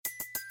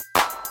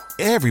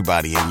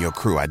Everybody in your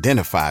crew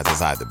identifies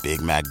as either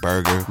Big Mac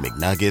Burger,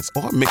 McNuggets,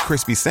 or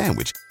McCrispy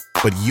Sandwich.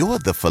 But you're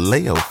the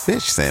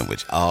Filet-O-Fish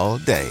Sandwich all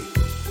day.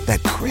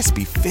 That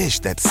crispy fish,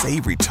 that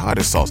savory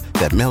tartar sauce,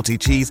 that melty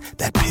cheese,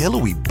 that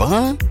pillowy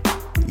bun.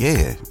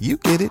 Yeah, you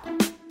get it.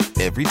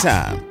 Every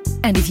time.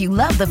 And if you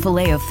love the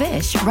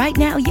Filet-O-Fish, right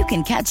now you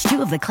can catch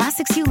two of the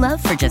classics you love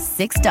for just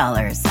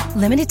 $6.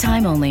 Limited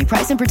time only.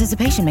 Price and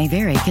participation may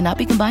vary. Cannot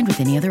be combined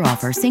with any other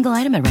offer. Single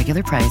item at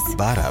regular price.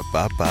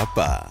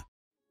 Ba-da-ba-ba-ba.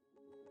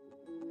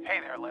 Hey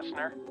there,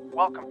 listener.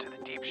 Welcome to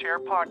the Deep Share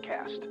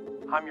Podcast.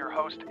 I'm your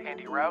host,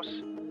 Andy Rouse,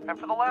 and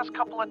for the last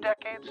couple of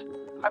decades,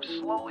 I've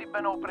slowly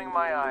been opening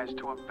my eyes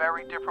to a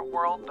very different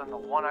world than the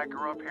one I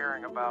grew up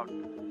hearing about.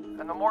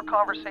 And the more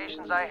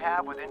conversations I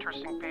have with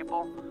interesting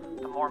people,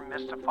 the more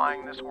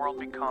mystifying this world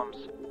becomes.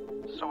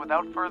 So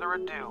without further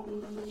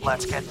ado,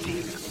 let's get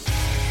deep.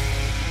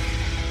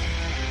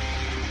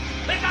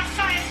 We've got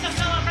science to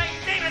celebrate!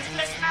 Demons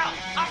bliss now!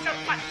 After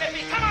Black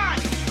Baby, come on!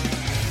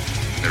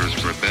 There is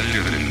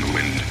rebellion in the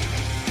wind.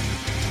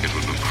 It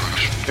will be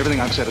crushed.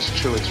 Everything I've said is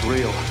true, it's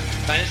real.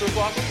 Dinosaur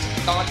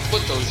fossils? I'd like to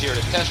put those here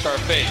to test our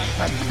faith.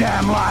 A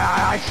damn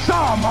lie, I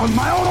saw them with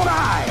my own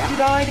eye! Did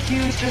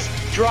IQs just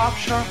drop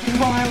sharply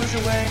while I was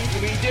away?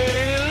 We did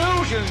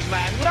illusions,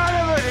 man! None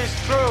of it is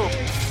true!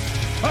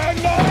 I'm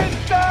not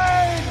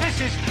insane!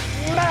 This is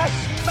mass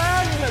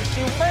madness,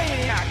 you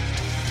maniac!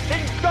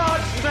 In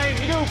God's name,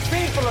 you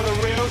people are the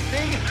real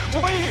thing!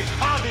 We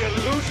are the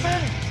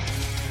illusion!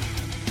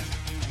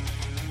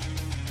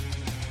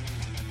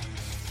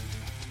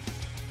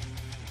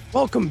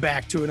 Welcome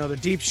back to another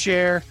Deep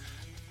Share.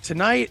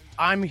 Tonight,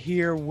 I'm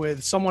here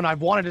with someone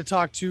I've wanted to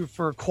talk to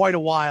for quite a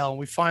while, and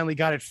we finally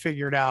got it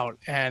figured out.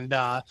 And,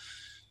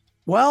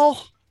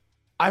 well,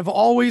 I've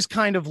always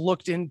kind of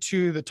looked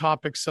into the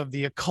topics of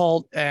the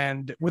occult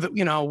and with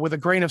a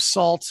grain of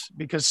salt,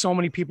 because so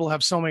many people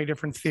have so many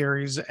different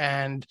theories.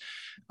 And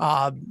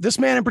this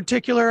man in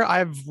particular,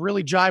 I've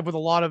really jived with a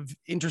lot of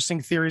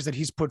interesting theories that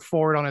he's put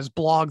forward on his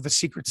blog, The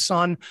Secret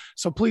Sun.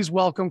 So please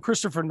welcome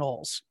Christoper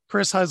Knowles.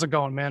 Chris, how's it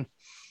going, man?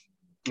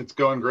 It's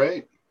going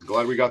great.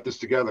 Glad we got this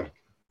together.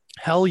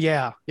 Hell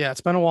yeah. Yeah,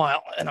 it's been a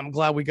while, and I'm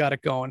glad we got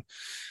it going.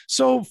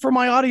 So for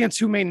my audience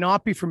who may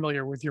not be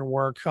familiar with your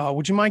work,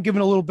 would you mind giving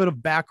a little bit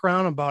of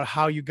background about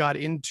how you got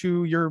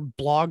into your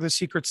blog, The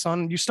Secret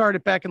Sun? You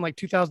started back in like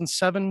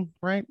 2007,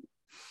 right?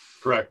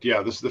 Correct.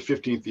 Yeah, this is the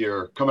 15th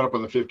year, coming up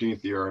on the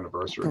 15th year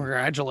anniversary.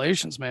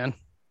 Congratulations, man.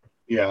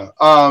 Yeah.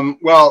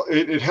 Well,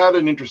 it had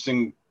an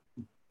interesting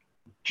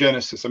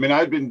genesis. I mean,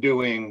 I'd been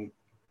doing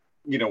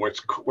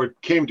what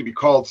came to be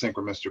called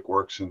synchromistic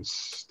work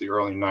since the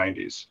early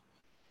 90s.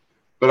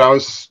 But I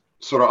was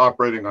sort of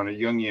operating on a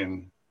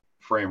Jungian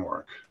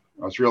framework.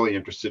 I was really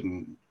interested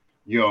in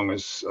Jung,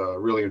 was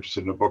really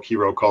interested in a book he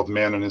wrote called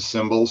Man and His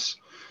Symbols.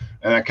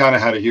 And that kind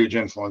of had a huge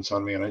influence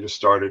on me. And I just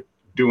started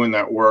doing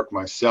that work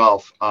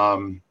myself.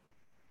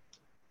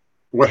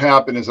 What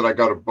happened is that I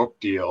got a book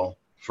deal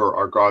for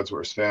Our Gods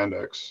Wear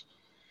Spandex.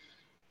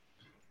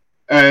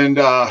 And,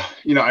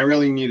 I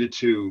really needed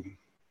to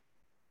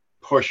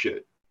push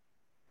it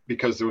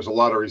because there was a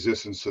lot of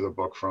resistance to the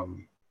book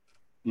from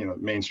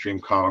mainstream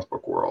comic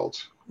book world,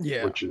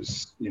 which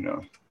is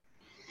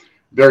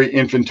very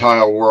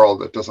infantile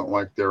world that doesn't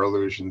like their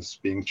illusions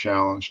being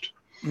challenged.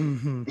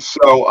 Mm-hmm.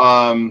 So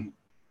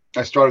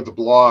I started the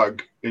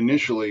blog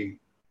initially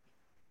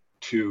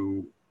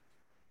to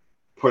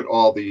put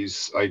all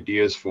these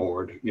ideas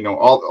forward.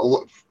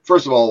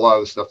 First of all, a lot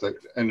of the stuff that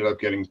ended up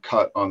getting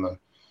cut on the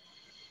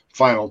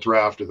final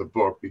draft of the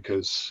book,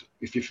 because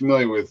if you're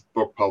familiar with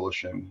book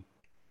publishing,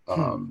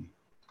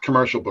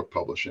 commercial book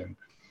publishing,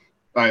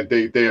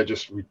 they are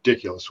just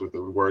ridiculous with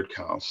the word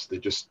counts. They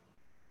just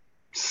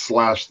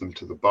slash them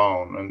to the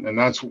bone, and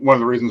that's one of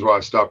the reasons why I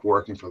stopped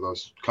working for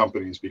those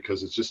companies,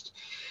 because it's just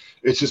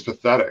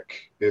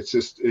pathetic.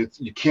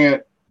 You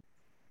can't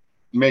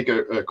make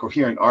a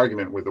coherent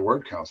argument with the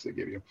word counts they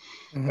give you.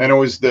 Mm-hmm. And it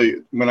was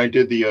when I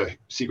did the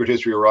Secret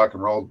History of Rock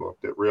and Roll book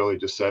that really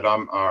just said,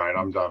 I'm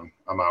done,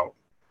 I'm out.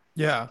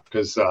 Yeah,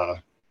 because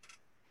I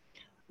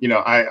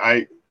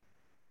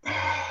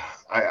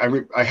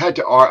had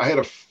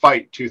to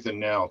fight tooth and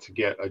nail to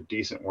get a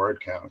decent word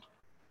count,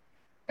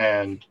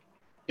 and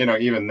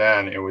even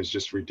then it was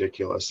just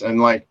ridiculous.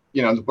 And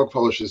the book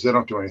publishers, they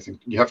don't do anything.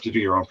 You have to do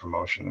your own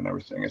promotion and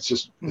everything. It's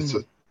just it's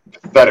a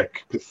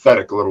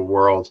pathetic little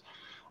world.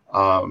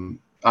 I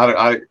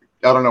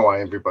don't know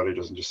why everybody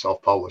doesn't just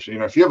self-publish.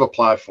 If you have a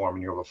platform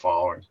and you have a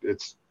following,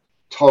 it's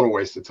total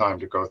waste of time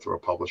to go through a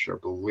publisher,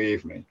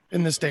 believe me,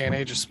 in this day and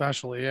age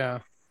especially.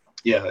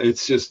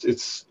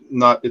 It's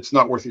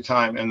not worth your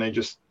time, and they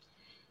just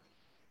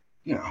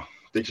nickel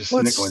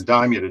and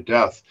dime you to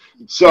death.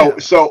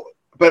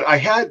 But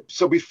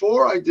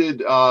before I did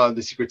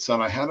The Secret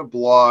Sun, I had a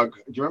blog.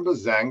 Do you remember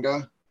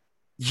Zanga?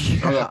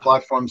 Remember that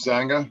platform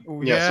Zanga?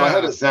 So I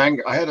had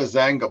a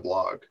Zanga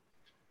blog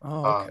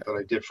that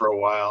I did for a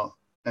while,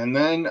 and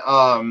then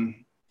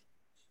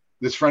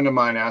this friend of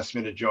mine asked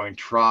me to join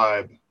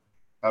Tribe.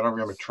 I don't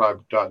remember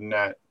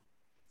tribe.net.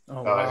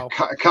 Oh, wow.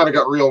 Kind of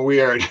got real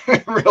weird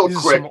real These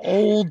quick. Some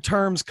old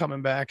terms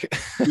coming back.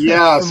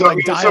 Yeah. From So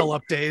like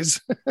dial-up days.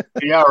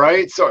 Yeah.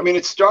 Right. So, I mean,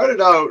 it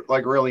started out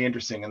like really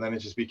interesting, and then it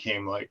just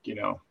became like,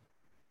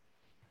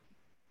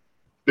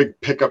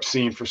 big pickup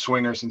scene for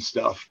swingers and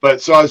stuff.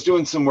 But so I was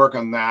doing some work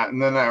on that.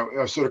 And then I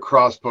was sort of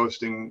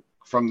cross-posting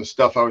from the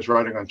stuff I was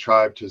writing on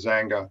Tribe to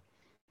Zanga.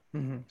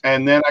 Mm-hmm.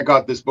 And then I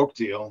got this book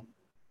deal,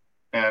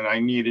 and I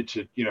needed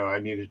to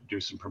do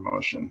some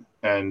promotion.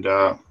 And,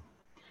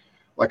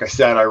 like I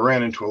said, I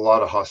ran into a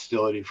lot of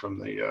hostility from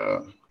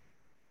the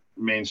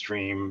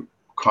mainstream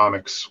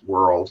comics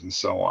world and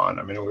so on.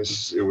 I mean, it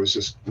was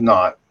just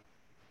not.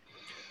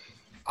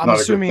 I'm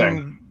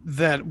assuming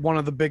that one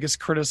of the biggest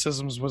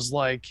criticisms was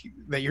like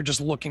that you're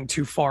just looking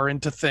too far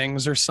into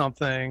things or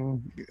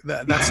something.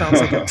 That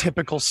sounds like a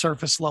typical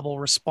surface level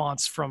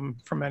response from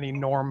any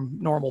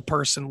normal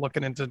person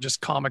looking into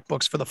just comic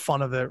books for the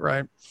fun of it,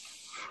 right?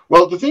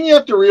 Well, the thing you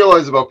have to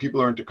realize about people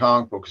who are into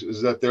comic books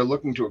is that they're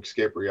looking to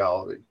escape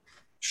reality.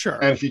 Sure.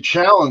 And if you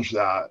challenge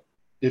that,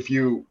 if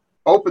you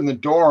open the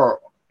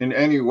door in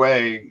any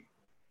way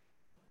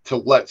to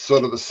let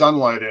sort of the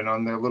sunlight in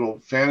on their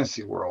little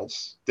fantasy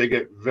worlds, they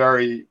get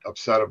very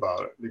upset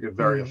about it. They get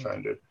very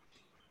offended.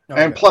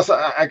 Okay. And plus,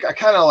 I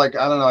kind of like,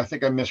 I don't know, I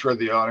think I misread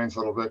the audience a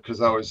little bit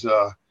because I was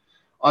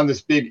on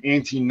this big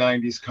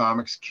anti-90s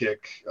comics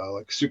kick,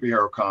 like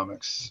superhero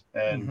comics.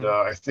 And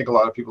I think a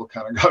lot of people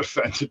kind of got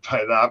offended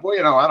by that. But,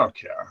 I don't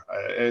care.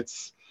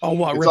 It's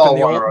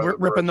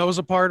ripping those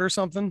apart or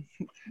something?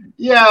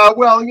 Yeah,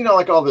 well,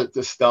 like all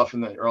the stuff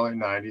in the early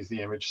 90s,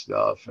 the Image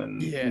stuff,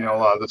 and a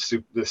lot of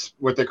this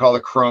what they call the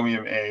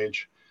Chromium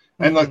Age.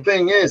 And the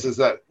thing is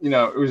that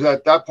it was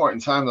at that point in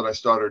time that I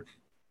started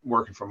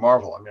working for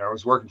Marvel. I mean, I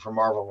was working for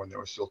Marvel when there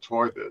was still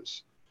Toy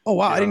Biz. Oh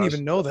wow, I didn't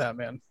even know that,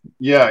 man.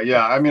 Yeah.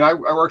 I mean, I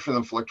worked for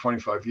them for like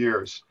 25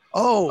 years.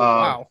 Oh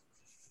wow.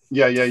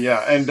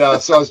 Yeah. And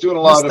so I was doing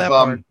a lot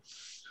of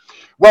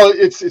well,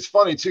 it's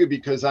funny too,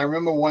 because I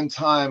remember one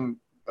time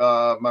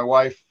my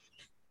wife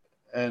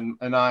and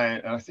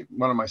I think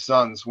one of my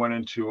sons went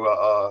into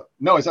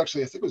no, it's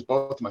actually, I think it was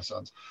both of my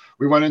sons.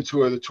 We went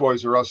into the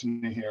Toys R Us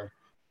in here,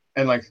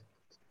 and like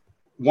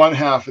one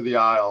half of the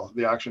aisle,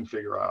 the action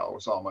figure aisle,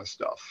 was all my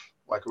stuff.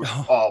 Like it was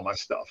all my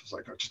stuff. It's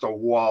like just a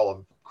wall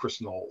of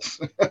Chris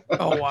Knowles.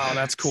 Oh wow,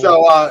 that's cool.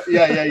 So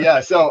yeah.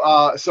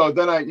 So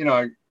then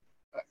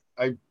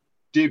I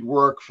did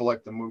work for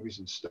like the movies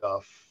and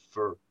stuff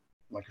for,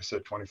 like I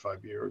said,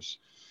 25 years.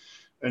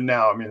 And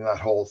now, I mean, that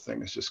whole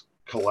thing is just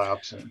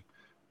collapsing.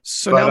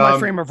 So now my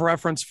frame of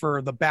reference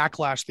for the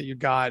backlash that you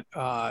got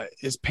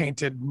is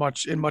painted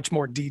in much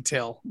more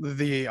detail.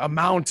 The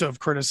amount of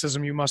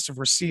criticism you must have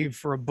received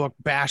for a book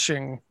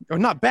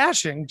not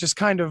bashing, just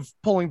kind of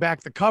pulling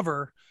back the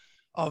cover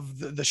of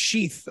the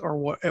sheath or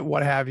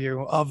what have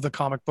you of the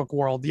comic book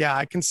world. Yeah,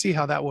 I can see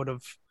how that would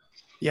have.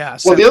 Yeah.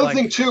 Well, the other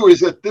thing too is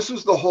that this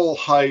was the whole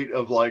height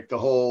of like the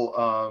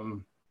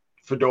whole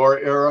Fedora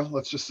era,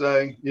 let's just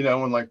say,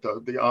 when like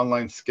the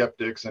online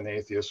skeptics and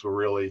atheists were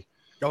really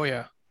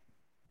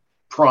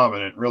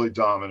prominent, really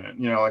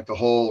dominant, like the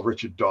whole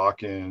Richard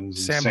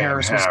Dawkins and Sam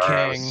Harris was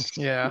king.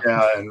 Yeah,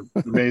 and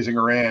Amazing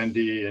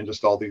Randy and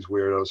just all these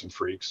weirdos and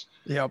freaks.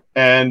 Yep.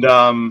 And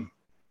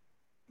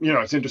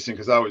it's interesting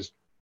because I was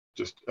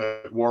just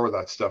at war with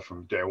that stuff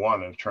from day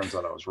one, and it turns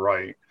out I was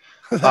right.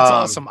 That's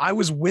awesome. I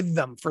was with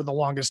them for the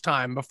longest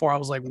time before I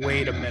was like,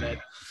 wait a minute.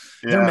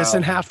 They're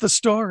missing half the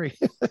story.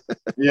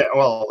 Yeah,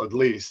 well, at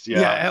least.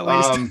 Yeah, at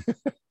least.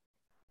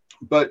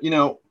 But,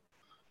 the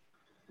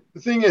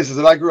thing is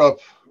that I grew up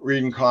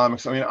reading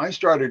comics. I mean, I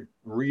started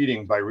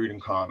reading by reading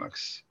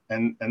comics.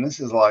 And this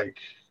is like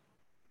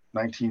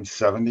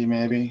 1970,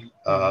 maybe.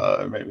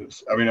 Maybe.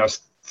 I mean, I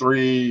was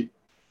three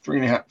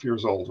and a half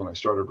years old when I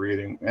started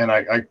reading. And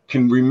I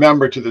can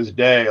remember to this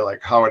day,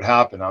 like how it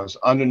happened. I was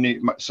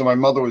underneath. So my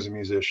mother was a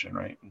musician,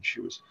 right? And she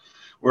was...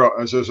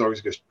 I was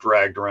always just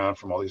dragged around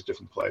from all these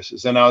different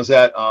places. And I was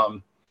at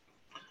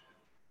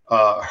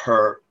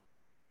her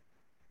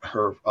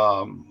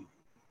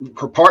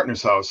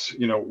partner's house,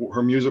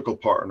 her musical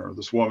partner,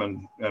 this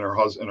woman and her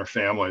husband and her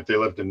family. They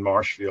lived in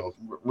Marshfield,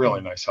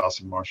 really nice house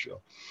in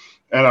Marshfield.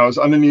 And I was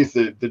underneath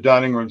the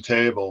dining room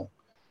table,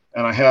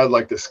 and I had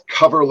like this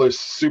coverless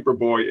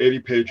Superboy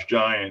 80-page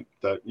giant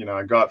that,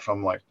 I got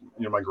from like,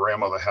 my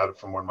grandmother had it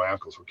from when my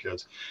uncles were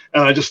kids.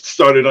 And I just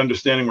started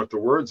understanding what the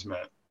words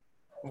meant.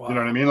 Wow. You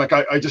know what I mean? Like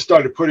I just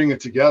started putting it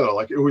together.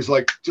 Like it was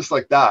like just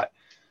like that.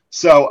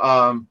 So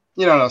and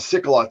I was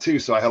sick a lot too,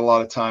 so I had a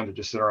lot of time to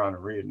just sit around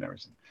and read and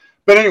everything.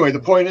 But anyway, the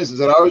point is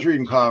that I was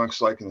reading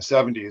comics like in the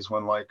 70s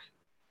when like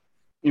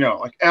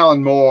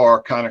Alan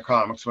Moore kind of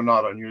comics were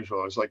not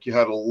unusual. It was like you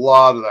had a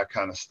lot of that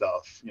kind of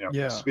stuff.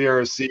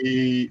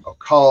 Conspiracy,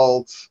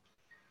 occult,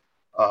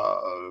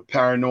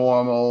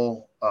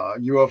 paranormal,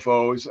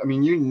 UFOs. I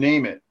mean, you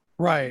name it.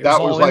 Right.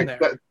 That was like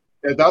that.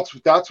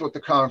 That's what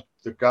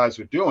the guys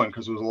were doing,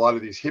 because there was a lot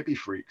of these hippie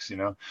freaks,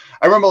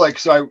 I remember I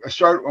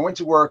went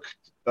to work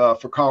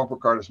for Comic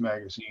Book Artist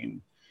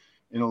magazine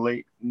in the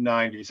late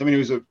 90s. I mean,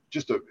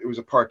 it was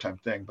a part-time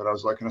thing, but I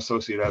was like an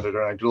associate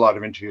editor, and I did a lot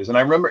of interviews. And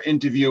I remember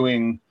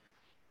interviewing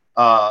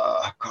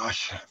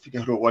gosh, I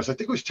forget who it was. I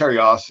think it was Terry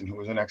Austin, who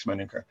was an X-Men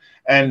inker.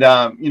 And,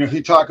 you know,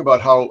 he talked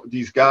about how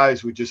these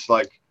guys would just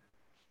like,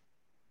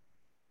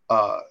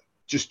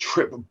 just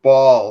trip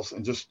balls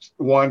and just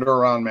wander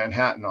around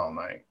Manhattan all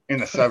night in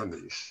the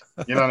 70s.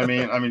 You know what I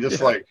mean? I mean,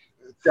 just like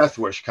Death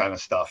Wish kind of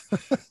stuff.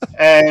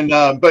 And,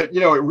 but, you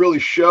know, it really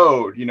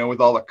showed, you know, with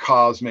all the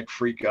cosmic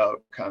freak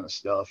out kind of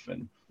stuff.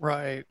 And,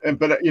 right. And,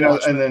 but, you know,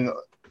 Watchmen. And then,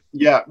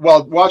 yeah,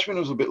 well, Watchmen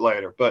was a bit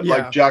later, but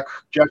like Jack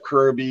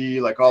Kirby,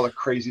 like all the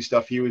crazy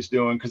stuff he was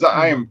doing. Cause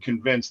I am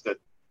convinced that,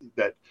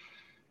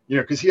 you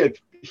know, cause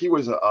he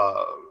was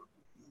a,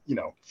 you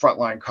know,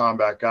 frontline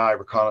combat guy,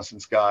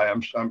 reconnaissance guy.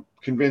 I'm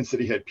convinced that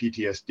he had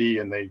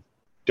PTSD and they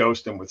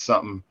dosed him with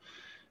something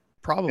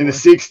probably in the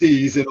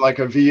 60s in like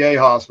a VA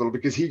hospital,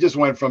 because he just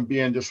went from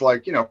being just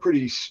like, you know,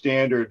 pretty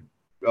standard,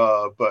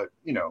 but,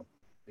 you know,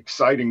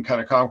 exciting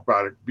kind of comic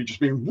product, just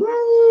being,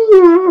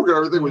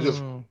 everything was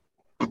just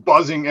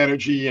buzzing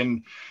energy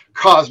and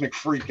cosmic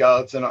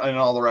freakouts and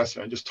all the rest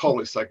of it, just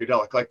totally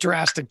psychedelic, like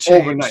drastic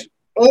change.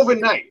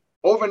 Overnight.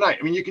 I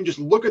mean, you can just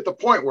look at the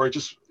point where it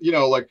just, you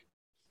know, like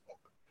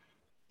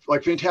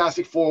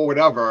Fantastic Four,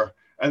 whatever,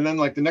 and then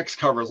like the next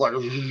cover is like,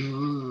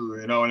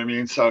 you know what I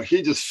mean? So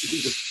he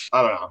just,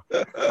 I don't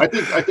know.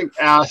 I think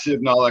acid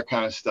and all that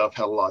kind of stuff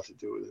had a lot to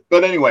do with it.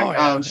 But anyway,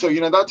 so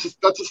you know, that's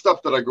the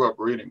stuff that I grew up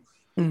reading,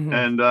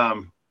 and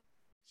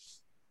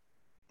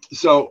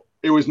so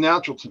it was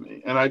natural to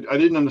me, and I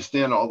didn't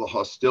understand all the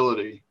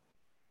hostility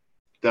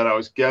that I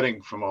was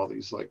getting from all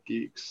these like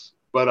geeks.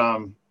 But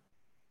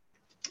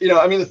you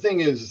know, I mean, the thing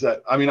is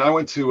that I mean, I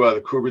went to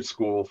the Kubrick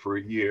School for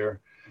a year.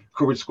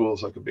 Kubrick School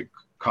is like a big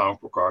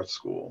comic book art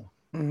school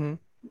in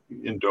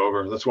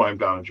Dover. That's why I'm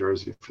down in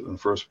Jersey in the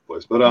first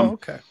place. But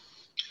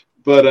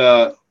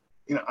but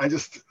you know,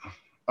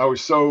 I was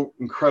so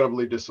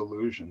incredibly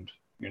disillusioned,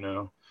 you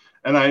know.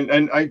 And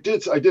I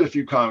did a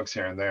few comics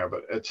here and there,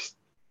 but it's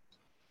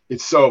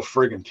so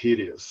friggin'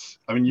 tedious.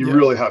 I mean, you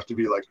really have to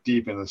be like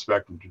deep in the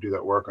spectrum to do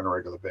that work on a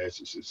regular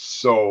basis. It's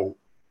so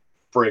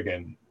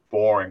friggin'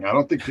 boring. I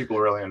don't think people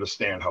really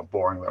understand how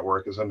boring that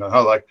work is, and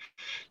how like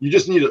you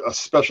just need a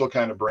special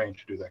kind of brain to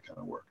do that kind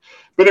of work.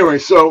 But anyway,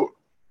 so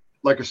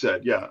like I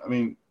said, I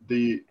mean,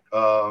 the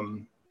Our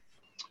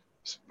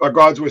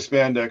Gods with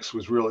Spandex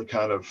was really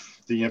kind of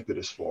the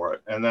impetus for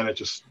it, and then it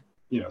just,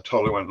 you know,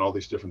 totally went in all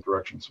these different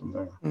directions from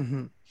there.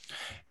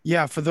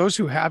 Yeah, for those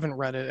who haven't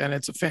read it, and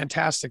it's a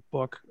fantastic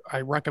book,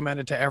 I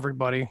recommend it to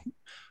everybody.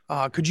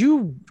 Could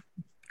you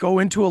go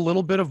into a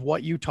little bit of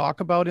what you talk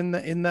about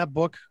in that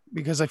book?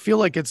 Because I feel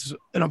like it's,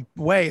 in a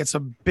way, it's a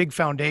big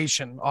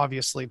foundation,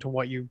 obviously, to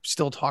what you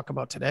still talk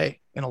about today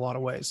in a lot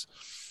of ways.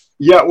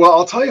 Yeah, well,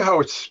 I'll tell you how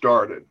it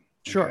started.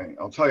 Sure. Okay?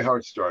 I'll tell you how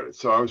it started.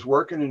 So I was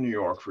working in New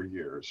York for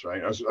years,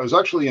 right? I was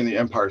actually in the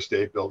Empire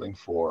State Building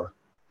for,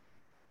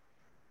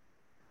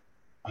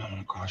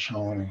 oh gosh,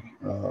 how many?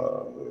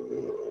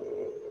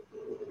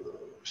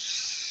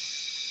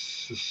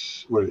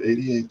 What,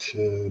 88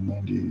 to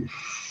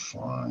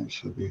 95?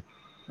 So it'd be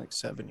like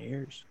 7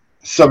 years.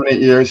 7, 8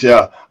 years,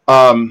 yeah.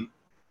 I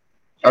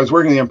was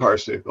working in the Empire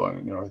State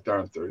Building, you know, right there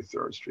on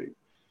 33rd Street.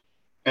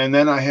 And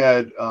then I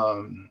had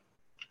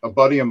a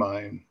buddy of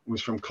mine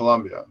was from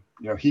Columbia.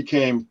 You know, he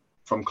came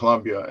from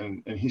Columbia,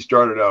 and he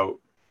started out,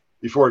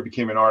 before he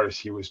became an artist,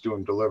 he was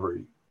doing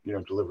delivery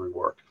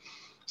work.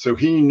 So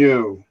he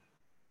knew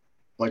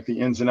like the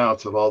ins and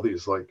outs of all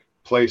these like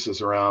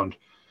places around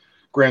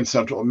Grand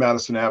Central,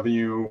 Madison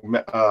Avenue,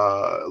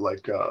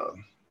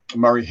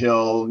 Murray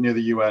Hill near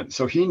the UN.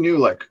 So he knew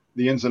like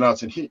the ins and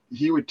outs, and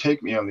he would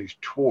take me on these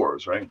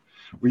tours, right?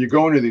 Where you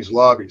go into these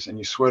lobbies and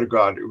you swear to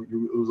God, it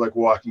was like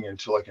walking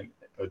into like a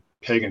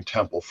pagan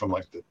temple from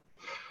like the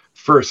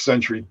 1st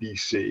century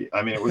BC.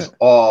 I mean, it was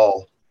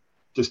all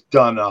just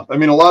done up. I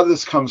mean, a lot of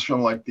this comes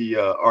from like the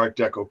Art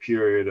Deco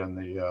period and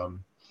the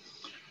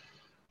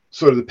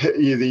sort of the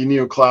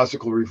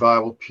neoclassical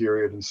revival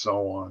period and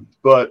so on.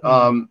 But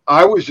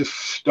I was just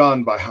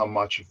stunned by how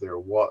much of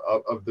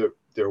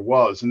there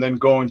was. And then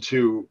going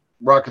to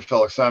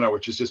Rockefeller Center,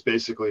 which is just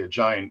basically a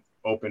giant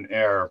open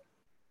air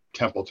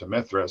temple to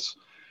Mithras.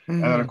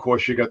 And then of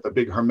course you got the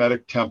big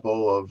Hermetic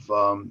temple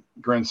of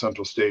Grand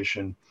Central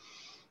Station.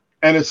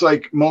 And it's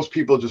like most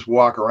people just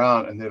walk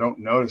around and they don't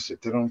notice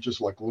it. They don't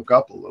just like look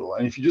up a little.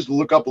 And if you just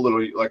look up a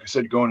little, like I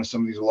said, go into some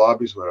of these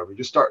lobbies, whatever, you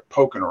just start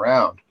poking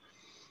around.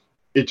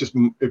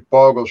 It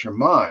boggles your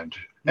mind.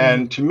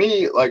 And to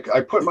me, like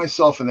I put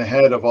myself in the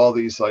head of all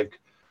these like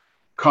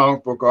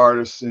comic book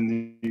artists in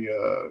the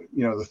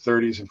you know, the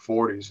 30s and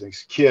 40s,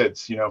 these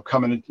kids, you know,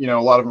 coming in, you know,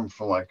 a lot of them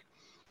from like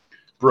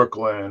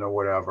Brooklyn or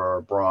whatever,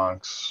 or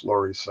Bronx,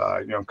 Lower East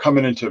Side, you know,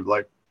 coming into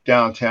like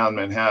downtown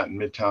Manhattan,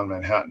 midtown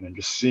Manhattan, and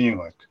just seeing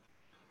like,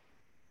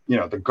 you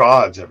know, the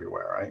gods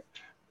everywhere, right?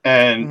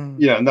 And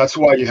you know, and that's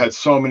why you had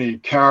so many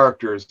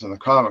characters in the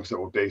comics that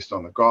were based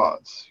on the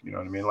gods. You know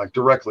what I mean? Like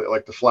directly,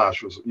 like the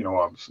Flash was, you know,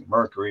 obviously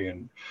Mercury,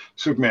 and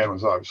Superman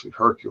was obviously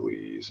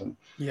Hercules, and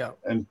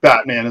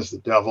Batman is the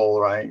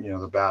devil, right? You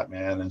know, the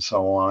Batman, and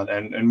so on.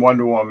 And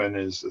Wonder Woman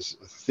is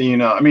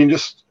Athena. I mean,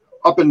 just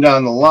up and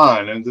down the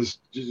line, and there's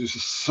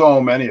just so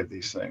many of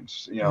these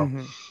things, you know.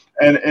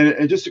 And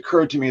it just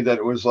occurred to me that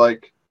it was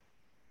like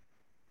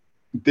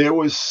there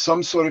was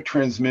some sort of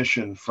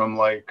transmission from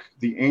like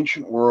the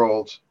ancient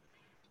world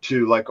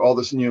to like all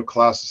this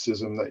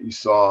neoclassicism that you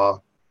saw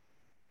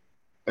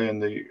in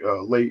the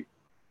late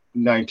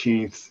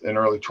 19th and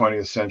early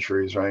 20th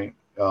centuries, right?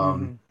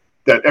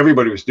 That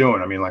everybody was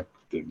doing. I mean, like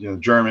the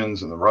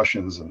Germans and the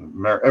Russians and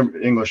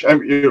English. I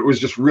mean, it was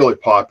just really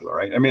popular,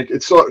 right? I mean,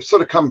 it's sort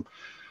of come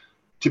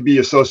to be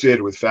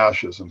associated with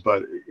fascism,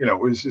 but it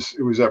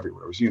was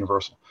everywhere. It was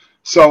universal.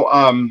 So,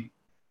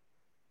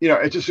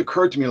 it just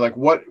occurred to me like,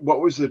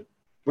 what's the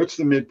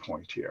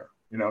midpoint here?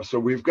 So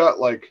we've got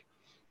like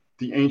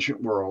the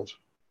ancient world,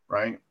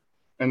 right?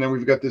 And then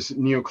we've got this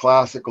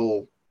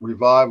neoclassical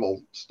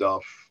revival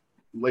stuff,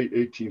 late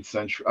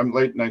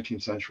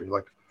 19th century.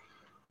 Like,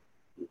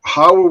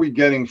 how are we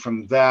getting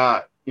from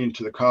that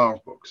into the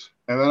comic books?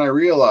 And then I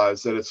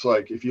realized that it's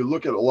like, if you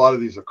look at a lot of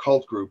these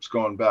occult groups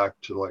going back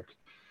to like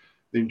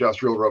the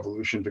Industrial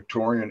Revolution,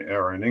 Victorian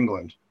era in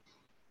England,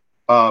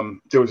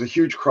 there was a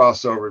huge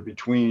crossover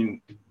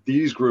between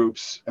these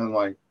groups and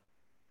like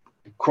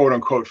quote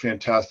unquote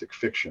fantastic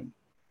fiction.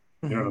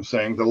 You know what I'm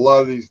saying? A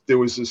lot of these, there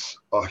was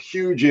a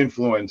huge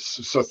influence.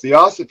 So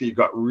Theosophy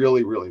got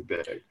really, really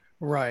big.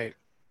 Right.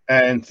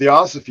 And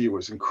Theosophy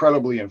was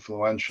incredibly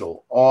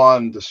influential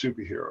on the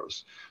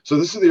superheroes. So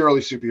this is the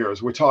early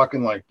superheroes. We're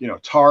talking like,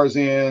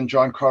 Tarzan,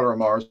 John Carter of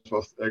Mars,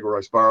 both Edgar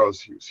Rice Burroughs.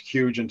 He was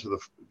huge into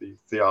the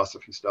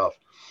Theosophy stuff.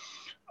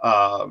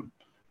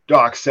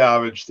 Doc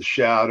Savage, the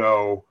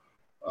Shadow,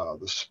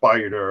 the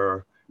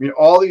Spider. I mean,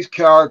 all these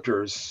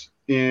characters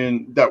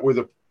that were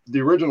the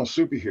original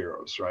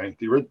superheroes, right?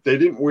 They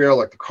didn't wear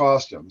like the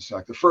costumes.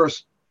 Like the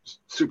first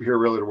superhero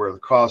really to wear the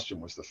costume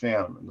was the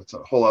Phantom, and that's a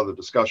whole other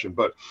discussion.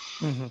 But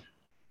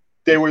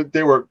they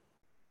were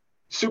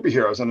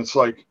superheroes, and it's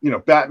like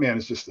Batman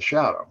is just the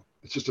Shadow.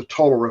 It's just a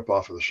total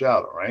ripoff of the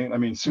Shadow, right? I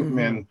mean,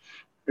 Superman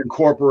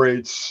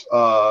incorporates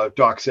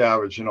Doc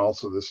Savage and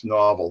also this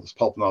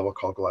pulp novel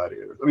called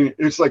Gladiator. I mean,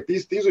 it's like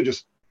these are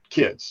just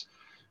kids,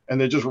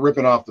 and they're just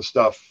ripping off the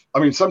stuff. I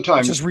mean,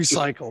 sometimes just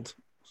recycled,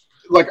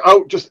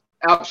 just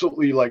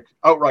absolutely like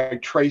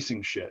outright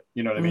tracing shit.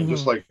 You know what I mean?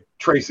 Just like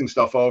tracing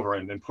stuff over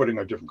and then putting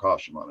a different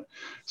costume on it.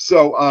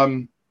 So,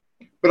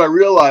 but I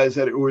realized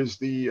that it was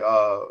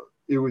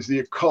the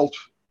occult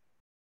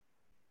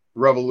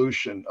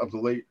revolution of the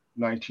late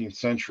 19th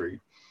century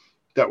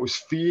that was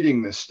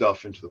feeding this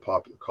stuff into the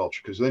popular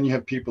culture. Because then you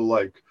have people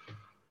like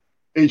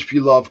H.P.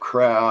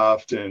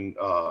 Lovecraft and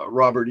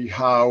Robert E.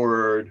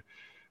 Howard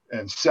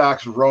and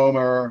Sax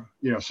Rohmer.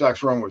 Sax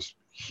Rohmer was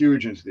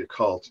huge into the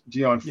occult.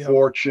 Dion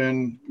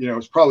Fortune,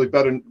 is probably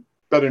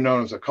better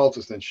known as a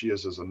occultist than she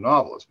is as a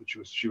novelist, but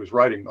she was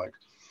writing like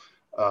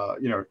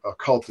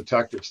occult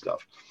detective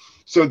stuff.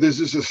 So there's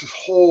this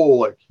whole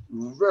like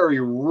very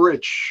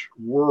rich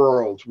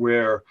world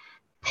where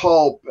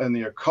pulp and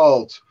the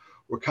occult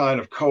were kind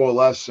of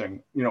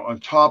coalescing, on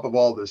top of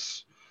all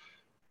this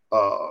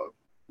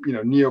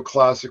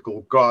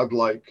neoclassical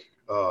godlike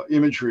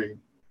imagery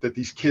that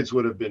these kids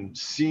would have been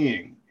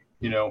seeing,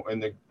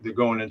 and they're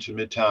going into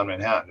Midtown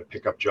Manhattan to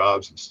pick up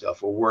jobs and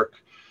stuff or work,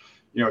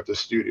 at the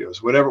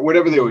studios,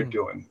 whatever they were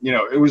doing.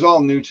 It was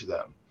all new to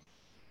them.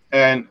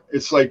 And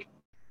it's like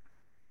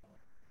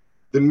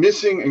the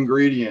missing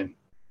ingredient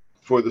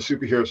for the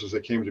superheroes as they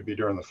came to be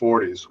during the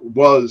 40s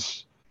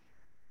was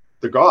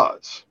the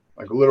gods,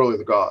 like literally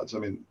the gods. I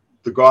mean,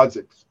 the gods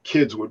that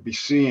kids would be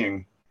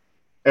seeing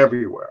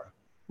everywhere.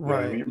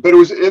 Right. I mean? But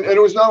it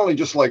was not only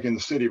just like in the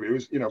city, but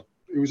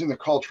it was in the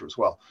culture as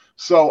well.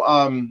 So,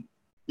 and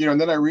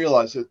then I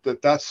realized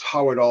that's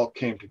how it all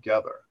came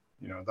together.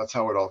 That's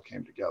how it all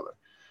came together.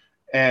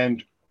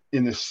 And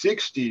in the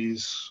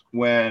 60s,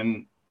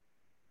 when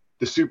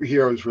the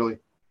superheroes really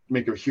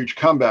make a huge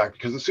comeback,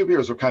 because the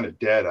superheroes were kind of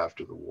dead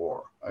after the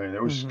war. I mean,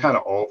 it was kind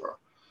of over.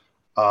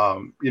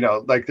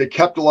 Like they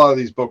kept a lot of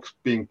these books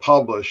being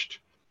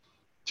published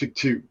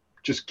to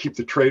just keep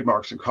the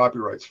trademarks and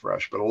copyrights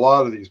fresh. But a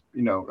lot of these,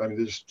 they're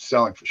just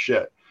selling for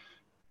shit.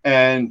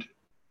 And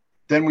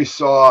then we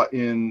saw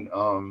in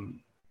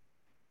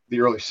the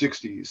early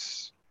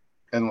 60s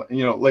and,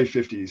 late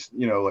 50s,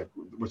 like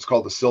what's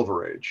called the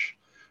Silver Age.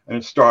 And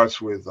it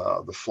starts with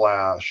the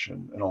Flash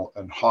and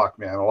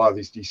Hawkman, a lot of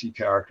these DC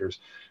characters.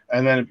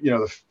 And then,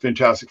 the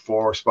Fantastic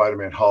Four,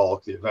 Spider-Man,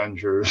 Hulk, the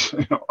Avengers,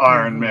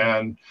 Iron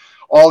Man,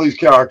 all these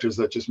characters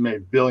that just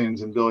made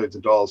billions and billions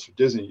of dollars for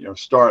Disney,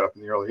 start up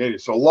in the early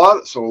 80s. So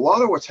a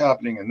lot of what's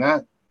happening in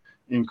that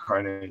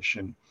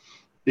incarnation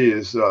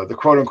is the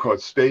quote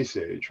unquote space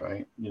age,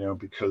 right?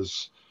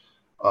 Because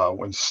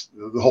when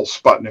the whole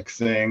Sputnik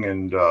thing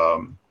and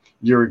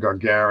Yuri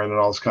Gagarin and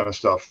all this kind of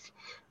stuff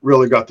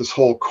really got this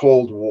whole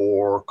Cold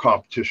War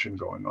competition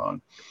going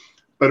on.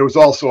 But it was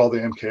also all the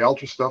MK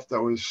Ultra stuff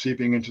that was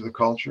seeping into the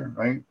culture,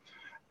 right?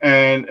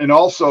 And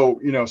also,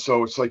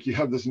 so it's like you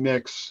have this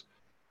mix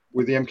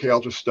with the MK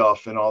Ultra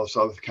stuff and all this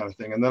other kind of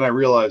thing. And then I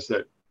realized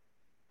that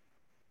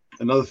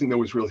another thing that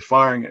was really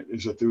firing it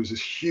is that there was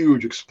this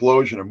huge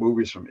explosion of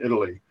movies from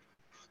Italy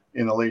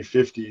in the late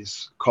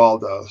 50s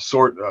called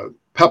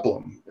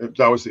Peplum.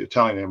 That was the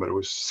Italian name, but it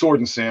was Sword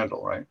and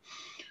Sandal, right?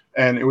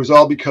 And it was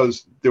all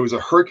because there was a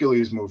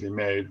Hercules movie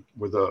made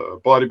with a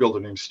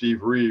bodybuilder named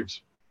Steve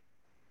Reeves.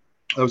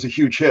 That was a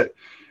huge hit.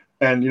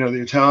 And, you know,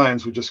 the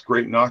Italians were just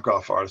great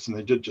knockoff artists, and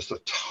they did just a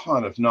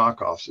ton of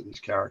knockoffs of these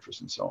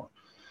characters and so on.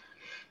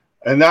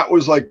 And that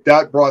was like,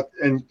 that brought,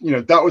 and, you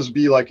know, that was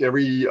be like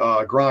every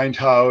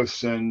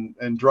grindhouse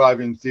and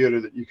drive-in theater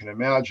that you can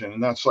imagine.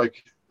 And that's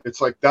like, it's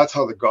like, that's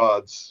how the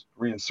gods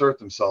reinsert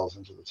themselves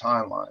into the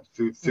timeline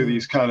through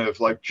these kind of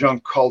like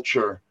junk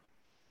culture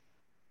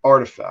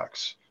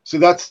artifacts. So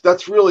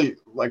that's really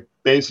like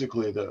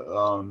basically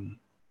the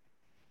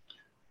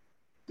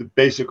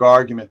basic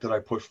argument that I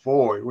put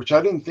forward, which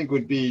I didn't think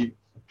would be,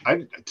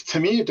 to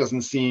me, it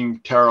doesn't seem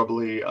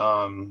terribly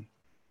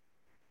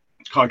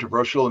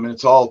controversial. I mean,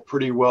 it's all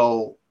pretty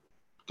well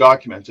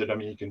documented. I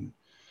mean, you can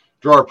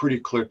draw a pretty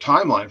clear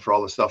timeline for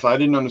all this stuff. I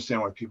didn't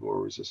understand why people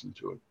were resistant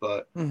to it,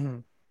 but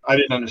I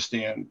didn't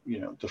understand, you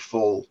know, the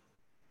full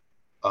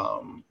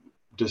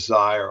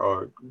desire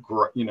or,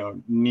 you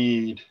know,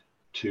 need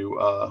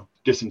to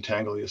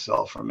disentangle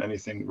yourself from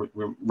anything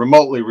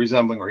remotely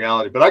resembling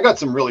reality. But I got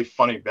some really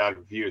funny bad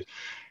reviews,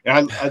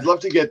 and I'd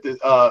love to get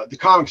the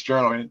Comics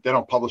Journal. I mean, they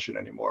don't publish it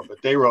anymore,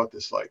 but they wrote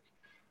this like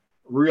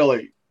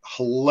really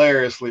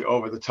hilariously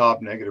over the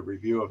top negative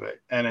review of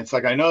it. And it's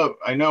like, I know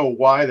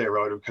why they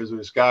wrote it, because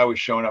this guy was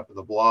showing up at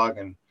the blog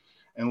and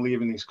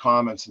leaving these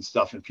comments and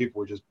stuff, and people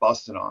were just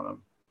busting on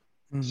him.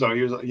 So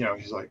he was, you know,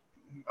 he's like,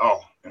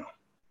 oh, you know,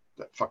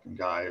 that fucking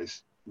guy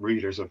is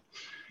readers of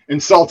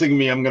insulting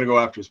me, I'm going to go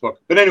after his book.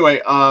 But anyway,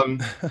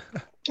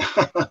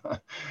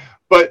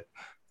 but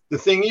the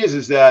thing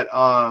is that,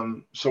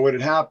 so what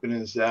had happened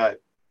is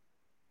that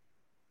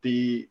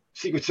the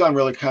Secret Sun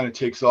really kind of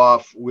takes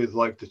off with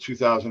like the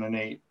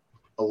 2008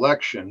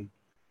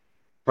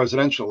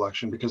 presidential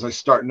election, because I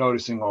start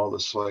noticing all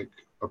this like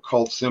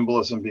occult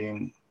symbolism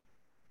being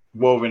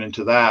woven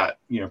into that,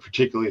 you know,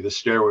 particularly the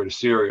Stairway to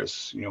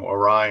Sirius, you know,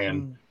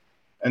 Orion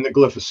and the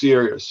Glyph of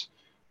Sirius.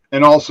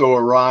 And also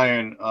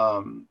Orion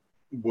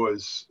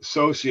was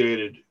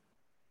associated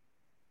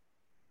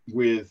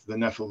with the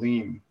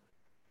Nephilim.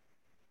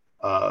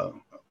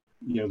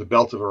 You know, the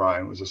belt of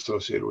Orion was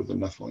associated with the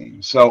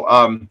Nephilim. So,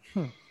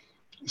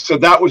 so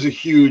that was a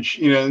huge,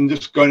 you know, and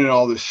just going into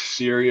all this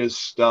serious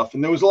stuff.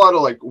 And there was a lot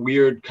of like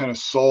weird kind of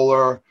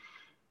solar,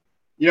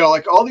 you know,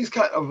 like all these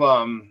kind of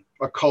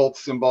occult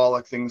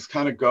symbolic things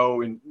kind of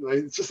go, and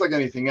it's just like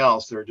anything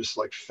else. They're just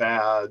like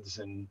fads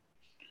and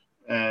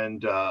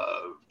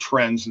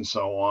trends and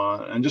so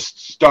on, and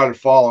just started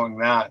following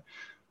that.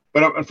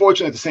 But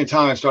unfortunately, at the same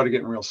time, I started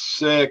getting real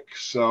sick.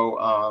 So,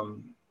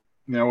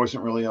 you know, I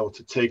wasn't really able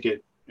to take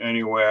it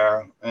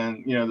anywhere.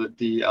 And, you know,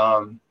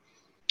 the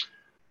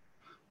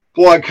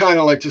blog kind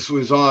of like just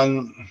was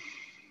on,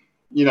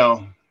 you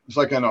know, it's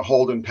like on a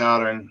holding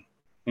pattern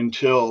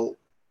until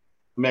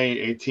May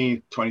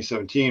 18th,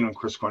 2017, when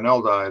Chris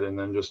Cornell died. And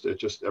then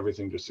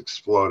everything just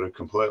exploded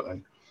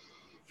completely.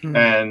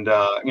 And,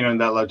 you know, and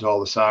that led to all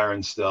the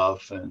siren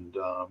stuff. And,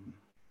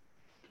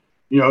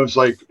 you know,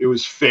 it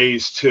was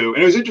phase 2.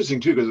 And it was interesting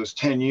too, because it was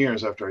 10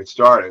 years after I'd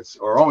started,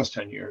 or almost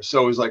 10 years.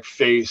 So it was like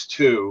phase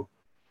 2.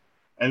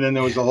 And then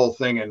there was the whole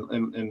thing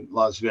in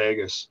Las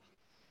Vegas.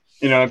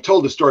 You know, I've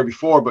told the story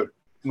before, but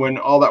when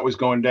all that was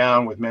going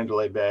down with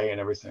Mandalay Bay and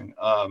everything,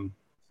 I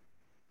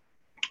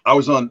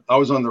was on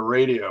the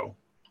radio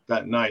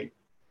that night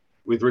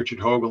with Richard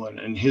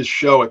Hoagland, and his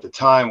show at the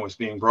time was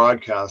being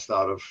broadcast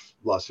out of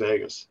Las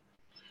Vegas.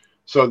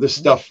 So this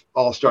stuff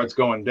all starts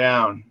going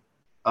down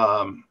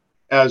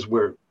as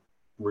we're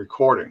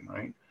recording,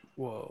 right?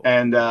 Whoa.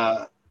 And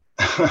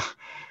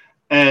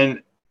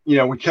and you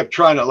know, we kept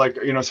trying to, like,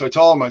 you know, so I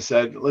told him, I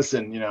said,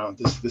 listen, you know,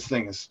 this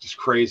thing is just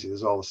crazy.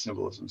 There's all the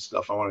symbolism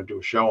stuff. I want to do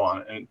a show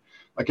on it. And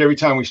like every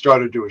time we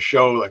started to do a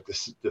show, like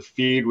the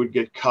feed would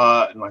get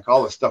cut, and like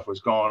all this stuff was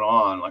going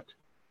on. Like,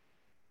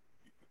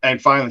 and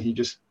finally he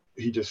just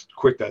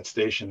quit that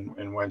station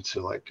and went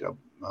to like, I don't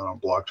know,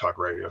 Blog Talk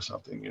Radio or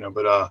something, you know,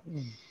 but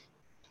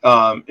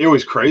it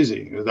was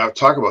crazy. That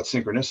talk about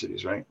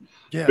synchronicities, right?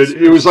 Yeah. But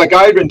it was like,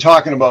 I had been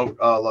talking about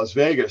Las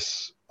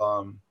Vegas,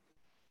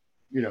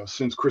 you know,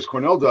 since Chris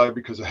Cornell died,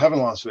 because of Heaven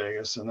Las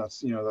Vegas. And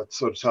that's, you know, that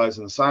sort of ties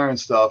in the siren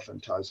stuff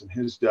and ties in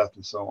his death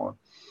and so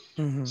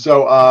on.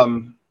 So,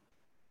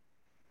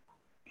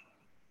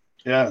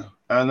 yeah.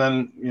 And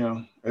then, you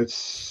know,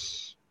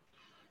 it's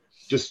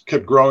just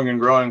kept growing and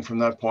growing from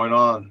that point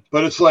on.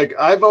 But it's like,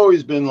 I've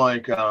always been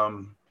like,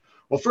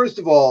 well, first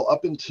of all,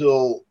 up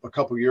until a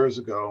couple years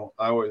ago,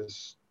 I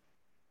was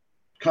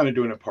kind of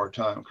doing it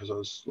part-time, because I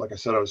was, like I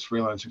said, I was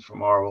freelancing for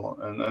Marvel,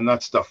 and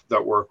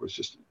that work was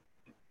just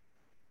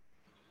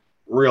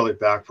really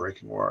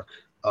backbreaking work.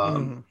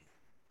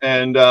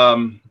 And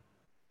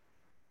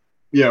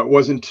yeah, it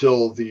wasn't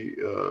until the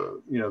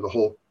you know, the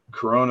whole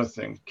Corona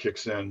thing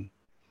kicks in.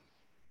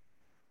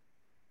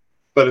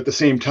 But at the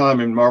same time,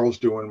 and Marvel's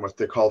doing what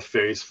they call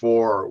Phase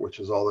 4, which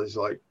is all these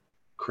like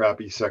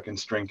crappy second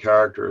string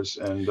characters,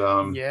 and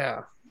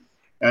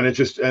and it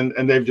just and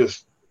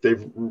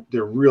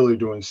they're really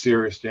doing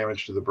serious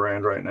damage to the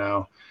brand right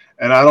now.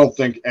 And I don't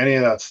think any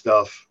of that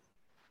stuff,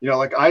 you know,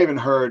 like I haven't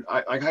heard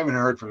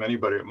from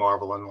anybody at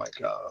Marvel in like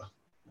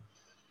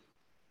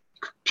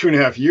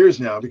 2.5 years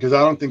now, because I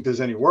don't think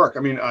there's any work.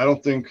 I mean, I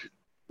don't think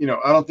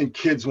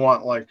kids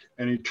want like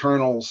an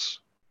Eternals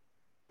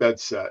bed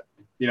set.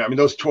 You know, I mean,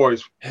 those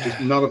toys, just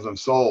none of them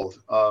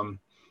sold.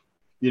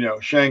 You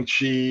know,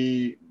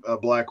 Shang-Chi,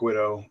 Black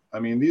Widow. I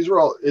mean, these are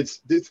all,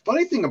 it's the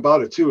funny thing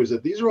about it too, is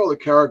that these are all the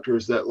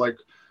characters that, like,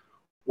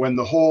 when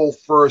the whole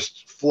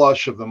first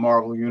flush of the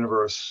Marvel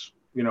universe,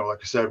 you know, like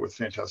I said, with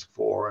Fantastic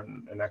Four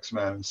and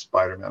X-Men and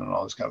Spider-Man and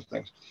all those kinds of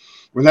things,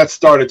 when that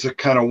started to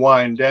kind of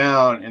wind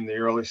down in the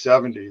early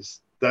 70s,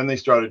 then they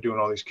started doing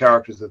all these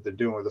characters that they're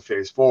doing with the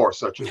Phase 4,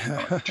 such as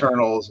like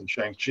Eternals and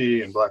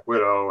Shang-Chi and Black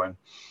Widow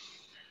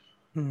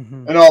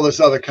and all this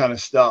other kind of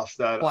stuff.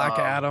 That Black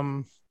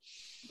Adam.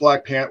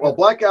 Black Panther. Well,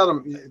 Black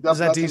Adam. Is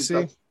that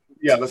DC?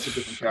 That's a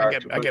different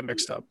character. I get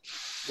mixed up.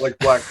 Like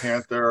Black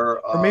Panther.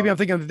 Or maybe I'm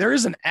thinking there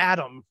is an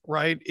Adam,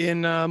 right,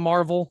 in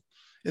Marvel.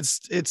 It's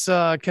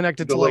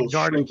connected the to little like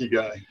Guardian. Shrinky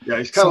guy. Yeah,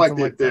 he's kind of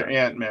like the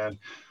Ant-Man.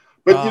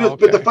 But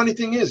but the funny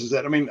thing is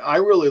that, I mean, I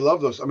really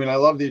love those. I mean, I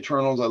love the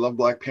Eternals. I love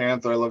Black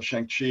Panther. I love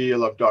Shang-Chi. I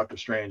love Doctor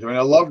Strange. I mean,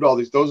 I loved all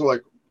these. Those are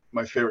like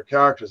my favorite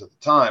characters at the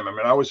time. I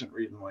mean, I wasn't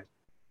reading like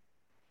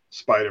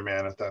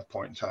Spider-Man at that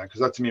point in time, because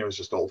that to me it was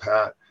just old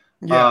hat.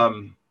 Yeah.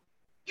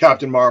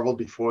 Captain Marvel,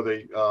 before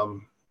they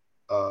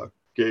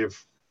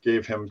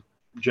gave him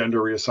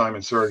gender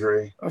reassignment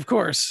surgery. Of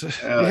course, you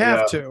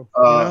have to. You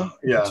know?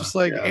 Yeah, just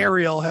like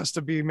Ariel has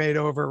to be made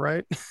over,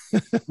 right?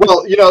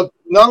 Well, you know,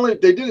 not only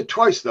they did it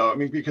twice though. I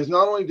mean, because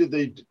not only did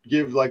they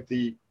give like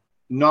the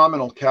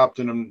nominal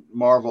Captain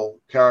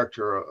Marvel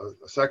character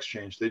a sex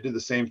change, they did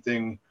the same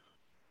thing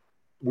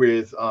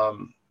with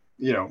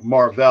you know,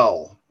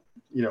 Marvel.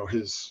 You know,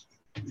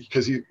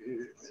 because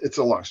it's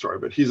a long story,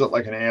 but he's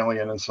like an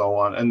alien and so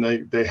on. And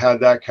they had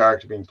that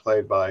character being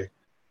played by,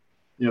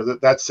 you know,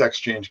 that sex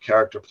change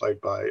character played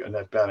by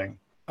Annette Bening.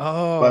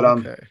 Oh, but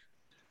okay.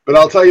 But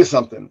I'll tell you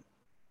something.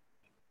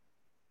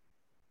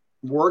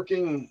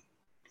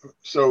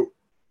 So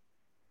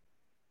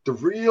the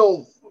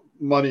real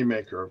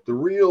moneymaker, the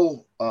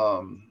real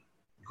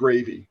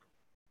gravy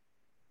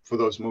for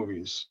those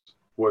movies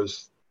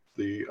was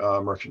the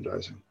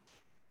merchandising.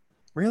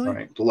 Really?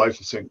 Right. The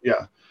licensing.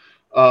 Yeah.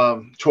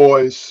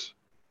 Toys,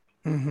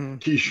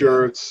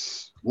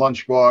 T-shirts,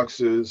 lunch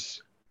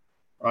boxes,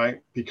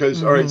 right?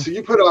 Because all right, so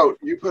you put out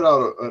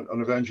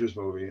an Avengers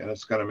movie and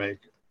it's going to make,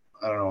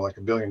 I don't know, like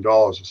 $1 billion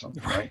or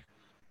something, right?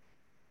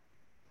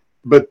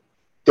 But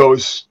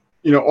those,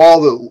 you know,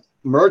 all the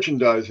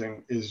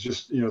merchandising is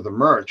just, you know, the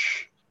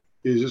merch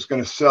is just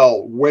going to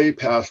sell way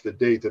past the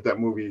date that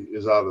movie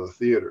is out of the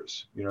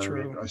theaters. You know what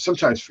I mean?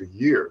 Sometimes for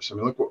years. I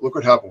mean, look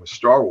what happened with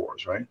Star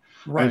Wars, right?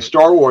 Right. And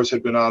Star Wars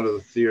had been out of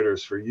the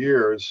theaters for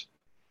years,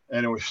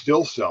 and it was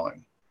still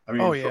selling. I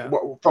mean,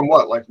 from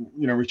what, like,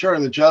 you know, Return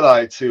of the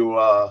Jedi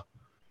to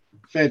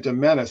Phantom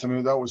Menace. I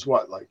mean, that was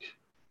what, like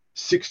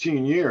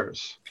 16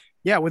 years.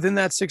 Yeah, within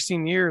that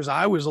 16 years,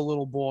 I was a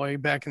little boy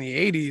back in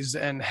the 80s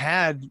and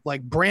had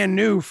like brand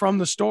new from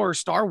the store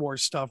Star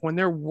Wars stuff when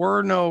there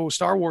were no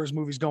Star Wars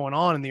movies going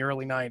on in the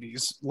early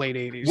 90s, late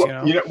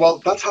 80s.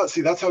 Well, that's how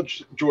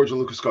George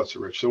Lucas got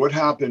so rich. So what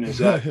happened is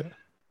that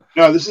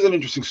no, this is an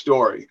interesting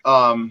story.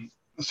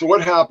 So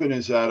what happened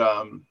is that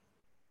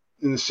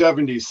in the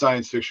 70s,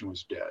 science fiction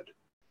was dead.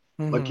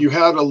 Like you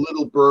had a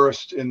little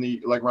burst in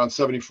the, like around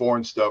 74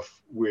 and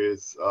stuff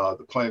with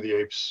the Planet of the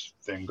Apes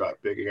thing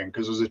got big again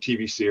because it was a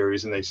TV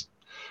series and they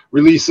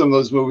released some of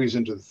those movies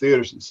into the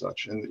theaters and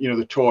such, and you know,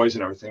 the toys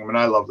and everything. I mean,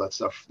 I love that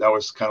stuff. That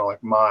was kind of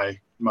like my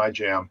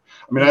jam.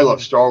 I mean, I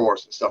love Star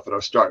Wars and stuff, but I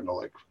was starting to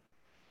like,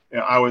 you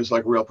know, I was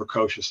like real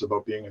precocious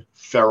about being a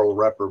feral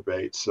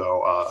reprobate.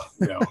 So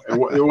you know,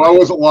 I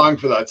wasn't long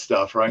for that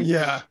stuff, right?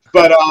 Yeah.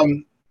 But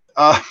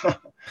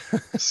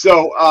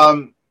so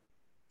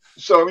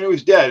I mean, it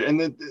was dead, and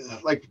then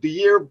like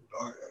a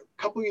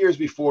couple of years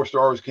before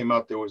Star Wars came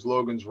out, there was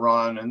Logan's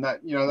Run, and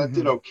that, you know, that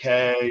did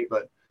okay,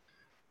 but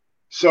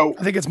so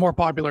I think it's more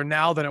popular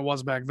now than it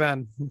was back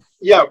then.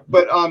 Yeah,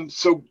 but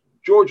so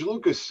George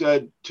Lucas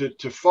said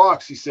to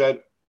Fox, he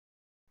said,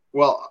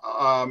 well,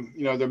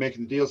 you know, they're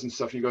making the deals and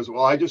stuff. And he goes,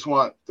 well, I just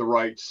want the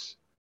rights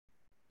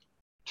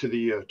to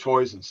the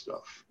toys and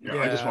stuff. You know,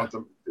 I just want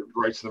the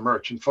rights to the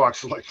merch. And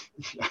Fox is like,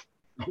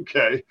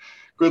 okay.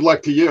 Good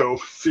luck to you.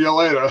 See you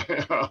later.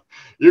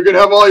 You can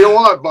have all you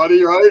want,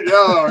 buddy, right?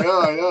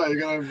 Yeah. You're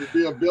going to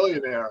be a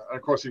billionaire. And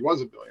of course, he was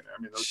a billionaire.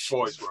 I mean, those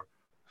toys were.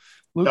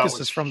 Lucas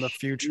is from the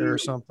future or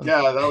something.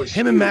 Yeah, that was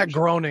him. And Matt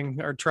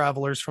Groening are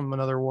travelers from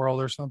another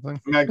world or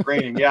something. Matt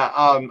Groening, yeah.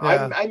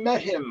 I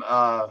met him.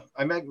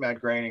 I met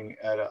Matt Groening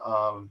at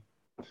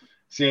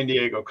San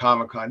Diego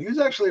Comic-Con. He was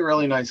actually a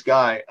really nice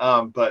guy.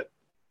 But,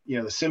 you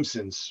know, The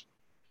Simpsons.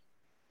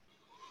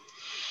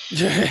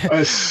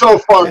 It's so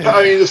far.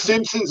 I mean, The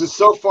Simpsons is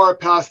so far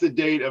past the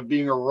date of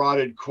being a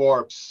rotted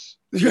corpse.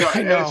 You know,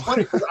 I know. And it's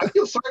funny because I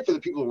feel sorry for the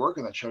people who work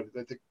on that show.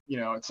 That you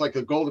know, it's like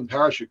a golden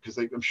parachute because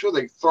I'm sure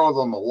they throw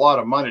them a lot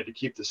of money to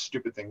keep this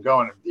stupid thing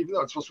going, even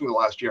though it's supposed to be the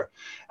last year.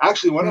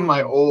 Actually, one of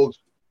my old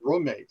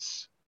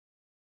roommates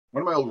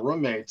one of my old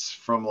roommates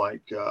from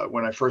like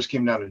when I first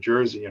came down to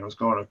Jersey and was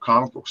going to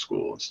comic book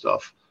school and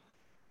stuff,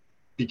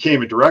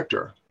 became a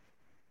director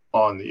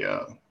on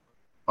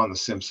the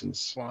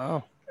Simpsons.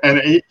 Wow.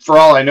 And for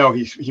all I know,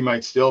 he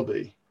might still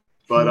be.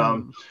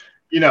 But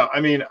you know,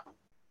 I mean,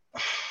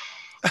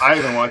 I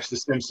haven't watched The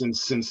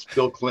Simpsons since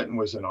Bill Clinton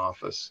was in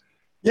office.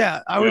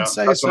 Yeah, I would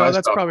say so.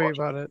 That's probably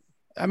about it.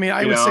 I mean,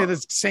 I would say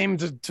the same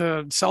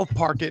to South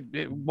Park.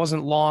 It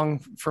wasn't long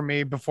for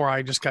me before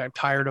I just got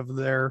tired of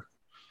their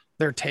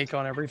take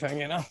on everything,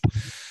 you know.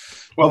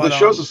 Well, the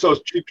shows are so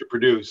cheap to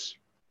produce.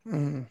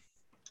 Mm-hmm.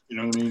 You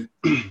know what I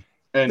mean?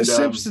 And the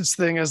Simpsons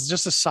thing, is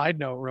just a side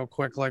note real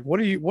quick. Like, what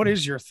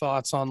is your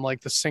thoughts on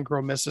like the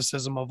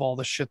synchromysticism of all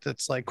the shit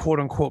that's like quote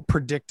unquote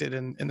predicted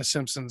in the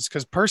Simpsons?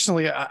 Because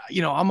personally,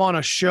 you know, I'm on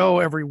a show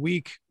every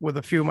week with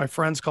a few of my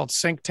friends called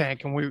Sync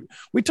Tank, and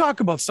we talk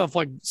about stuff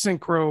like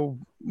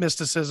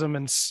synchromysticism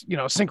and, you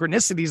know,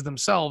 synchronicities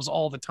themselves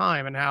all the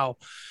time, and how,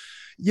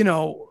 you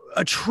know,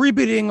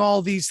 attributing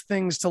all these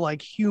things to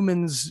like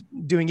humans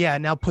doing,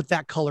 now put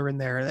that color in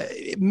there.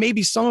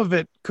 Maybe some of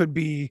it could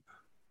be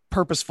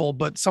purposeful,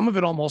 but some of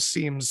it almost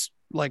seems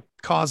like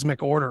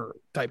cosmic order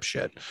type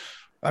shit.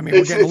 I mean,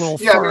 we're getting a little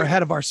far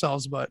ahead of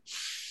ourselves, but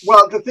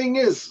well, the thing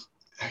is,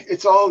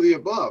 it's all the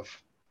above,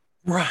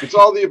 right? It's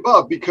all the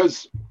above,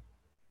 because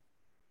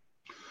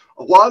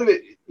a lot of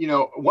it, you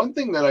know, one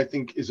thing that I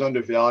think is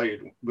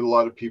undervalued with a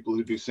lot of people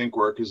who do sync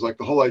work is like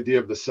the whole idea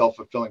of the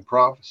self-fulfilling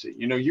prophecy.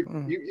 You know,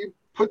 you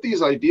put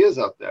these ideas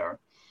out there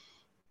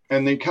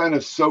and they kind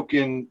of soak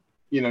in,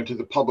 you know, to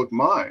the public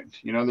mind.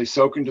 You know, they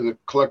soak into the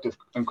collective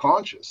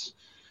unconscious.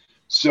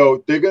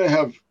 So they're going to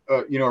have,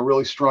 you know, a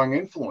really strong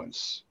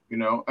influence. You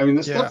know, I mean,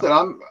 the stuff that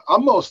I'm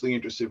mostly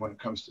interested in when it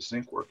comes to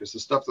sync work is the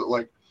stuff that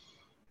like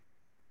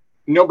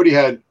nobody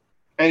had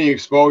any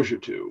exposure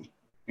to.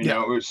 You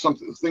know, it was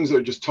something, things that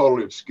are just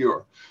totally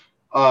obscure.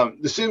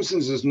 The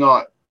Simpsons is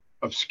not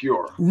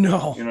obscure.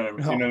 No. You know what I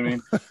mean? No. You know what I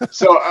mean?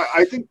 So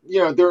I think, you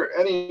know, there are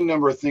any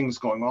number of things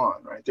going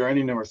on, right? There are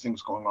any number of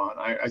things going on.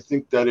 I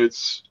think that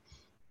it's,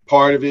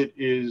 part of it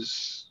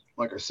is,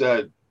 like I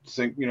said,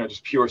 you know,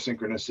 just pure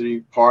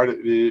synchronicity. Part of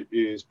it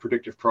is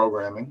predictive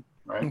programming,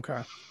 right?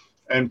 Okay.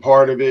 And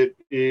part of it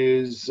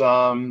is,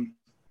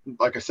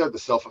 like I said, the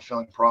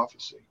self-fulfilling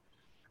prophecy.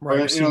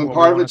 Right. And, you know,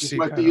 part of it just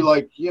might be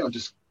like, you know,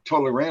 just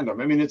totally random.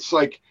 I mean, it's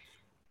like,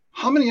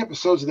 how many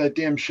episodes of that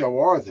damn show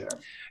are there?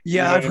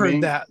 Yeah, you know I've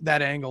heard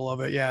that angle of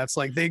it. Yeah, it's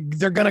like they're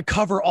going to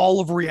cover all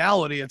of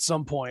reality at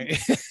some point.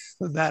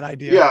 That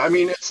idea. Yeah, I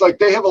mean, it's like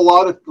they have a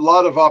lot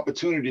of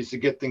opportunities to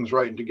get things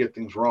right and to get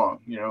things wrong,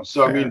 you know.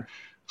 So I mean,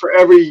 for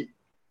every,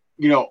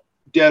 you know,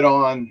 dead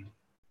on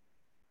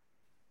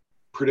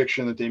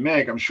prediction that they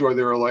make, I'm sure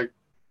there are like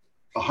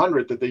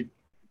 100 that they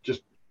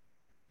just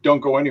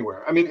don't go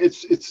anywhere. I mean,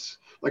 it's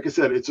like I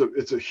said, it's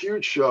a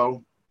huge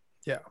show.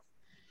 Yeah,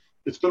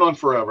 it's been on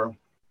forever.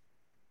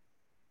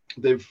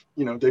 They've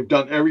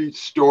done every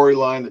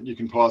storyline that you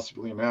can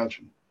possibly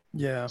imagine.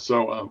 Yeah.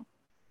 So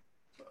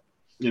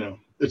you know,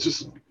 it's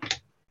just,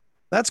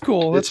 that's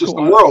cool. It's just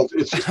cool. the world.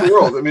 It's just the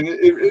world. I mean, it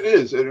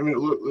is. I mean,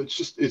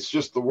 it's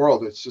just the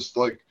world. It's just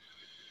like,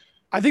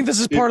 I think this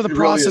is part of the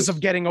process of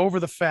getting over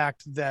the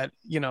fact that,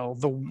 you know,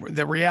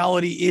 the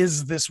reality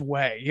is this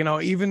way, you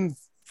know, even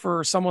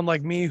for someone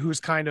like me, who's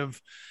kind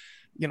of,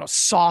 you know,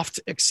 soft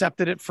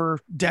accepted it for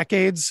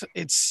decades.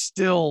 It's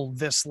still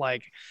this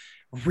like,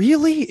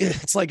 really,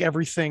 it's like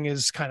everything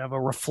is kind of a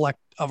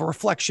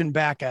reflection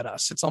back at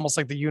us. It's almost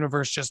like the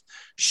universe just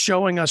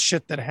showing us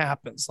shit that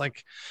happens.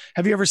 Like,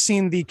 have you ever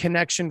seen the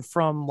connection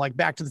from like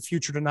Back to the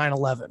Future to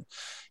 9/11?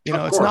 You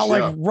know, it's not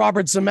like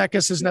Robert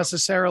Zemeckis is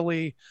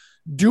necessarily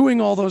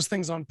doing all those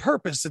things on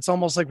purpose. It's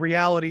almost like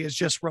reality is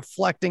just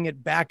reflecting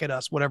it back at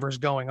us, whatever's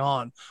going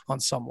on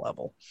some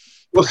level.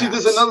 Well, see,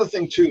 there's another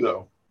thing too,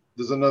 though.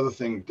 There's another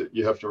thing that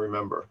you have to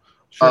remember.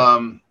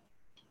 Sure.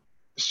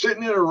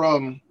 Sitting in a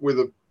room with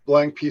a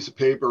blank piece of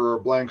paper or a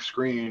blank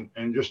screen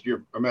and just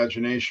your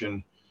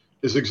imagination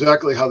is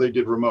exactly how they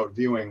did remote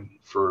viewing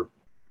for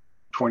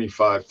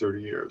 25,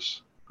 30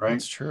 years, right?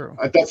 That's true.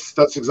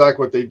 That's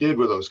exactly what they did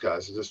with those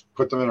guys. They just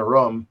put them in a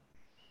room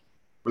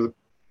with a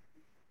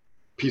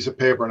piece of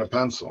paper and a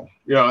pencil,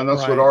 you know, and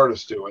that's what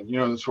artists do. And, you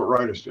know, that's what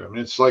writers do. I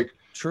mean, it's like,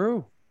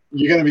 true.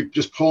 You're going to be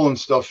just pulling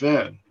stuff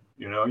in,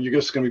 you know, you're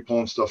just going to be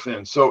pulling stuff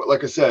in. So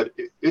like I said,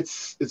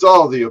 it's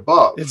all of the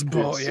above. It's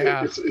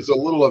a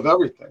little of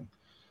everything.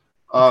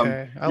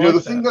 Okay. You know, the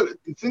thing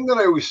that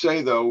I always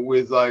say though,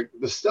 with like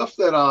the stuff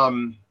that,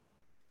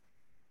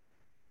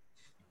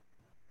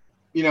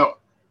 you know,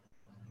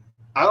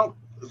 I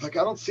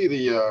don't see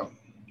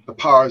the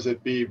powers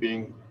that be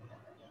being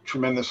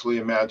tremendously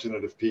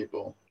imaginative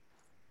people.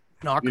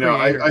 Not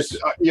creators.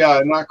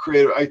 Not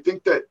creative. I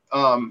think that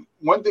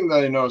one thing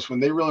that I noticed when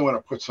they really want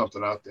to put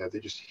something out there,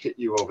 they just hit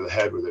you over the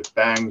head with it.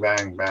 Bang,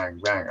 bang, bang,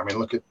 bang. I mean,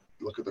 look at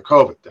the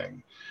COVID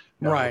thing.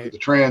 You know, right. Look at the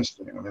trans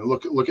thing. I mean,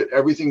 look at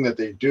everything that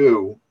they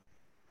do.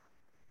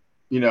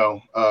 You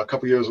know, a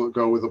couple years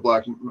ago with the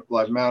Black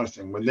Lives Matter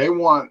thing, when they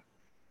want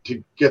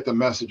to get the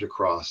message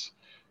across,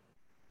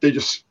 they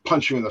just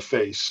punch you in the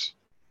face.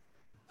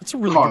 That's a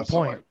really good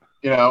point.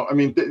 I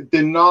mean,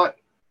 they're not,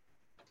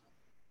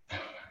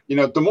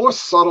 the more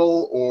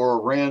subtle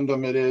or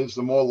random it is,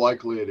 the more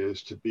likely it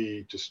is to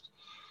be just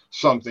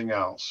something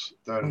else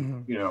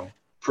than,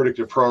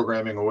 predictive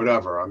programming or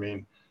whatever. I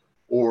mean,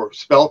 or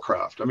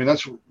spellcraft. I mean,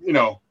 that's,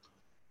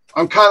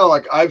 I'm kind of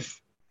like,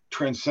 I've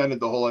transcended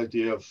the whole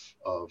idea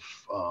of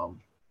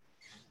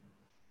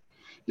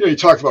you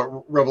talked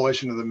about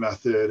revelation of the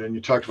method, and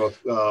you talked about,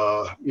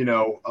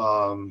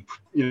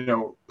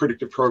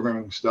 predictive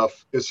programming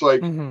stuff. It's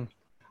like,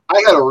 I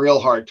had a real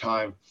hard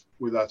time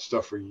with that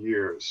stuff for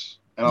years.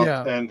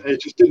 And it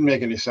just didn't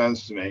make any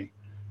sense to me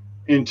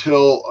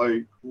until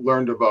I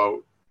learned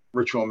about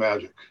ritual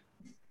magic.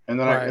 And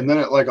then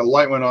it like a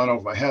light went on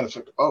over my head. It's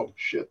like, oh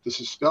shit,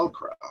 this is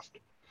spellcraft.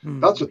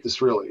 That's what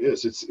this really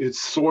is. It's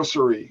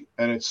sorcery,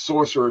 and it's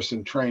sorceress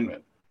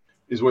entrainment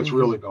is what's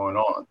really going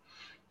on.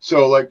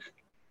 So like,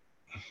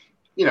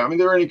 I mean,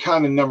 there are any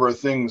kind of number of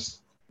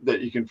things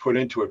that you can put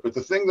into it. But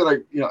the thing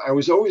that I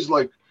was always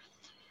like,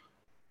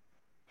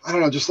 I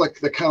don't know, just like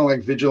the kind of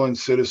like vigilant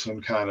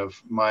citizen kind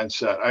of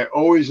mindset. I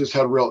always just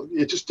had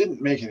it just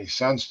didn't make any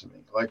sense to me.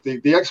 Like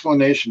the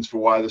explanations for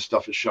why this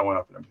stuff is showing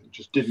up and everything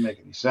just didn't make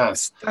any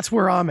sense. That's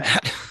where I'm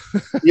at.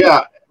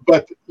 Yeah.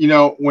 But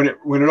when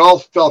it all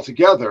fell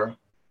together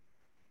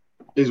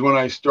is when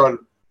I started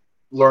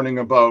learning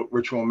about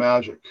ritual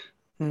magic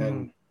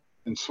and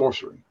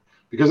sorcery,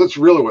 because that's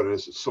really what it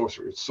is. It's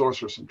sorcery. It's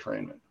sorceress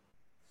entrainment.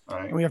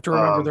 Right. And we have to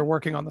remember they're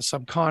working on the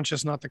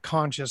subconscious, not the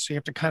conscious. So you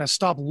have to kind of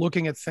stop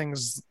looking at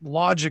things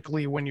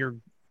logically when you're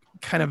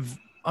kind of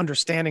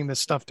understanding this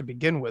stuff to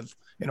begin with,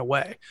 in a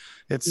way.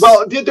 They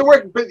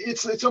work, but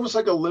it's almost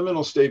like a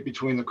liminal state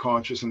between the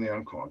conscious and the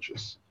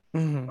unconscious.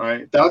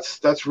 Right.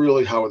 That's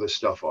really how this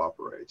stuff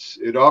operates.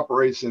 It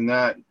operates in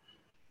that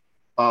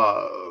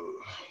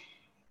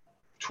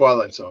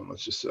twilight zone,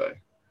 let's just say.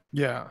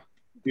 Yeah.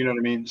 You know what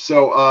I mean?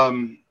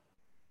 So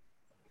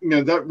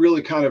that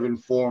really kind of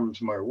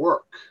informs my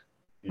work,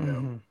 Yeah,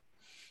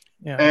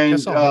 and I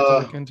guess I'll have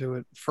to look into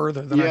it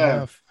further than I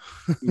have.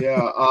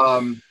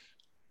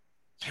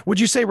 Would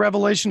you say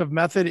revelation of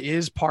method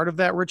is part of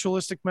that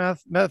ritualistic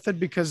method?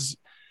 Because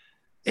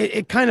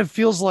it kind of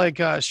feels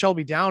like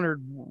Shelby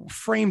Downard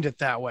framed it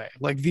that way.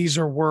 Like these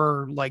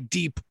were like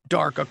deep,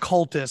 dark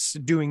occultists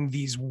doing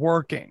these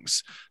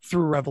workings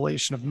through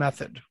revelation of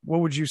method.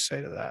 What would you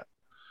say to that?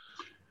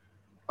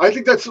 I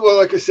think that's, well,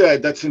 like I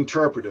said, that's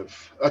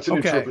interpretive. That's an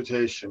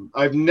interpretation.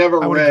 I've never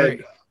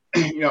read,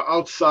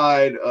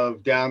 outside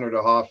of Downard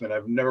or Hoffman,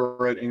 I've never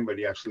read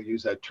anybody actually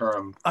use that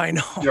term. I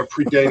know.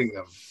 Predating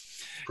them.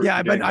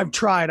 I've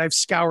tried. I've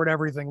scoured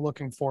everything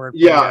looking for it.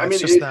 Yeah, I mean,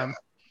 it's just them.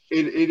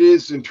 It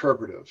is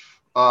interpretive.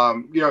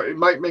 It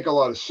might make a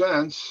lot of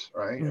sense,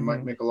 right? It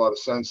might make a lot of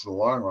sense in the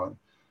long run.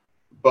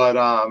 But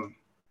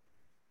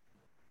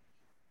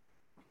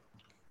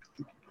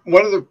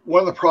one of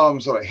the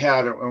problems that I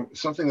had,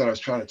 something that I was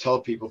trying to tell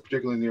people,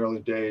 particularly in the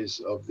early days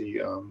of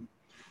the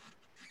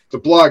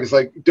blog, is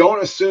like,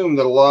 don't assume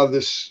that a lot of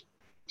this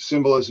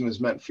symbolism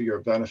is meant for your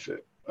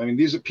benefit. I mean,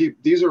 these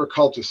are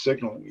occultists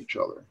signaling each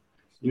other,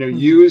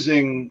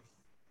 using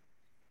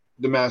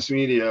the mass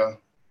media,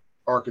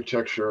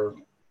 architecture,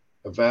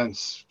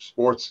 events,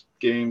 sports,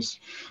 games,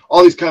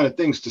 all these kind of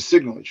things to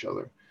signal each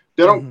other.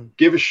 They don't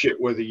give a shit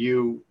whether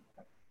you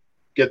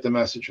get the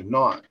message or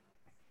not.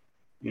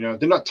 They're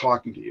not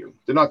talking to you.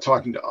 They're not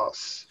talking to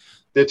us.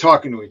 They're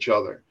talking to each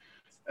other.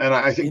 And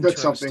I think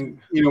that's something,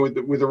 with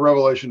the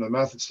revelation of the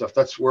method stuff,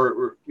 that's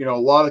where, a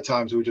lot of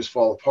times it would just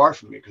fall apart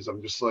for me, because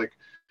I'm just like,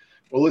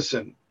 well,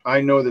 listen,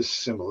 I know this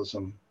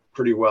symbolism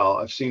pretty well.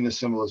 I've seen this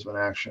symbolism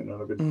in action,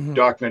 and I've been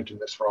documenting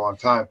this for a long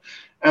time,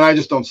 and I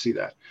just don't see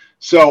that.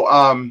 So,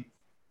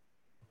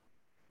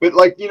 but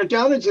like,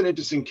 Downard's an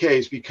interesting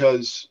case,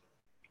 because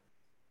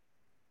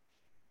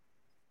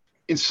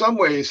in some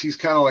ways he's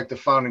kind of like the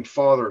founding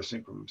father of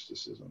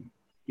synchromysticism.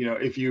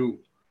 If you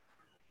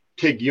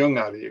take Jung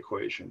out of the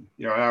equation,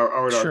 I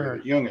would argue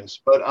that Jung is,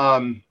 but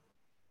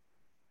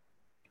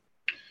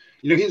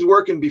he's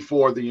working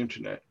before the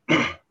internet.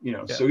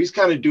 So he's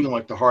kind of doing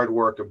like the hard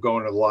work of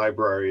going to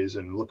libraries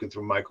and looking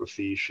through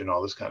microfiche and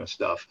all this kind of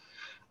stuff.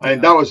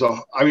 And that was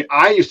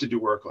I used to do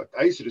work like,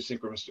 I used to do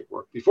synchronistic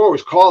work before it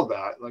was called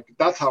that. Like,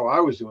 that's how I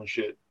was doing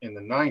shit in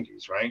the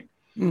 90s, right?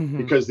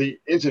 Because the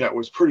internet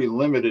was pretty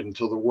limited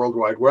until the World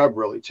Wide Web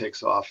really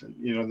takes off, and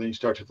then you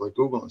start to like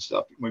Google and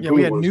stuff. Google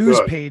we had news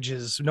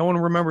pages. No one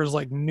remembers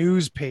like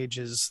news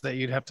pages that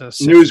you'd have to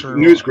news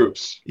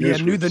groups.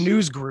 The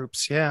news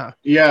groups. Yeah.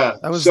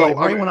 That was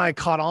when I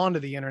caught on to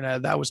the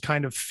internet. That was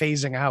kind of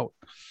phasing out.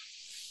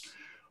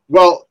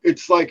 Well,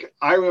 it's like,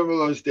 I remember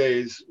those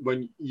days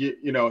when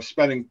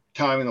spending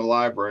time in the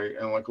library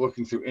and like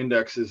looking through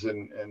indexes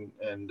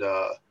and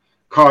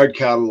card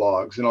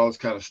catalogs and all this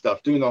kind of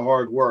stuff, doing the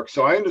hard work.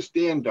 So I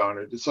understand,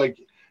 Downard. It's like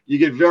you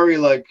get very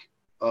like,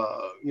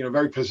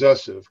 very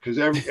possessive, because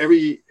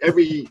every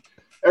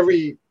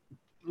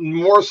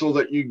morsel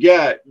that you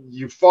get,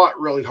 you fought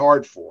really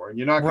hard for, and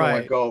you're not going to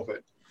let go of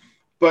it.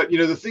 But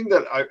the thing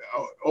that I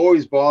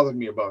always bothered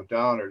me about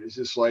Downard is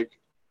just like,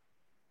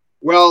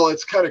 well,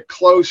 it's kind of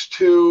close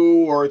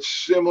to, or it's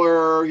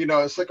similar, you know,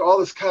 it's like all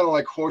this kind of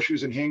like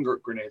horseshoes and hand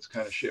grenades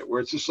kind of shit, where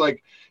it's just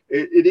like,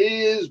 it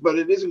is, but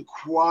it isn't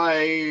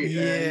quite, and,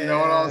 you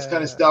know, and all this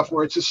kind of stuff,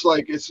 where it's just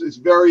like, it's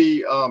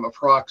very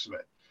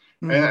approximate.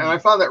 Mm-hmm. And I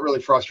found that really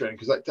frustrating,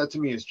 because that to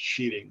me is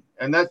cheating.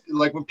 And that,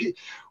 like, when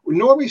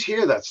normies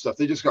hear that stuff,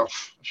 they just go,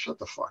 shut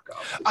the fuck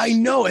up. I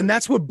know. And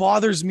that's what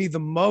bothers me the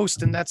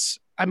most. And that's,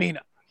 I mean,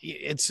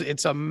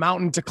 it's a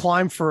mountain to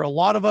climb for a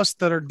lot of us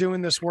that are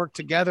doing this work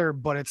together,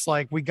 but it's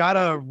like, we got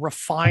to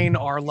refine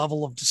our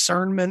level of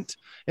discernment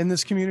in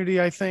this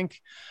community. I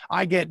think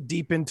I get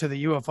deep into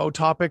the UFO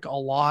topic a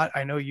lot.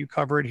 I know you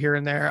cover it here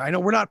and there. I know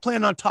we're not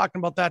planning on talking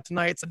about that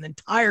tonight. It's an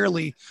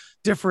entirely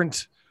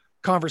different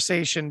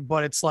conversation,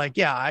 but it's like,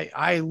 yeah,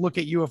 I look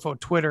at UFO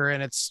Twitter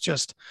and it's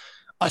just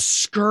a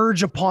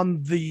scourge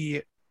upon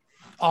the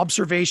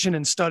observation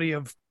and study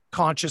of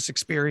conscious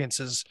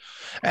experiences.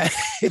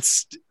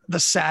 It's the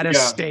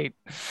saddest state,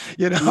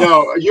 you know.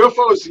 No,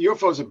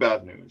 UFOs are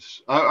bad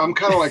news. I'm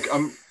kind of like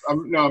I'm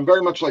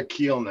very much like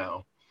Keel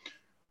now.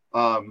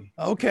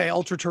 Okay,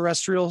 ultra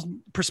terrestrial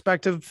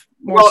perspective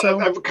more so.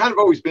 I've kind of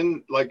always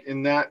been like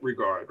in that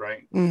regard,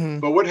 right? Mm-hmm.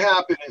 But what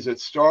happened is that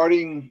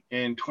starting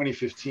in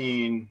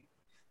 2015,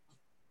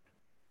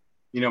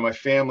 you know, my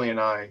family and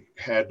I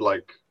had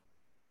like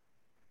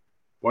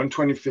one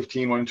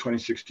 2015, one in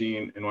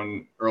 2016, and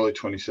one early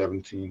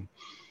 2017,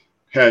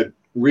 had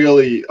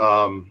really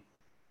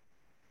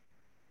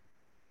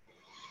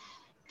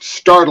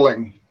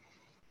startling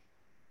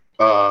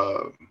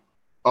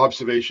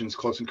observations,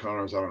 close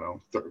encounters. I don't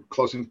know. The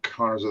close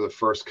encounters are the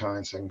first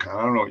kind, second kind.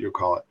 I don't know what you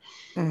call it.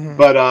 Mm-hmm.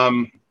 But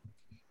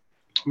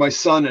my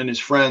son and his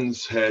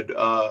friends had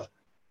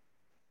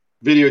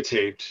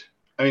videotaped.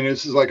 I mean,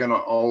 this is like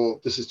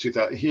this is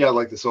 2000. He had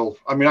like this old,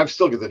 I mean, I've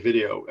still got the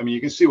video. I mean,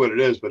 you can see what it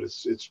is, but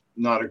it's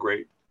not a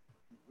great,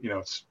 you know,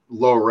 it's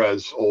low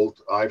res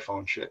old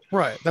iPhone shit.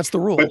 Right. That's the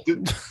rule. But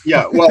the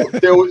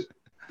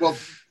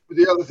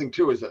other thing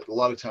too is that a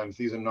lot of times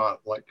these are not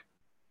like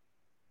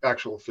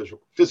actual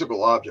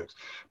physical objects,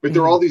 but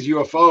there are all these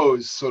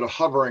UFOs sort of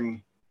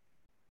hovering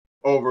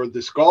over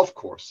this golf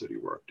course that he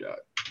worked at.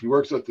 He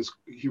worked at this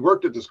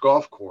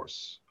golf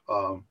course,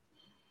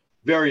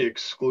 very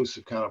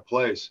exclusive kind of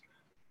place.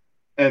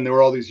 And there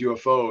were all these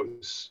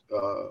UFOs,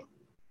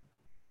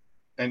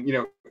 and, you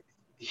know,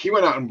 he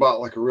went out and bought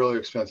like a really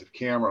expensive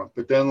camera,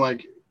 but then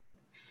like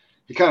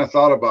he kind of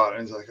thought about it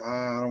and he's like,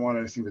 I don't want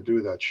anything to do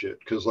with that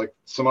shit. Cause like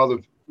some other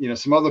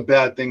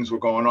bad things were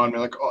going on.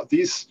 They're like, oh,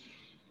 these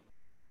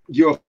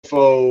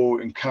UFO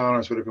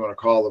encounters, whatever you want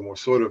to call them, were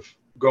sort of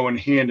going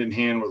hand in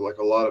hand with like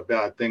a lot of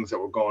bad things that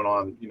were going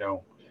on, you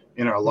know,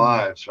 in our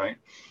lives. Right.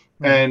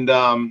 Mm-hmm.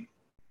 And,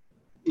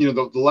 you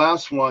know, the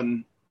last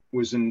one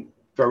was in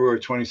February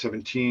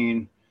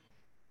 2017,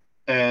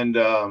 and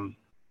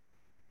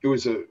it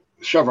was a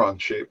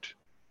chevron-shaped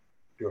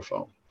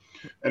UFO,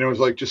 and it was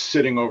like just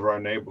sitting over our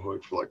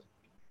neighborhood for like,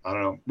 I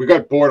don't know. We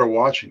got bored of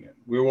watching it.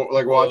 We were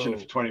like watching it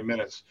for 20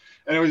 minutes,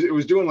 and it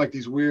was doing like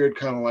these weird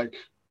kind of like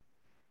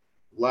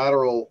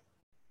lateral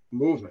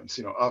movements,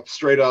 you know, up,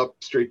 straight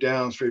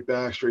down, straight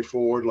back, straight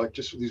forward, like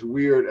just these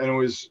weird, and it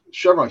was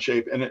chevron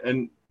shaped.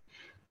 And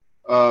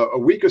a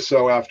week or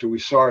so after we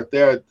saw it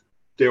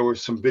there were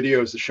some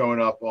videos that showing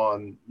up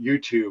on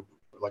YouTube,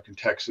 like in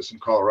Texas and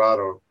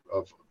Colorado,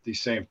 of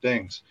these same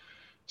things.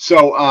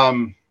 So,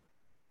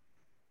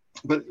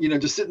 but, you know,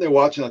 just sitting there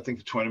watching that thing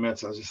for 20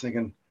 minutes, I was just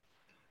thinking,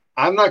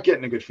 I'm not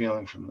getting a good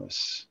feeling from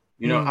this.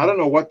 You know, I don't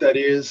know what that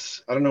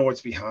is. I don't know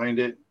what's behind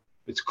it.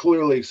 It's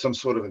clearly some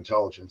sort of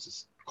intelligence.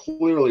 It's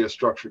clearly a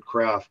structured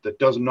craft that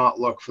does not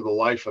look, for the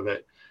life of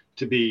it,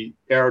 to be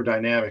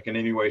aerodynamic in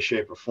any way,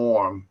 shape, or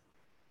form.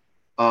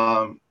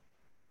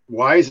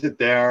 Why is it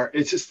there?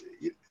 It's just,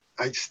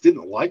 I just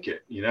didn't like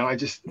it, you know.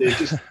 and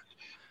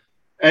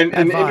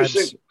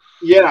interesting,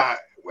 yeah.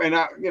 And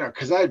I, you know,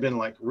 because I had been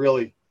like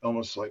really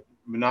almost like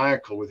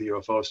maniacal with the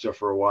UFO stuff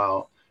for a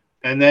while,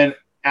 and then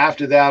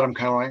after that, I'm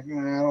kind of like,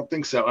 I don't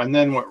think so. And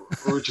then what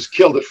just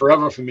killed it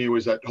forever for me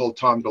was that whole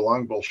Tom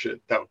DeLonge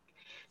bullshit that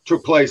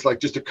took place like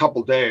just a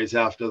couple days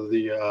after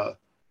the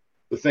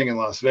thing in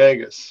Las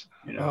Vegas,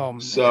 you know.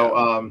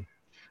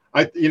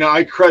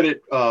 I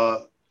credit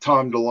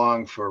Tom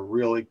DeLonge for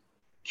really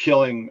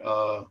killing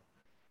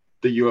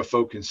the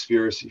UFO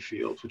conspiracy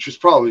field, which was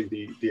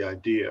probably the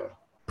idea.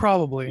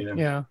 Probably, you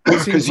know? Yeah.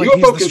 Because like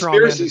UFO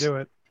conspiracy, do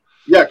it.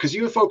 Yeah, because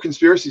UFO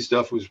conspiracy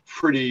stuff was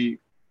pretty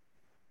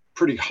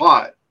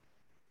hot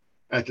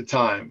at the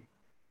time,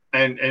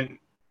 and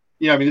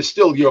you know, I mean, there's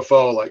still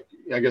UFO, like,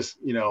 I guess,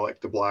 you know, like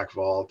the Black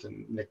Vault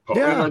and Nick Pope,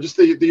 you know, just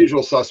the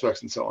usual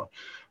suspects and so on.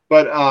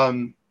 But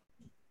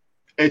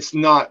it's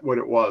not what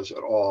it was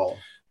at all.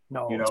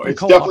 No, you know, it's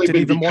definitely been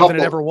even more than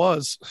it ever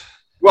was.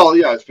 Well,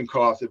 yeah, it's been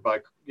co-opted by,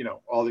 you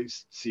know, all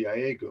these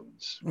CIA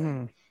goons.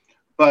 Mm.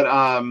 But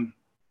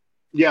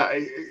yeah,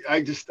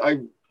 I just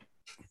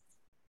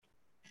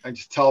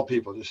tell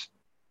people, just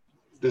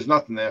there's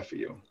nothing there for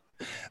you.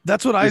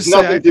 That's what there's I say.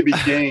 There's nothing to be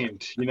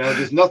gained. You know,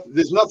 there's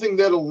nothing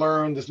there to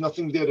learn. There's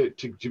nothing there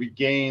to be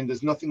gained.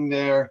 There's nothing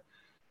there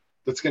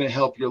that's going to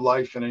help your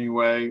life in any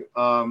way.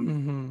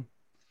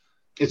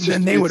 It's just,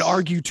 then they would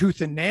argue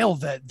tooth and nail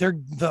that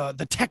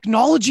the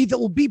technology that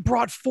will be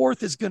brought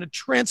forth is going to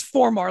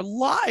transform our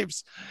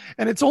lives.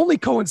 And it's only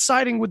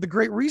coinciding with the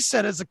Great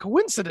Reset as a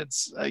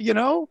coincidence,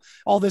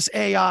 all this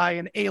AI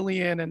and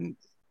alien, and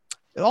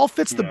it all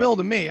fits the bill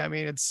to me. I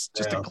mean, it's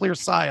just a clear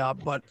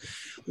psyop, but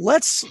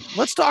let's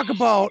talk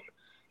about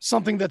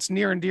something that's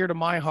near and dear to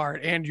my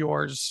heart and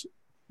yours.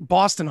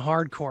 Boston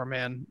hardcore,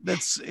 man.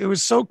 It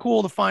was so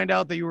cool to find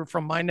out that you were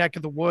from my neck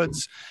of the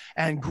woods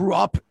and grew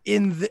up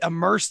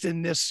immersed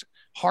in this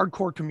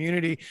hardcore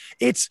community.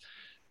 It's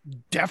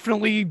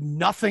definitely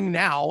nothing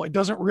now. It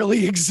doesn't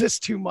really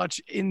exist too much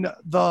in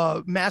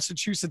the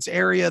Massachusetts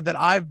area that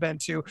I've been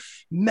to.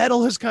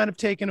 Metal has kind of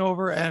taken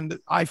over, and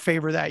I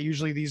favor that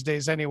usually these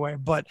days anyway.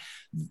 But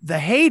the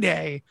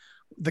heyday,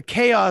 the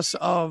chaos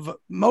of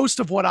most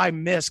of what I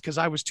missed because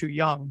I was too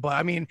young. But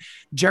I mean,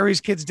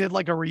 Jerry's Kids did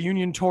like a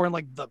reunion tour in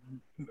like the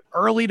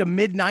early to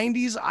mid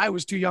 90s. I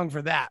was too young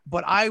for that,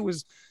 but I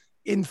was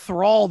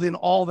enthralled in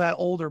all that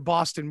older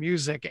Boston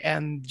music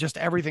and just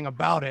everything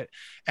about it.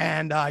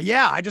 And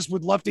I just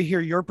would love to hear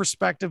your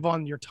perspective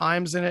on your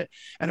times in it.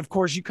 And of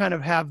course, you kind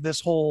of have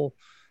this whole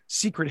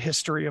secret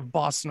history of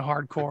Boston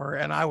hardcore,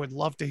 and I would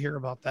love to hear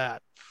about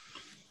that.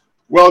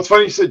 Well, it's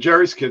funny you said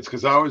Jerry's Kids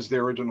because I was the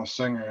original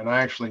singer, and I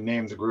actually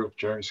named the group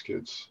Jerry's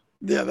Kids.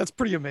 Yeah, that's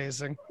pretty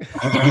amazing.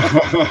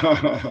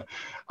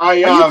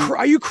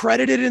 Are you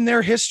credited in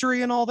their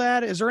history and all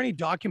that? Is there any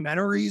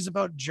documentaries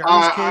about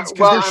Jerry's Kids?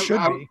 Because there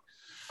should be.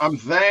 I'm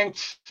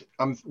thanked.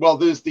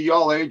 There's the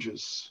All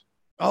Ages.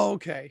 Oh,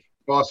 okay.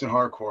 Boston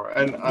hardcore,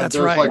 and that's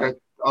there's right.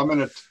 I'm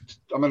in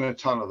a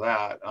ton of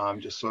that.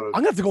 Just sort of.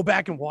 I'm gonna have to go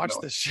back and watch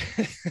this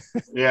shit.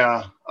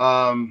 Yeah.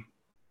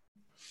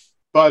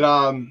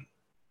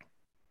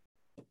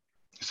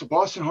 So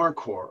Boston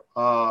hardcore.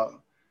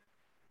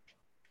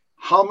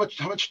 How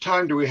much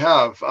time do we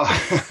have?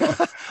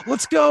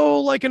 Let's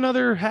go like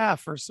another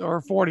half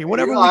or 40,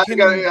 whatever we can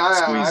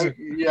squeeze it.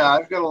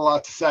 I've got a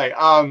lot to say.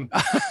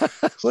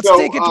 Let's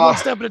take it one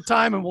step at a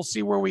time, and we'll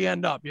see where we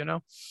end up.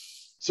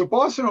 So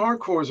Boston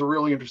hardcore is a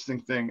really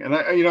interesting thing, and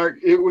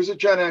it was a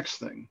Gen X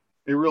thing.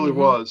 It really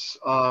was.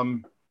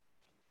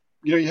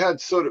 You had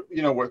sort of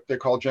what they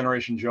call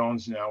Generation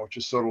Jones now, which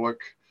is sort of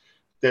like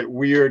that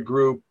weird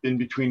group in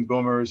between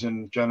boomers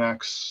and Gen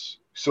X,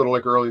 sort of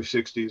like early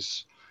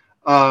 60s.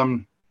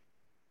 But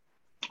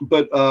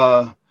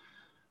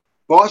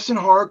Boston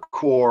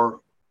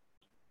hardcore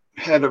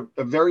had a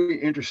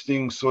very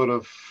interesting sort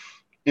of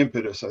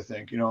impetus, I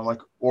think, like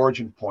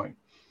origin point.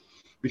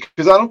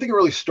 Because I don't think it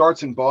really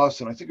starts in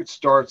Boston. I think it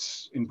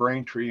starts in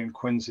Braintree and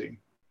Quincy,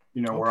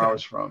 where I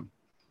was from.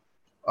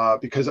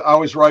 Because I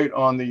was right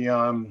on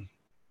the...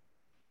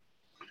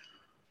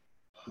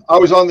 I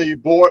was on the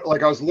board,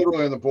 I was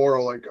literally on the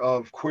border,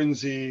 of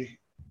Quincy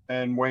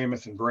and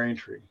Weymouth and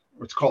Braintree.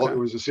 It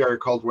was this area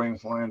called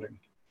Weymouth Landing.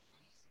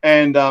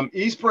 And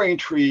East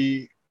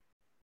Braintree,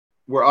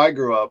 where I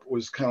grew up,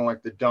 was kind of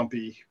like the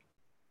dumpy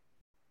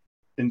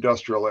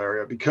industrial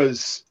area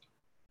because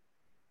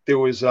there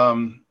was,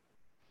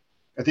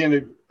 at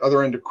the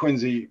other end of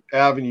Quincy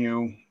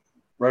Avenue,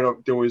 right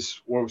up, there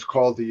was what was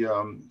called the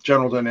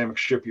General Dynamics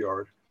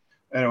Shipyard.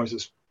 And it was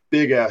this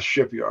big ass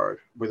shipyard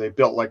where they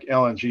built like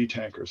LNG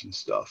tankers and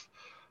stuff.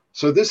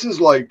 So this is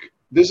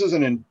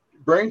in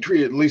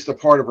Braintree, at least a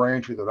part of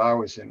Braintree that I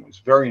was in, was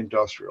very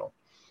industrial.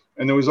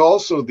 And there was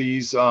also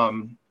these, there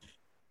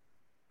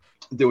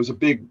was a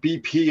big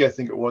BP, I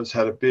think it was,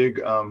 had a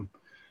big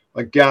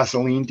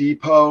gasoline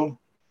depot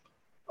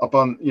up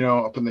on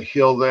the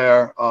hill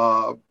there,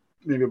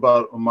 maybe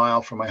about a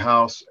mile from my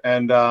house.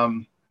 And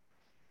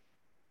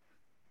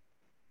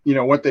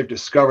what they've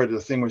discovered,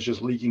 the thing was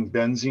just leaking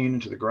benzene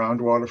into the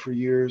groundwater for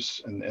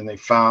years. And they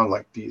found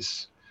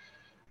these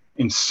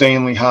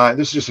insanely high,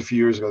 this is just a few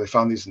years ago, they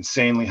found these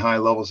insanely high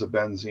levels of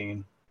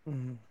benzene.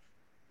 Mm-hmm.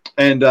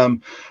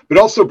 And, but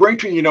also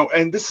Braintree,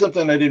 and this is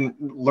something I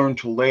didn't learn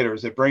till later,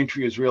 is that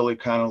Braintree is really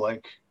kind of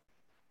like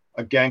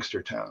a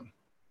gangster town,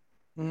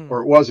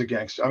 or it was a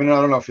gangster. I mean,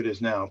 I don't know if it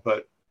is now,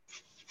 but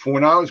for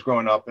when I was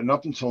growing up and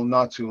up until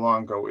not too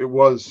long ago, it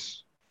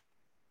was,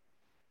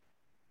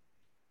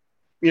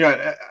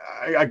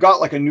 I got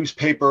like a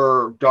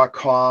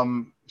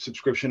newspaper.com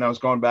subscription. I was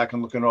going back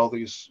and looking at all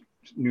these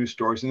news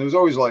stories, and there was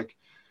always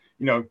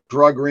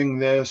drug ring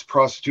this,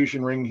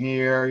 prostitution ring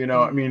here,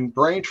 I mean,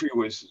 Braintree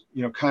was,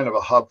 kind of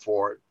a hub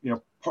for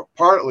it,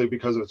 partly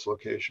because of its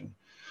location.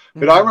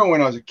 But I remember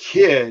when I was a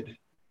kid,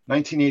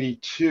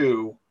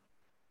 1982,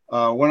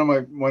 one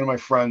of my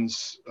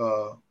friends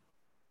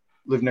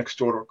lived next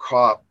door to a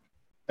cop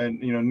and,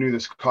 knew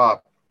this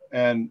cop.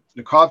 And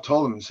the cop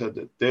told him and said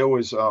that there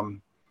was a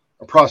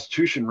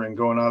prostitution ring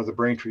going out of the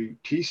Braintree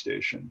T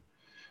station.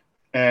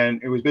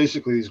 And it was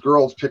basically these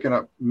girls picking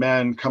up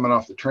men coming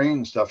off the train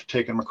and stuff,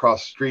 taking them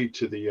across the street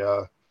to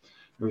there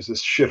was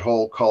this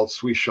shithole called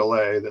Sweet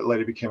Chalet that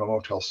later became a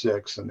Motel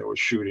 6, and there was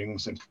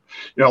shootings and,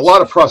 a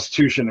lot of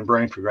prostitution in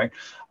Braintree, right?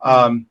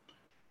 And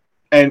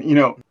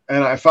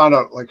I found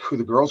out who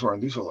the girls were,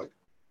 and these were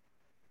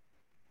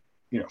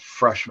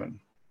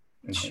freshmen,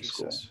 in high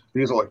school.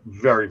 These are like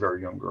very,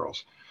 very young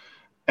girls.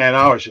 And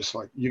I was just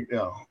like, it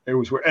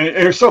was weird. And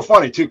it was so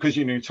funny too, because,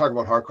 you talk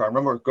about hardcore. I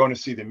remember going to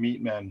see the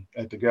Meat Men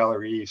at the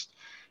Gallery East.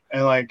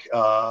 And like,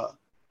 I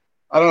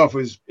don't know if it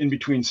was in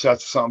between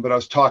sets or something, but I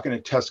was talking to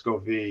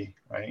Tesco V,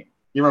 right?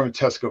 You remember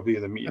Tesco V,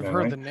 the Meat Men, I've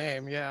heard right? the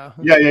name, yeah.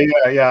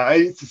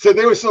 Yeah. So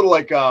they were sort of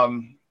like,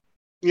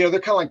 they're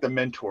kind of like the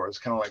mentors,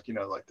 kind of like,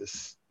 like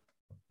this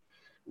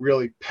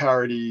really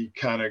parody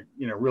kind of,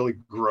 really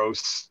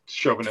gross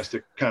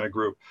chauvinistic kind of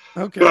group.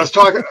 Okay. But I was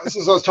talking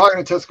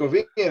to Tesco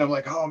V, and I'm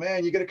like, oh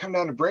man, you got to come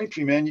down to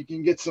Braintree, man. You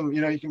can get some,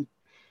 you can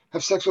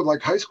have sex with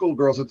like high school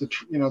girls at the,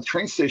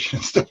 train station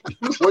and stuff. He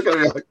was looking at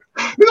me like,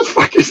 who the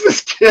fuck is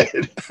this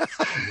kid?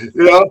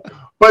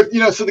 But,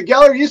 so the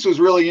Gallery East was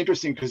really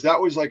interesting because that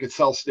was like a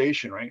South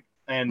Station, right?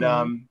 And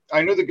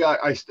I knew the guy,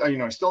 I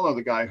still know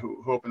the guy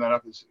who opened that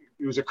up.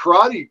 It was a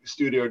karate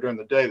studio during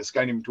the day, this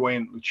guy named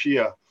Dwayne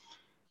Lucia.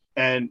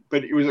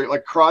 But it was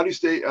like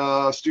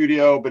karate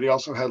studio, but he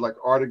also had like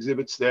art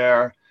exhibits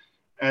there.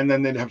 And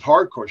then they'd have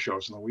hardcore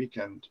shows on the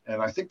weekend.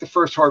 And I think the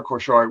second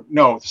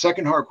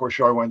hardcore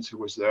show I went to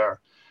was there.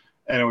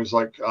 And it was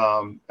like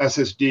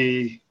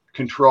SSD,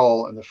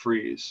 Control, and the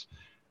Freeze.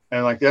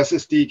 And like the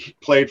SSD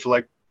played for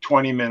like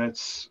 20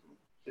 minutes,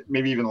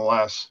 maybe even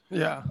less.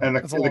 Yeah. And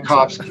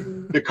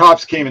the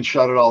cops came and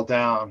shut it all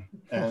down.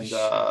 And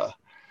but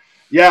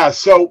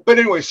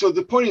anyway, so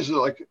the point is that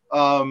like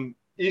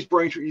East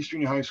Braintree, East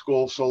Junior High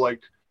School. So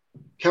like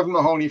Kevin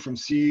Mahoney from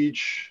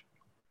Siege,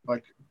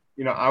 like,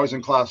 I was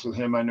in class with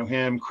him. I knew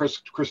him.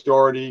 Chris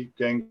Doherty,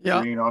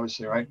 Gangrene,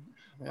 obviously, right?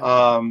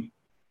 Yeah.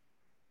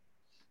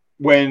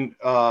 When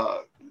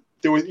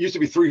there used to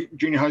be 3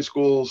 junior high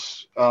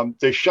schools,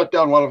 they shut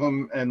down one of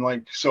them, and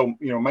like so,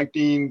 Mike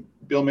Dean,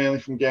 Bill Manley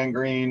from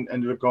Gangrene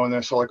ended up going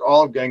there. So like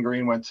all of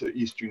Gangrene went to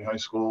East Junior High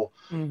School.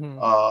 Mm-hmm.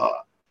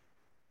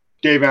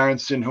 Dave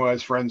Aronson, who I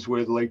was friends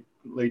with, late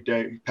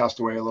day,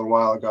 passed away a little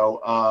while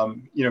ago.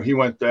 He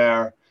went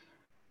there,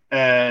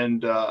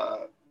 and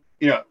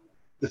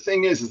the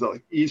thing is that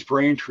like East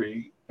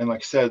Braintree, and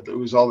like I said, it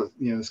was all the,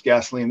 this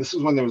gasoline. This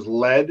is when there was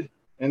lead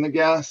in the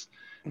gas,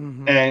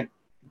 and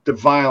the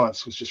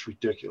violence was just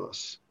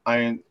ridiculous.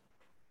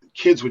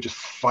 Kids were just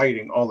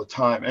fighting all the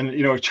time. And,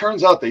 it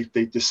turns out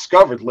they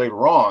discovered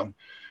later on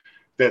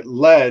that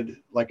lead,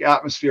 like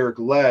atmospheric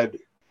lead,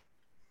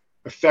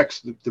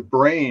 affects the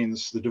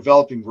brains, the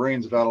developing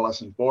brains of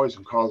adolescent boys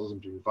and causes them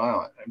to be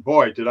violent. And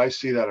boy, did I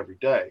see that every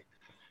day.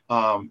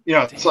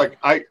 It's like,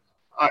 I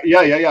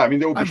mean,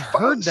 there will be. I've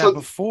heard that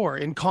before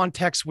in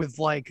context with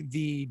like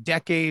the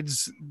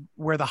decades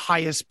where the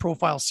highest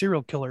profile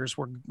serial killers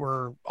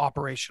were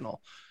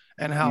operational,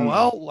 and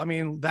how I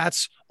mean,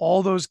 that's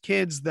all those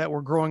kids that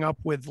were growing up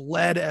with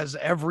lead as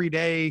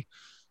everyday,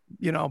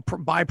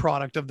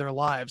 byproduct of their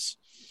lives.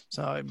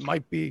 So it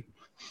might be.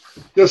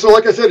 Yeah. So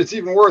like I said, it's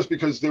even worse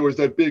because there was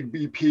that big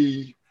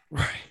BP.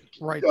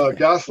 Right.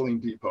 Gasoline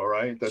depot,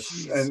 right?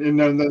 And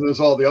then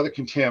there's all the other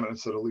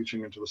contaminants that are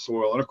leaching into the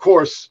soil, and of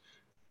course.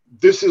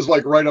 This is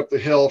like right up the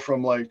hill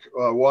from like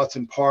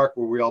Watson Park,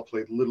 where we all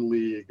played Little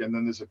League. And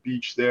then there's a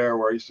beach there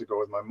where I used to go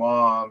with my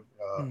mom.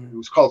 It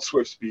was called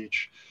Swift's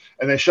Beach.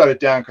 And they shut it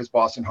down because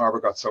Boston Harbor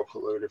got so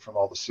polluted from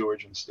all the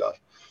sewage and stuff.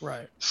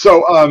 Right.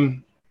 So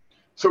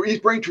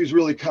East Braintree is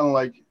really kind of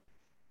like,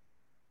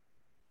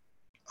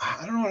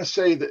 I don't want to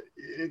say that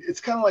it's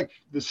kind of like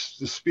the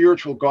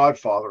spiritual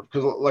godfather.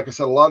 Because like I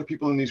said, a lot of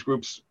people in these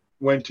groups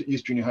went to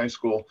East Junior High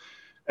School.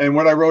 And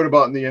what I wrote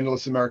about in the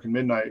Endless American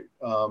Midnight,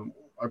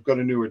 I've got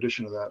a new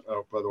edition of that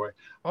out, by the way.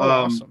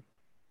 Awesome.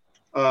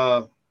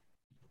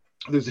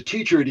 There's a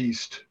teacher at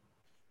East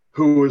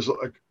who was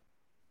a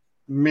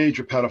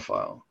major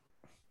pedophile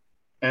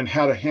and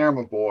had a harem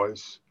of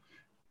boys.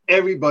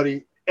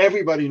 Everybody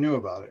knew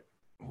about it.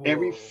 Whoa.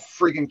 Every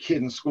freaking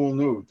kid in school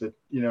knew that,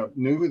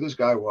 knew who this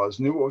guy was,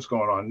 knew what was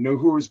going on, knew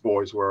who his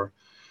boys were.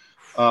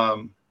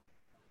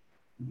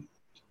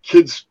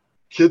 Kids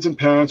and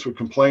parents would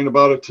complain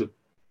about it to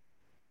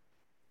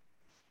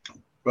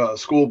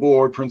school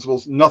board,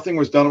 principals. Nothing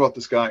was done about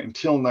this guy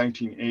until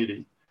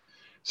 1980.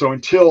 So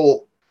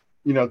until,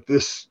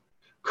 this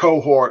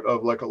cohort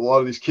of like a lot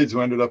of these kids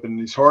who ended up in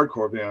these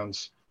hardcore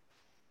bands,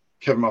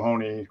 Kevin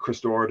Mahoney,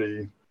 Chris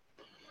Doherty,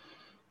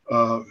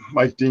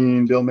 Mike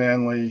Dean, Bill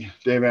Manley,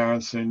 Dave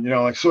Aronson,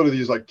 like sort of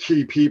these like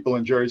key people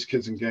in Jerry's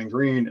Kids and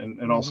Gangrene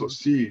and also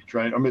Siege,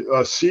 right? I mean,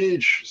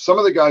 Siege, some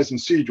of the guys in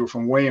Siege were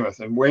from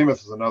Weymouth, and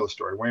Weymouth is another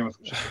story. Weymouth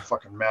was just a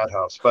fucking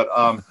madhouse. But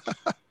oh,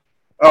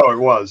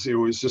 it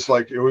was just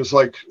like, it was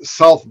like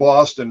South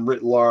Boston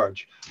writ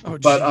large. Oh,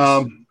 but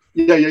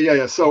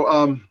yeah.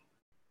 So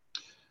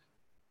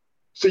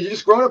you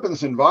just grown up in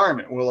this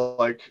environment where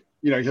like,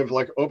 you have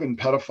like open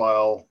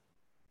pedophile,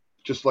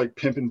 just like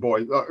pimping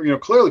boys,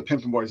 clearly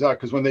pimping boys out.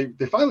 Because when they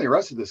finally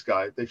arrested this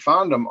guy, they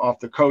found him off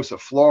the coast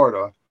of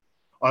Florida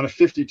on a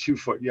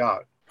 52-foot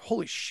yacht.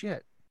 Holy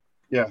shit.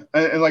 Yeah.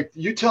 And like,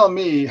 you tell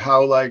me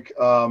how like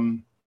a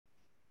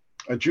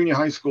junior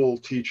high school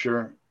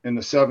teacher in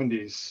the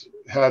 70s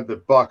had the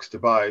bucks to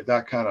buy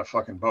that kind of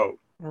fucking boat.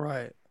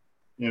 Right.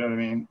 You know what I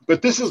mean?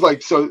 But this is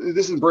like, so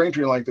this is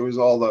Braintree, like there was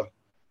all the,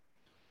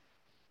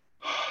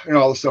 you know,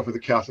 all the stuff with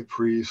the Catholic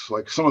priests,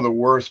 like some of the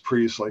worst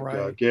priests, like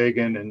Right.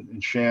 Gagan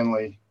and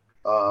Shanley,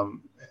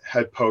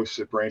 had posts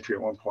at Braintree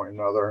at one point or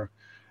another.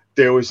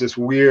 There was this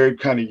weird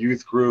kind of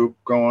youth group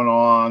going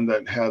on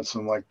that had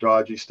some like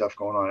dodgy stuff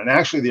going on. And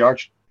actually the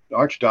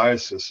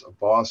Archdiocese of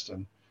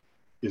Boston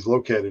is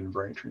located in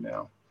Braintree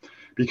now,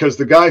 because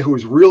the guy who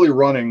was really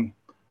running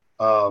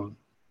the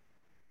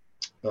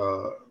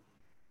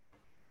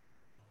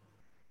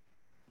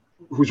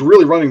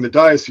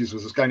diocese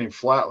was this guy named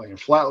Flatley. And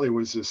Flatley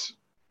was this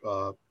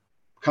kind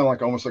of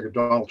like almost like a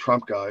Donald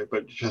Trump guy,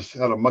 but just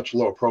had a much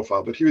lower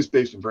profile. But he was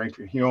based in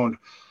Braintree. He owned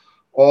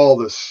all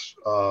this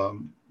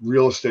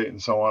real estate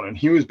and so on. And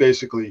he was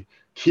basically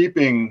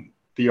keeping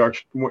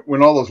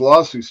when all those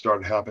lawsuits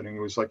started happening, it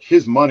was like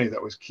his money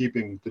that was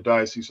keeping the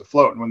diocese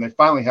afloat. And when they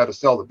finally had to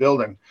sell the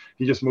building,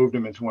 he just moved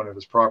him into one of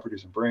his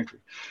properties in Braintree.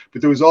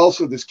 But there was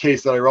also this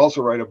case that I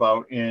also write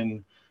about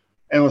in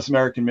Endless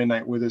American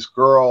Midnight, where this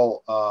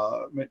girl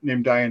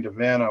named Diane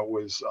DeVana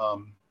was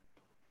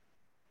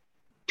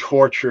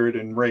tortured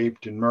and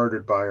raped and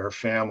murdered by her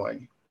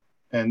family.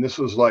 And this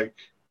was like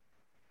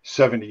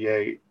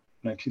 1978,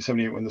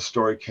 when the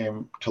story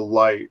came to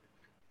light.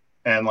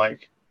 And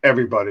like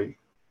everybody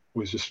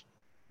was just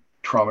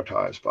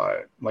traumatized by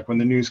it. Like when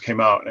the news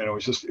came out, and it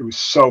was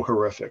so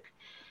horrific.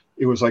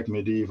 It was like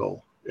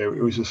medieval. It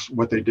was just,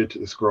 what they did to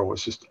this girl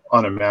was just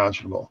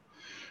unimaginable.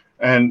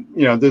 And,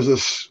 you know, there's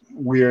this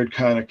weird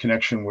kind of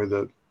connection with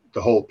the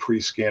whole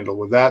pre-scandal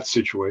with that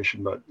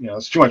situation, but, you know,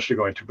 it's too much to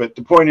go into. But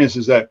the point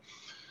is that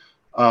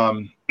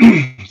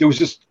there was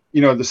just,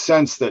 you know, the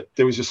sense that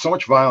there was just so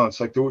much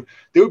violence. Like there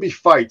would be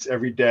fights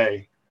every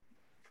day,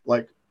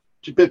 like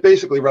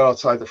basically right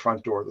outside the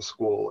front door of the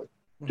school, like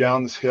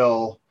down this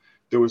hill.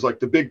 There was like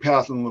the big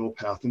path and the little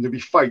path, and there'd be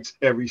fights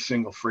every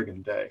single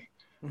friggin' day.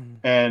 Mm-hmm.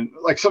 And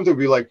like something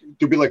would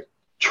there'd be like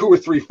 2 or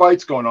 3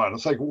 fights going on.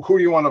 It's like, who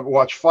do you want to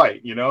watch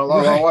fight? You know,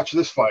 right. I'll watch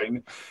this fight.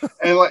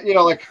 And like, you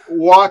know, like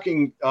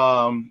walking,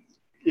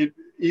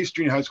 East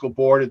Union High School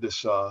boarded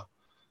this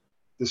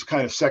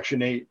kind of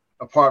Section 8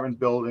 apartment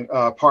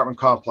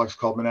complex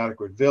called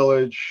Monadnock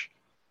Village.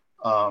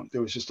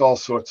 There was just all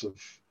sorts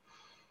of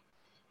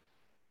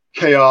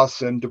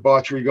chaos and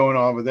debauchery going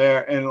on over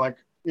there. And like,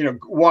 you know,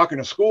 walking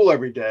to school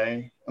every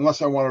day,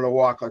 unless I wanted to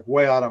walk like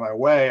way out of my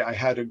way, I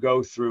had to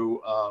go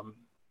through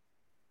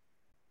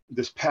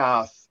this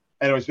path.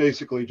 And it was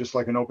basically just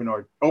like an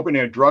open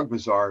air drug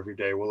bazaar every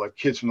day, where like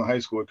kids from the high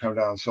school would come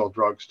down and sell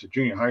drugs to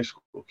junior high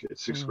school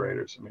kids, 6th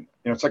graders. I mean,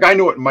 you know, it's like I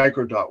knew what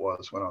microdot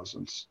was when I was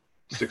in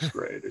 6th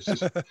grade. It's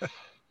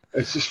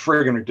just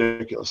friggin'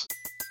 ridiculous.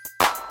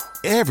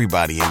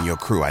 Everybody in your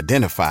crew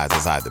identifies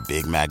as either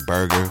Big Mac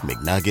Burger,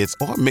 McNuggets,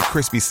 or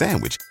McCrispy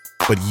Sandwich.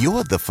 But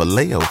you're the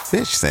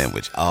Filet-O-Fish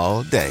Sandwich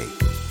all day.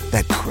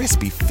 That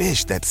crispy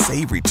fish, that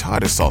savory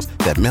tartar sauce,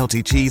 that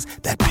melty cheese,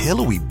 that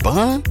pillowy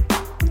bun.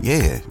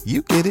 Yeah,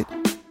 you get it.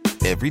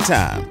 Every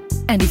time.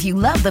 And if you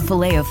love the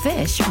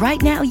Filet-O-Fish, right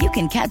now you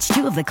can catch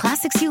 2 of the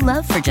classics you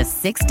love for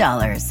just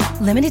 $6.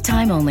 Limited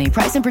time only.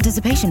 Price and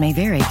participation may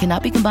vary.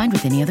 Cannot be combined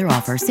with any other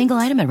offer. Single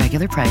item at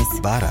regular price.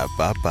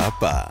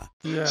 Ba-da-ba-ba-ba.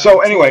 Yeah, so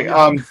anyway,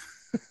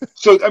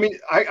 so I mean,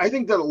 I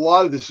think that a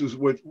lot of this was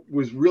what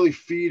was really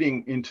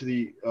feeding into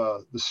the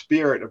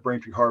spirit of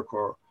Braintree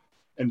hardcore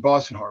and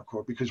Boston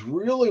hardcore, because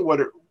really what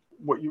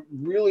you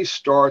really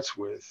starts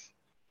with,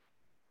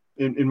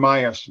 in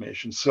my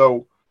estimation.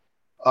 So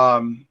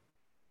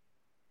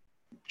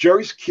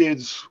Jerry's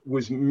Kids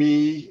was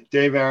me,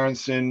 Dave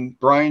Aronson,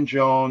 Brian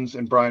Jones,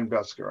 and Brian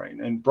Betzger.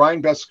 And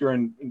Brian Betzger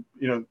and,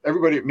 you know,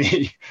 everybody at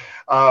me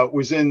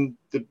was in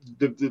the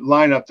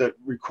lineup that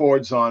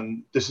records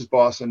on This Is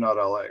Boston, Not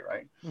LA,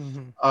 right?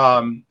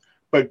 Mm-hmm.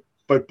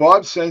 But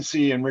Bob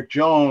Sensi and Rick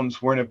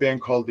Jones were in a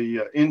band called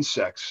the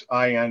Insects,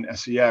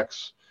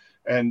 INSEX.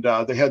 And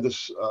they had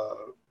this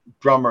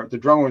drummer. The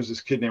drummer was this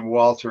kid named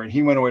Walter, and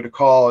he went away to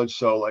college.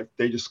 So like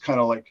they just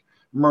kind of like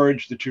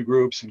merged the 2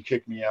 groups and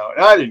kicked me out.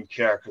 And I didn't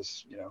care,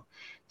 because, you know,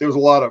 there was a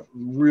lot of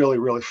really,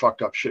 really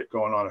fucked up shit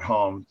going on at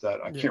home that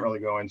I can't really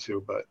go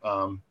into. But,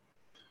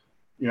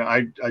 you know,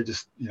 I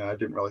just, you know, I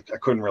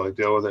couldn't really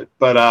deal with it.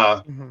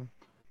 But,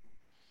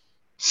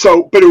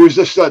 so, but it was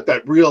just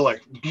that real,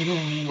 like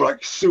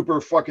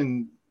super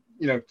fucking,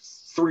 you know,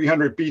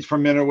 300 beats per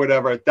minute or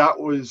whatever. That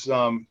was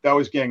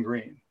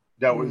Gangrene.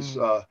 That was,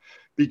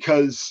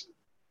 because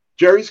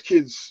Jerry's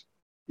Kids,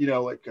 you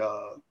know, like,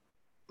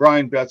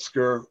 Brian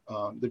Betzger,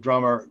 the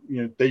drummer,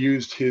 you know, they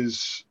used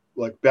his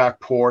like back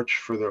porch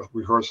for the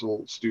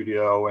rehearsal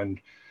studio,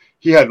 and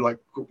he had like,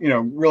 you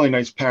know, really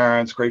nice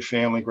parents, great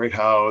family, great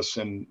house,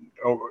 and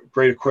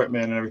great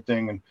equipment and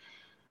everything. And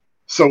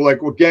so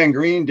like what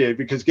Gangrene did,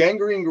 because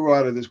Gangrene grew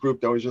out of this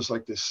group that was just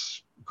like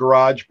this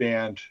garage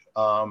band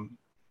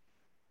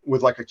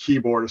with like a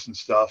keyboardist and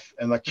stuff,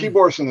 and the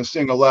keyboardist and the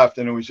singer left,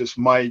 and it was just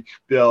Mike,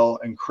 Bill,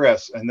 and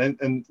Chris.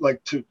 And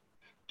like to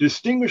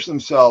distinguish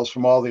themselves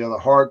from all the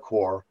other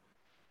hardcore,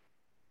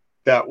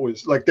 that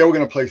was like they were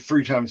going to play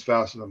 3 times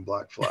faster than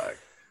Black Flag.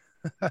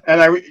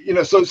 And I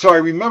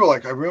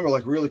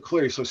remember really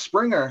clearly. So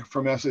Springer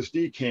from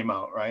SSD came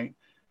out, right?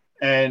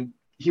 And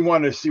he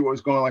wanted to see what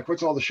was going on, like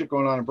what's all the shit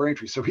going on in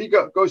Braintree. So he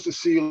goes to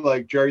see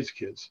like Jerry's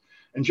Kids,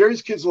 and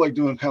Jerry's Kids are like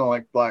doing kind of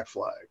like Black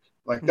Flag.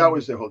 Like that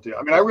was their whole deal.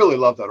 I mean, I really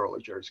love that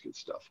early Jerry's Kids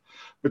stuff,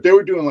 but they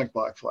were doing like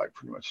Black Flag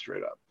pretty much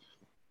straight up.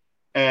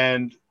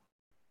 And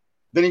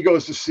then he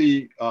goes to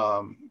see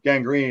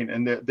Gangrene,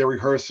 and they're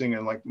rehearsing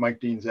in like Mike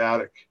Dean's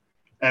attic.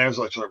 And it was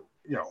like,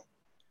 you know,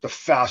 the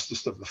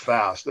fastest of the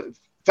fast,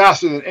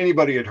 faster than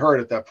anybody had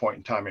heard at that point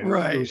in time. I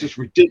mean, it was just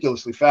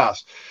ridiculously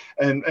fast.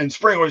 And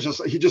Spring was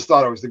just, he just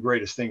thought it was the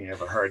greatest thing he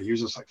ever heard. He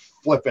was just like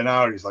flipping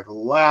out. He's like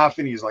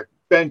laughing. He's like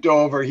bent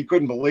over. He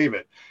couldn't believe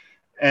it.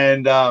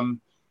 And,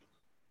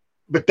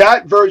 but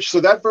that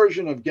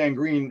version of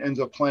Gangrene ends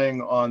up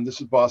playing on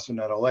This Is Boston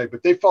at LA,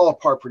 but they fall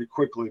apart pretty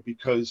quickly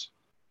because,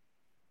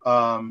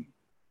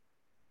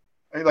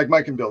 like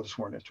Mike and Bill just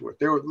weren't into it.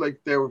 They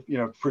were, you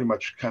know, pretty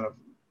much kind of,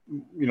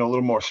 you know, a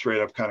little more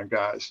straight up kind of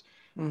guys.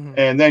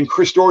 And then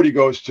Chris Doherty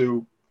goes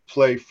to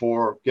play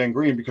for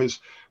Gangrene because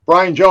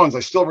Brian Jones,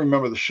 I still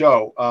remember the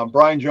show.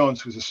 Brian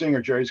Jones, who's a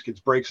singer, Jerry's Kids,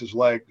 breaks his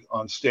leg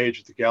on stage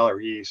at the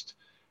Gallery East.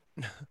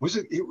 Was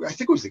it? I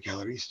think it was the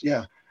Gallery East.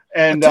 Yeah.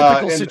 And a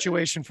typical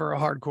situation for a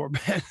hardcore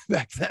band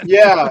back then.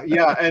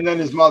 Yeah. And then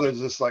his mother's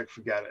just like,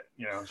 forget it.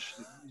 You're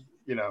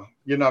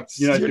not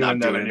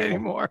doing it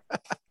anymore.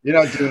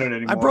 You're not doing it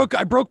anymore.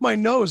 I broke my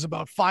nose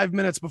about 5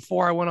 minutes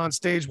before I went on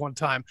stage one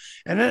time,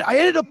 and then I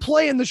ended up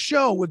playing the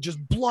show with just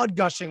blood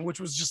gushing,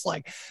 which was just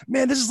like,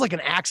 man, this is like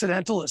an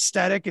accidental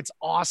aesthetic. It's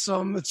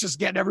awesome. It's just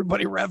getting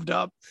everybody revved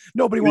up.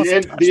 Nobody wants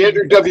to touch the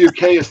Andrew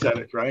WK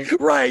aesthetic, right?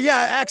 Right.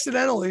 Yeah.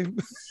 Accidentally.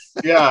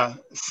 Yeah.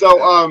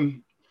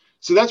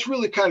 So that's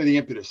really kind of the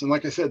impetus. And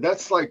like I said,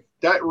 that's like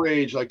that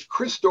rage, like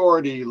Chris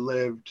Doherty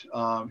lived,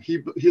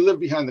 he lived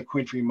behind the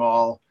Quintree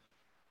Mall.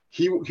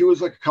 He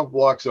was like a couple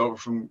blocks over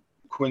from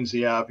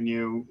Quincy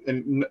Avenue,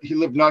 and he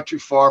lived not too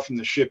far from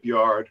the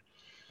Shipyard.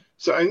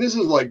 So, and this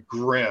is like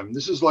grim.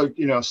 This is like,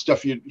 you know,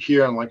 stuff you'd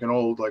hear on like an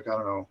old, like, I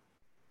don't know,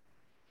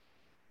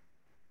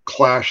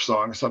 Clash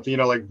song or something, you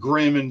know, like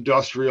grim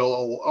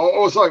industrial.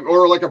 Oh, it's like,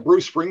 or like a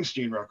Bruce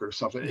Springsteen record or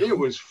something. It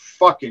was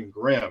fucking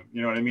grim.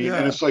 You know what I mean? Yeah.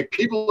 And it's like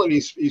people in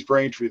East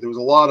Braintree, there was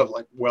a lot of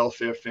like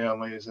welfare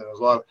families, and there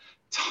was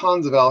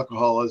tons of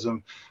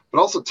alcoholism, but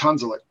also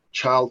tons of like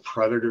child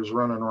predators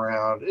running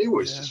around. It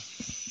was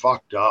just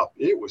fucked up.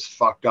 It was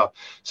fucked up.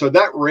 So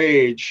that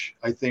rage,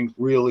 I think,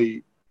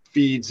 really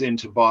feeds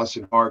into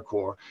Boston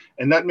hardcore,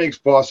 and that makes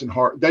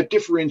that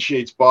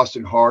differentiates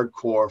Boston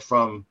hardcore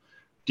from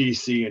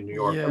DC and New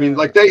York. I mean,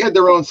 like they had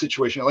their own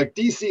situation. Like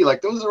DC,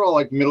 like those are all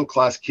like middle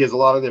class kids. A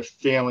lot of their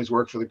families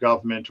work for the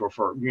government or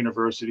for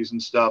universities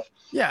and stuff.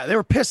 Yeah, they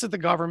were pissed at the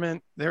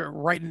government. They're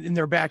right in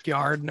their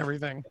backyard and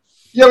everything.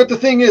 Yeah, but the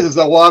thing is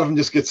that a lot of them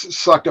just get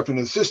sucked up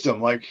into the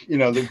system. Like, you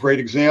know, the great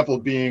example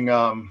being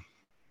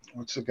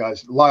what's the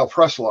guy's Lyle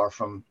Preslar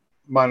from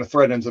Minor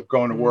Threat ends up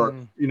going to work,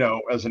 you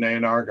know, as an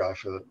A&R guy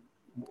for the,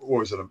 what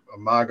was it, a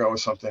Mago or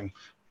something.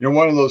 You know,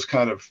 one of those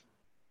kind of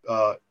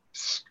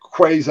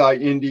quasi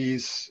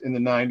indies in the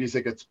 90s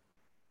that gets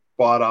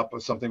bought up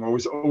or something, or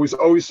was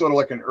always sort of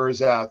like an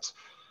ersatz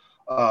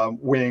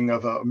wing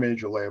of a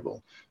major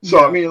label.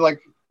 So I mean,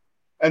 like,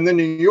 and then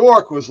New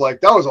York was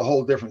like, that was a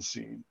whole different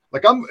scene.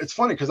 Like it's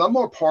funny because I'm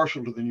more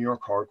partial to the New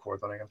York hardcore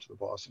than I am to the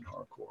Boston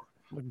hardcore.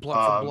 Like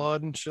Blood for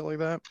Blood and shit like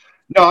that.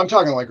 No, I'm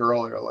talking like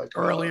earlier, like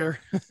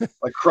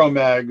like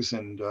Cro-Mags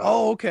and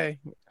oh, okay.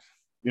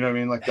 You know what I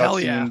mean? Like hell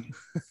that yeah. scene,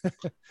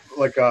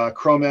 like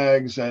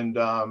Cro-Mags and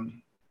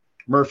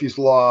Murphy's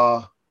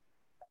Law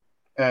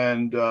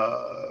and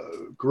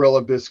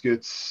Gorilla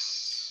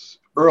Biscuits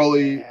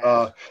early.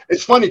 Yeah.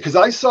 It's funny because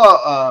I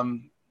saw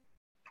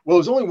well,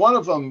 there's only one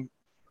of them.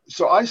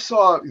 So I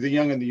saw The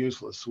Young and the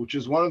Useless, which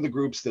is one of the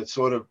groups that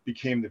sort of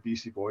became the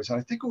Beastie Boys, and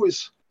I think it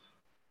was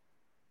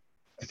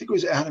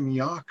Adam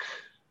Yauch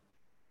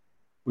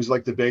was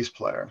like the bass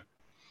player.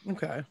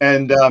 Okay.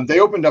 And they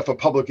opened up a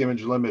Public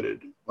Image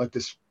Limited, like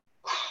this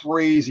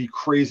crazy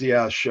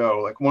ass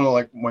show, like one of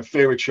like my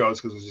favorite shows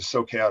because it was just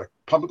so chaotic.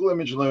 Public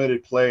Image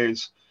Limited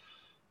plays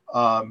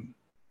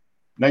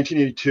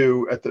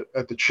 1982 at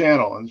the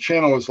Channel, and the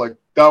Channel was like,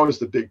 that was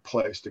the big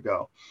place to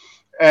go.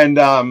 And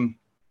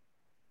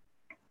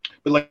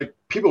but like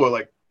people were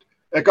like,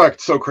 that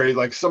got so crazy.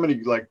 Like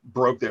somebody like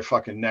broke their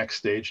fucking neck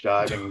stage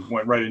diving,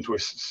 went right into a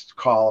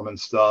column and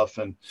stuff,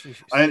 and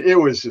it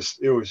was just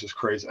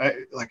crazy.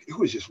 It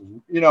was just,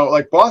 you know,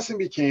 like Boston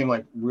became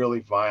like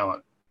really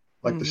violent,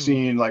 like the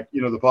scene, like,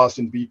 you know, the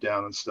Boston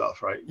Beatdown and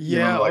stuff, right? Yeah,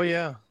 you know, like,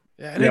 yeah,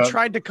 and it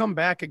tried to come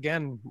back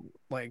again,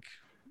 like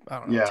I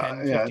don't know,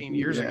 10, 15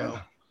 years ago.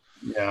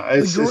 Yeah,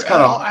 it's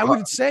kind of. I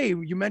would say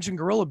you mentioned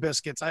Gorilla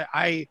Biscuits.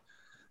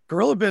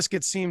 Gorilla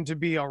Biscuits seemed to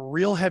be a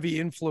real heavy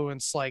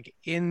influence, like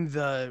in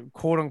the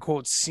quote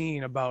unquote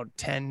scene about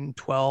 10,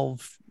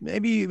 12,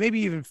 maybe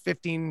even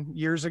 15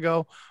 years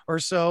ago or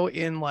so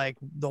in like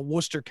the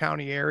Worcester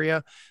County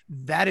area.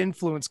 That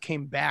influence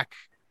came back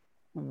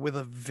with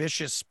a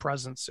vicious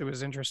presence. It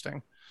was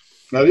interesting.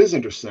 That is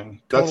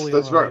interesting. Totally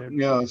that's very,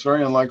 yeah, it's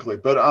very unlikely.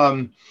 But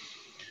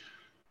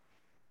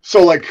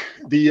so like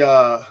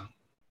the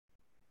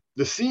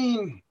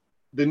scene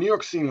the New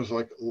York scene was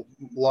like a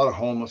lot of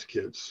homeless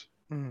kids.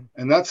 Mm.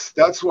 And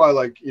that's why,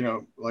 like, you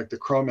know, like the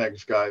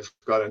Cro-Mags guys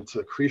got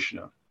into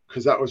Krishna,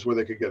 because that was where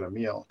they could get a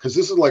meal. Because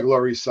this is like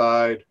Lower East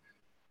Side,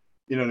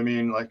 you know what I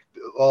mean? Like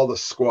all the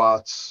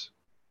squats.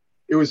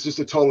 It was just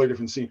a totally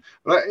different scene.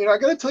 But I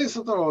got to tell you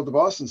something about the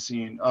Boston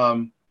scene.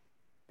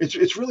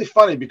 It's really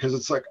funny because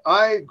it's like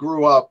I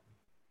grew up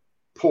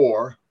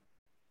poor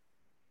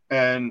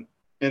and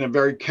in a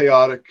very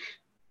chaotic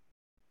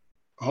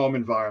home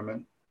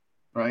environment,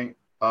 right?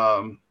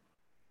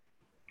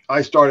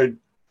 I started,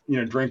 you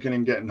know, drinking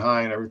and getting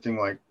high and everything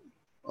like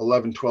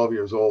 11, 12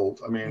 years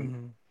old. I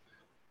mean,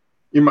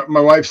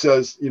 my wife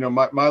says, you know,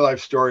 my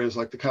life story is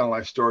like the kind of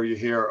life story you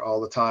hear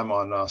all the time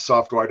on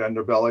Soft White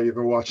Underbelly. You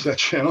ever watch that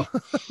channel?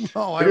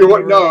 No,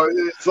 no,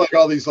 it's like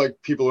all these like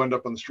people who end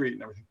up on the street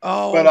and everything.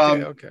 Oh, but,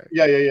 okay.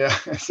 Yeah.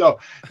 So,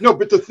 no,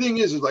 but the thing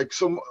is like,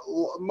 so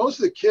most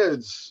of the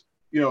kids,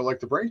 you know, like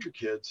the Braintree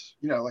kids,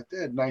 you know, like they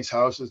had nice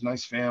houses,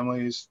 nice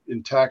families,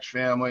 intact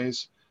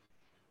families,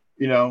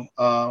 you know,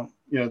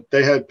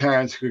 they had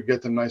parents who could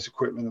get them nice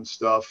equipment and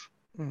stuff.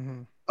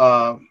 Mm-hmm.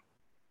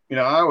 You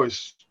know, I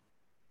was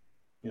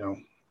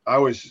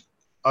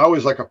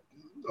like a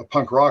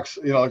punk rock,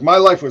 you know, like my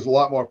life was a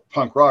lot more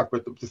punk rock,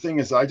 but the thing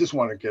is, I just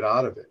wanted to get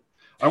out of it.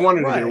 I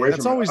wanted to get away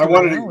That's from always it.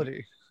 the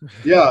reality.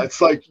 Yeah.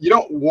 It's like, you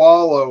don't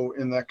wallow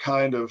in that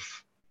kind of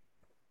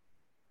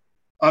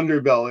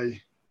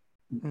underbelly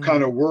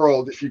kind of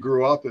world if you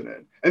grew up in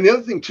it. And the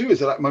other thing too is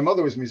that my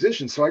mother was a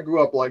musician, so I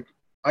grew up in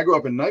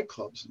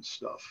nightclubs and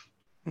stuff.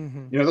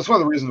 Mm-hmm. You know, that's one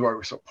of the reasons why we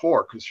were so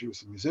poor, because she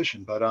was a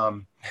musician. But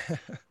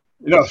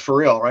you know, for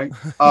real, right?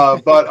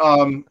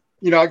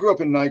 You know, I grew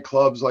up in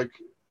nightclubs. Like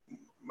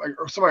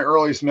some of my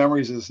earliest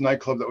memories is this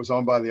nightclub that was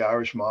owned by the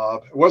Irish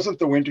mob. It wasn't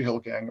the Winter Hill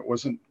Gang. It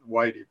wasn't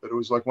Whitey, but it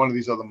was like one of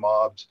these other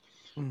mobs.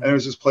 Mm-hmm. And it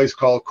was this place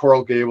called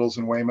Coral Gables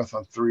in Weymouth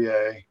on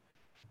 3A.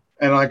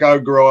 And like I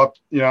would grow up,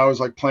 you know, I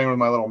was like playing with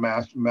my little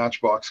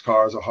Matchbox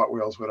cars or Hot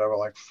Wheels, whatever,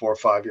 like 4 or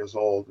 5 years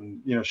old.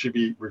 And, you know, she'd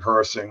be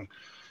rehearsing.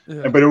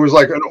 Yeah. But it was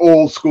like an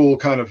old school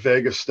kind of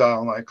Vegas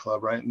style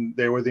nightclub, right? And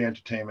they were the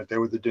entertainment. They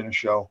were the dinner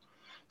show.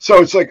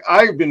 So it's like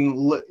I've been,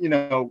 you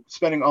know,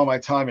 spending all my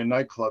time in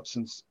nightclubs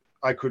since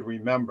I could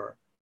remember.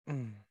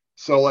 Mm.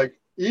 So like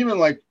even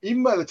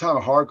by the time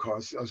of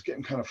hardcore, I was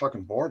getting kind of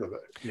fucking bored of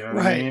it. You know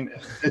what I mean?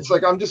 It's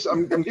like I'm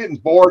getting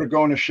bored of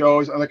going to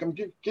shows. I'm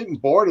getting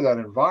bored of that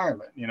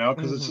environment, you know,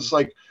 because it's just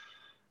like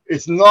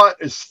it's not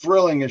as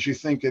thrilling as you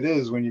think it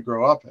is when you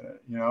grow up in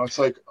it. You know, it's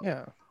like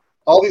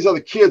all these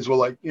other kids were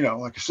like, you know,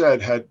 like I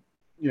said, had,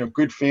 you know,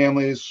 good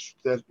families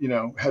that, you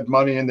know, had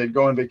money and they'd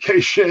go on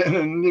vacation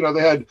and, you know,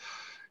 they had,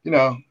 you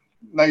know,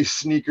 nice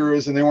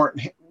sneakers and they weren't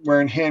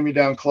wearing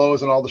hand-me-down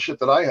clothes and all the shit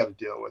that I had to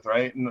deal with,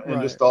 right? And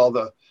just all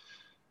the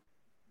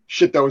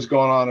shit that was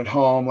going on at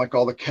home, like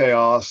all the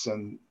chaos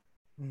and,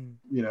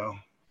 you know,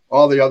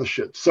 all the other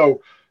shit.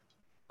 So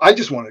I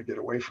just wanted to get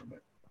away from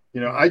it. You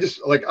know,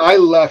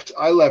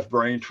 I left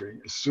Braintree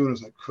as soon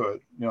as I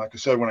could. You know, like I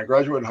said, when I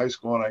graduated high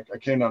school and I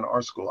came down to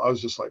art school, I was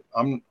just like,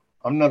 I'm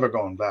never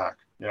going back.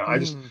 You know, I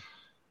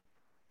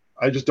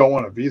just don't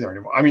want to be there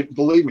anymore. I mean,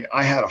 believe me,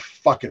 I had a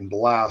fucking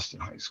blast in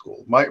high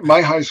school.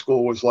 My high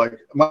school was like,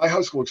 my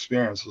high school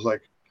experience was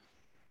like,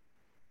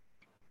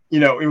 you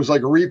know, it was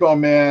like Repo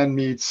Man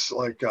meets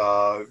like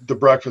The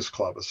Breakfast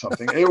Club or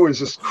something. It was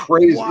just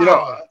crazy. Wow. You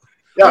know,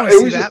 yeah,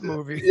 it was that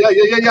movie. Yeah.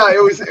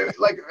 It was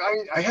like,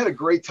 I had a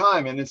great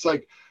time, and it's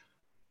like,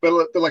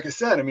 but like I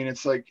said, I mean,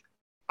 it's like,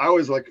 I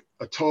was like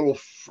a total,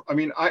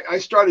 I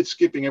started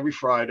skipping every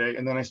Friday,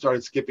 and then I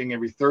started skipping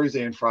every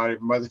Thursday and Friday.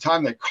 And by the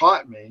time they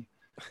caught me,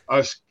 I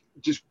was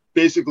just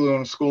basically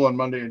going to school on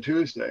Monday and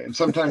Tuesday. And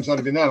sometimes not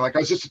even then, like I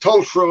was just a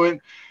total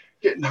truant,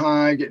 getting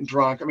high, getting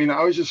drunk. I mean,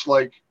 I was just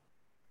like,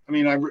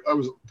 I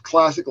was a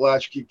classic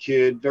latchkey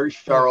kid, very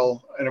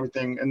feral and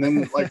everything. And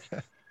then like,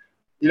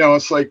 you know,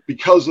 it's like,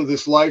 because of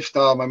this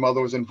lifestyle my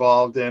mother was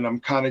involved in, I'm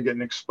kind of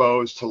getting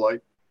exposed to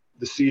like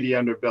the seedy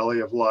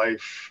underbelly of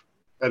life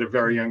at a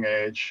very young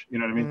age. You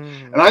know what I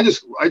mean? And I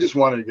just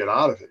wanted to get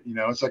out of it. You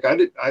know, it's like,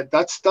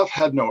 that stuff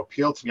had no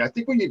appeal to me. I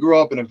think when you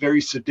grow up in a very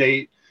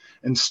sedate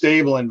and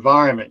stable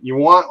environment, you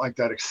want like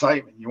that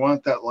excitement. You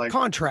want that like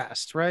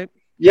contrast, right?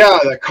 Yeah,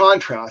 that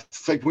contrast.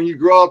 It's like when you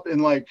grow up in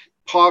like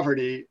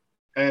poverty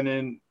and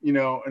in, you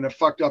know, in a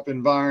fucked up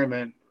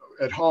environment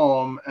at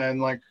home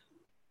and like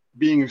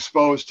being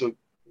exposed to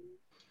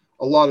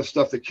a lot of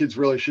stuff that kids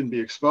really shouldn't be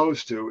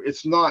exposed to.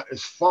 It's not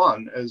as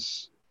fun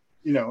as,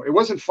 you know, it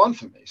wasn't fun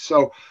for me.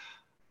 So,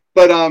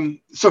 but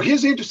so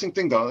here's the interesting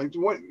thing though. Like,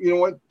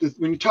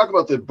 when you talk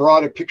about the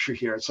broader picture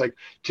here, it's like,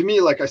 to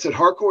me, like I said,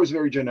 hardcore was a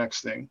very Gen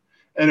X thing.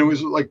 And it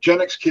was like Gen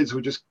X kids who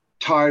were just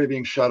tired of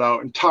being shut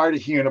out and tired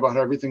of hearing about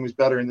how everything was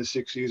better in the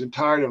 60s and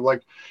tired of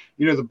like,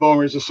 you know, the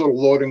boomers just sort of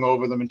lording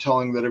over them and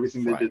telling them that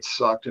everything they did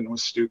sucked and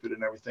was stupid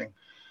and everything.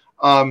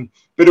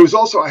 But it was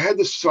also, I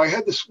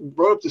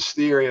wrote up this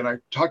theory, and I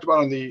talked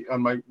about it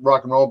on my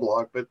rock and roll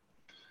blog, but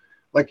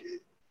like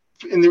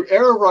in the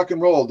era of rock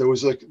and roll, there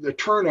was like the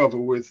turnover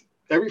with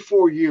every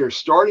 4 years,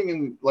 starting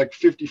in like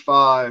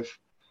 55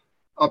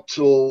 up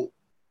till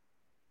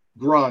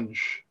grunge.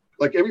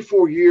 like every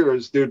 4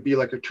 years there'd be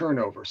like a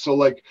turnover. So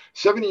like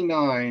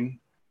 79,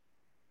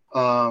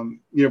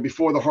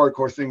 before the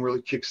hardcore thing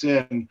really kicks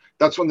in,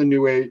 that's when the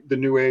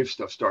new wave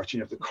stuff starts.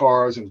 You have the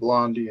Cars and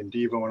Blondie and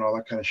Devo and all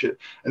that kind of shit.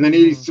 And then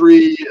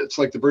 83, it's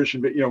like the British,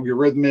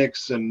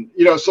 Eurythmics, and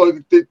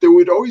so there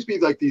would always be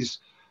like these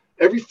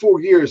every 4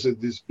 years of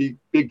this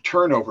big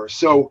turnover.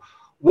 So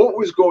what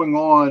was going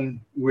on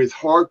with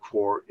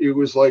hardcore? It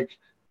was like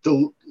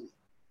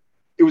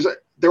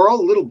they're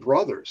all little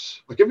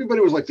brothers. Like everybody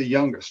was like the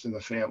youngest in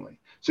the family.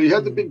 So you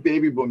had the big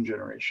baby boom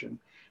generation.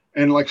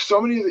 And like so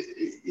many of the,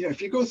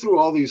 if you go through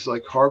all these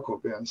like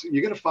hardcore bands,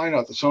 you're going to find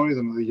out that so many of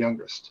them are the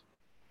youngest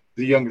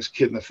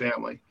kid in the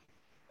family.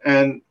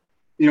 And,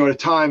 at a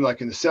time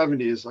like in the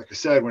 70s, like I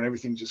said, when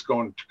everything's just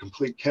going to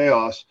complete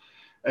chaos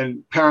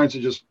and parents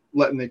are just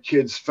letting their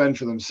kids fend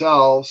for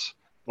themselves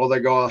while they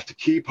go off to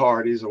key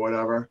parties or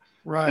whatever.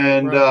 Right.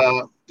 And,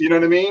 you know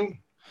what I mean?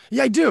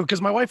 Yeah, I do.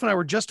 Because my wife and I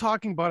were just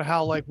talking about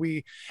how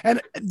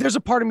and there's a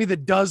part of me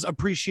that does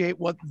appreciate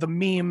what the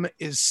meme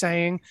is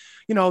saying.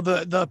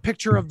 The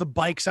picture of the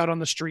bikes out on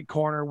the street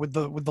corner with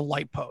the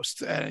light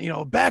post,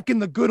 and, back in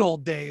the good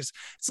old days.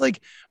 It's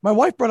like my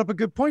wife brought up a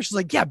good point. She's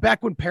like, yeah,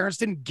 back when parents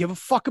didn't give a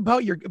fuck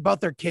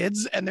about their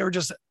kids and they were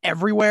just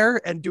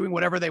everywhere and doing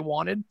whatever they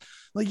wanted.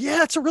 Like, yeah,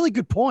 that's a really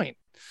good point.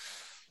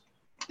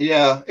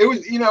 Yeah, it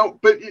was,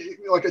 but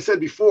like I said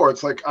before,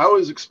 it's like I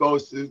was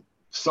exposed to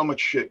so much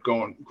shit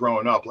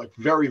growing up, like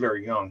very,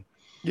 very young.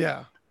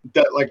 Yeah.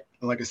 That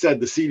like I said,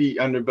 the seedy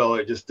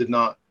underbelly just did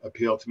not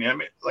appeal to me. I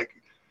mean, like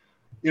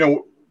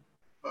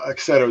I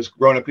said, I was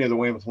growing up near the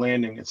Weymouth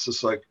Landing. It's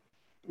just like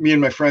me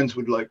and my friends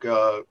would like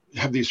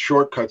have these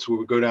shortcuts where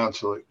we would go down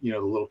to like, the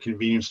little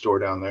convenience store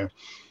down there.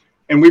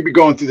 And we'd be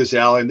going through this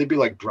alley and they'd be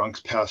like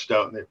drunks passed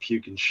out and they're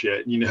puking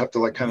shit. And you'd have to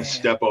like kind of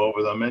step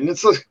over them. And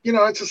it's like,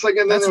 it's just like,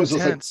 and then it was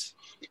just like,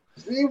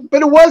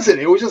 but it wasn't.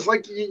 It was just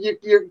like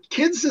your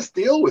kids just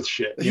deal with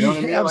shit. You know what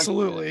I mean?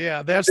 Absolutely. Like,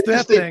 yeah. That's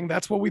that thing.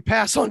 That's what we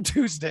pass on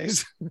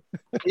Tuesdays.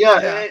 Yeah.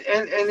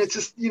 And it's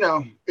just,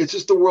 it's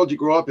just the world you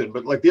grew up in.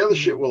 But like the other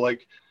shit were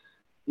like,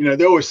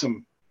 there were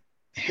some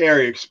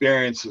hairy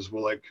experiences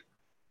where like,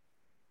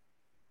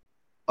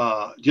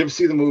 do you ever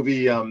see the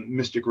movie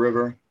Mystic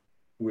River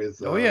with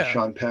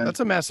Sean Penn? That's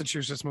a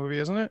Massachusetts movie,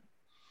 isn't it?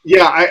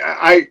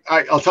 Yeah,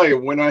 I'll tell you,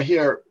 when I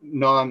hear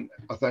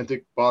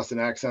non-authentic Boston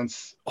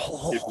accents,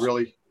 it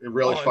really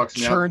fucks me up.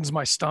 It churns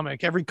my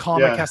stomach. Every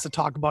comic has to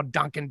talk about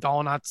Dunkin'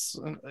 Donuts.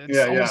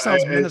 It almost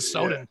sounds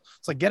Minnesotan.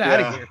 It's like, get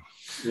out of here.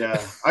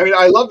 Yeah. I mean,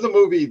 I love the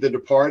movie The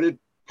Departed,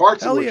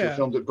 parts of which are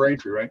filmed at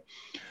Braintree, right?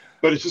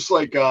 But it's just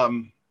like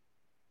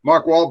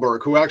Mark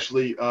Wahlberg, who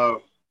actually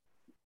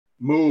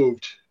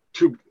moved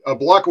to a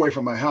block away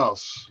from my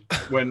house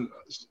when...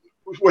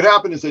 What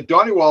happened is that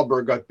Donnie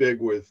Wahlberg got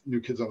big with New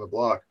Kids on the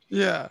Block.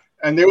 Yeah.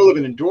 And they were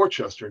living in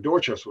Dorchester, and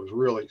Dorchester was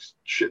really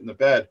shit in the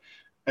bed.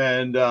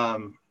 And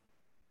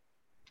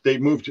they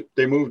moved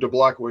a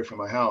block away from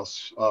my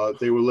house.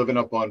 They were living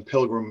up on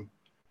Pilgrim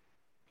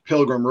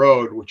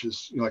Road, which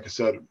is, like I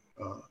said,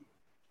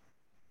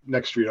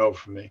 next street over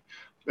from me.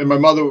 And my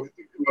mother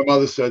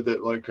said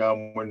that like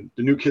when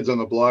the New Kids on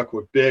the Block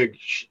were big,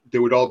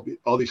 there would all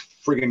these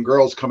friggin'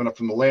 girls coming up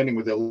from the landing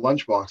with their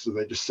lunch boxes.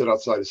 They just sit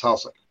outside his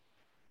house like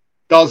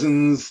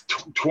dozens,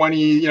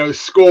 20,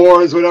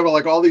 scores, whatever,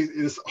 like all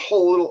this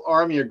whole little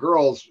army of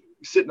girls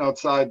sitting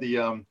outside the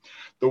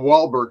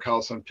Wahlberg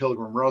house on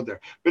Pilgrim Road there.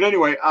 But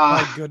anyway,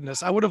 my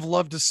goodness, I would have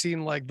loved to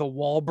seen like the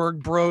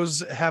Wahlberg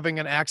bros having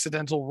an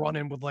accidental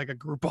run-in with like a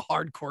group of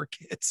hardcore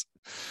kids.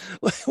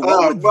 What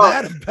would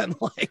that have been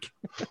like?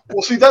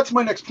 Well, see, that's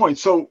my next point.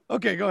 So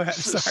okay, go ahead.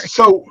 Sorry.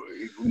 So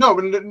no,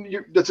 but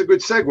that's a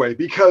good segue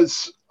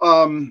because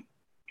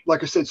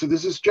like I said, so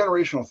there's this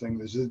generational thing,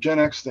 there's a Gen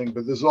X thing,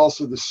 but there's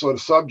also this sort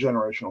of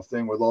sub-generational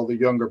thing with all the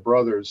younger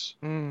brothers.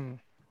 For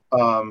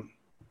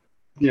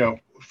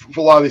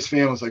a lot of these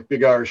families, like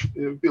Big Irish,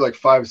 it would be like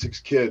 5 or 6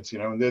 kids,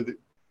 and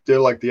they're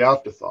like the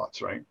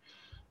afterthoughts, right?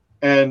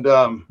 And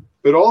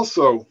but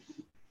also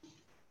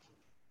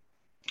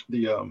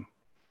the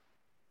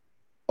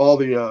all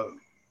the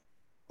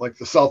like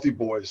the Southie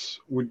boys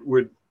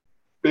would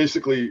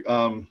basically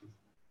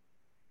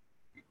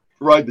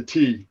ride the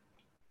T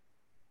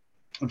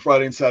on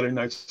Friday and Saturday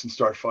nights and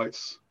start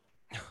fights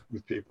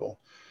with people,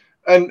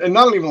 and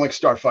not even like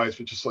start fights,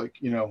 but just like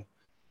you'd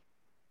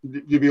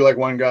be like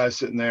one guy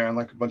sitting there and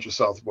like a bunch of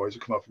South boys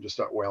would come up and just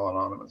start wailing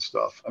on him and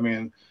stuff. I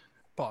mean,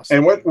 Boston.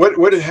 And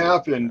what had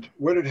happened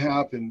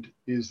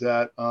is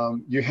that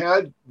you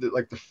had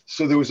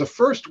so there was a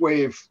first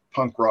wave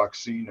punk rock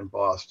scene in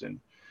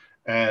Boston,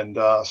 and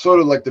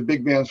sort of like the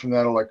big bands from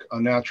that are like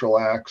Unnatural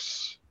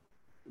Acts.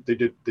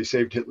 They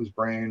saved Hitler's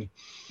Brain,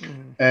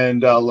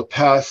 and La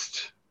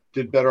Peste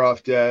did Better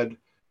Off Dead,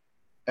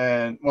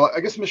 and well, I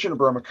guess Mission of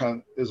Burma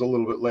is a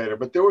little bit later,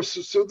 but there were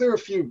a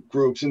few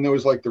groups, and there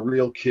was like the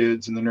Real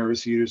Kids and the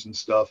Nervous Eaters and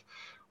stuff,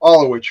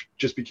 all of which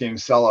just became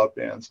sellout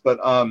bands. But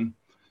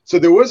so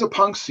there was a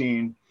punk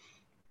scene,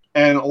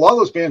 And a lot of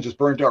those bands just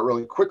burnt out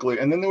really quickly.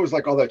 And then there was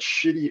like all that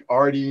shitty,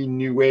 arty,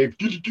 new wave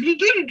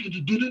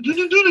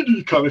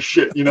kind of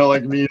shit, you know,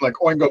 like like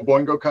Oingo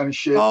Boingo kind of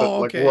shit, but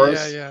like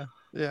worse. Yeah.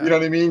 You know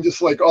what I mean?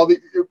 Just like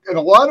and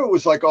a lot of it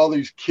was like all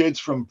these kids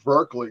from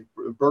Berkeley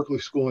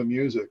School of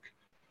Music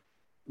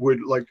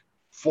would like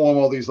form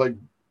all these like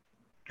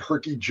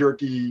herky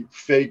jerky,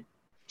 fake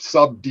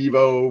sub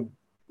Devo,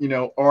 you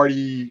know,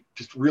 arty,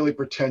 just really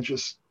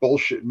pretentious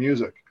bullshit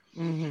music.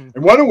 And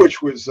one of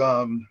which was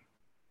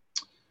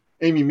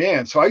Amy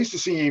Mann. So I used to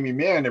see Amy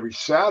Mann every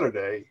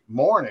Saturday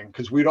morning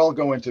because we'd all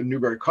go into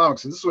Newbury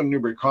Comics. And this is when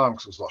Newbury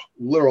Comics was a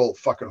literal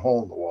fucking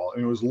hole in the wall.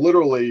 And it was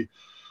literally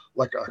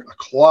like a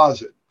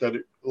closet that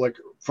it was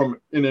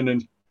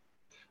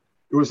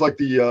like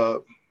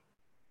the,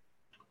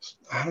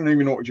 I don't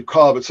even know what you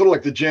call it, but sort of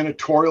like the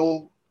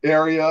janitorial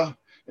area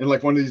in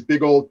like one of these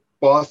big old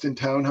Boston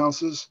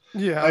townhouses.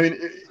 Yeah. I mean,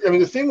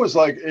 the thing was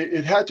like,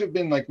 it had to have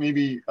been like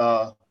maybe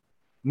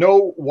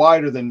no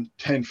wider than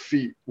 10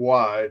 feet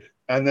wide.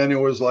 And then it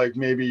was like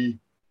maybe,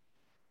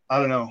 I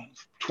don't know,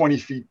 20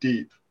 feet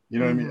deep. You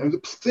know what I mean? And the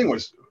thing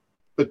was,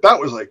 but that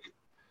was like,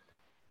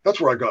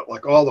 that's where I got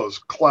like all those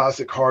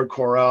classic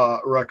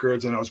hardcore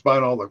records, and I was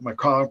buying all like my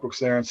comic books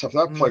there and stuff.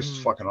 That place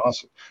was fucking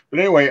awesome. But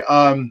anyway,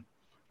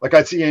 like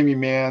I'd see Amy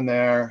Mann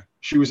there.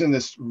 She was in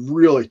this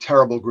really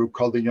terrible group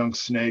called the Young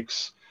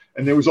Snakes.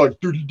 And there was like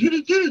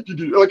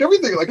like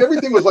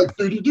everything was like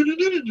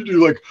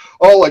like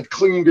all like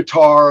clean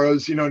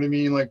guitars, you know what I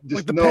mean? Like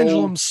just the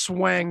pendulum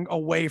swang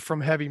away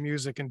from heavy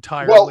music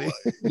entirely.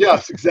 Well,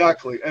 yes,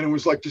 exactly. And it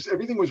was like just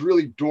everything was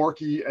really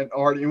dorky and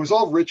arty. It was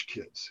all rich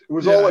kids. It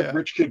was all like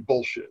rich kid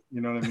bullshit,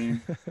 you know what I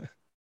mean?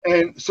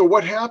 And so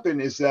what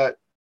happened is that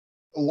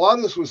a lot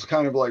of this was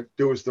kind of like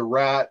there was the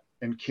Rat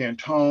and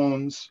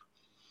Cantones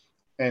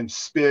and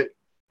Spit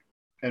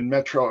and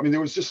Metro. I mean,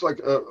 there was just like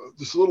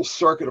this little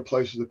circuit of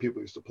places that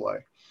people used to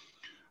play.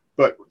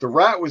 But the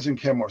Rat was in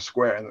Kenmore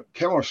Square, and the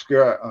Kenmore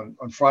Square on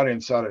Friday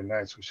and Saturday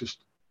nights was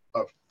just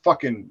a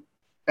fucking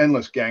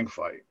endless gang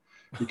fight,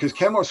 because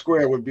Kenmore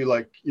Square would be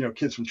like, you know,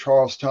 kids from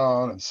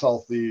Charlestown and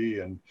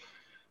Southie and,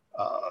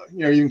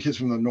 you know, even kids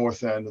from the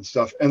North End and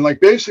stuff. And like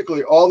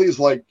basically all these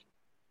like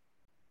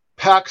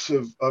packs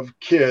of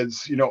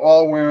kids, you know,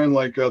 all wearing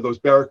like remember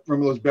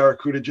those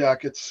Barracuda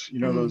jackets, you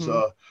know, those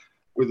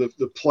with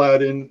the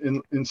plaid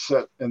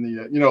inset and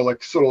the you know,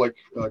 like sort of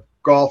like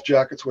golf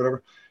jackets,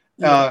 whatever.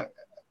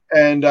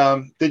 And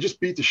they just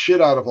beat the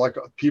shit out of like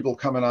people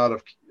coming out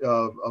of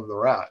the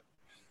Rat.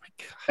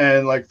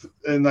 And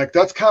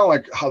that's kind of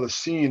like how the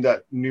scene,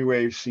 that new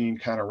wave scene,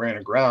 kind of ran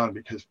aground,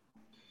 because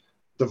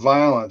the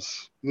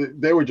violence,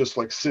 they were just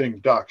like sitting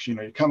ducks. You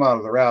know, you come out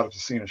of the Rat after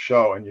seeing a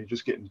show and you're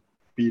just getting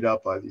beat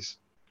up by these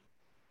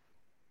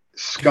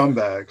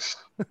scumbags,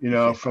 you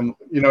know, from,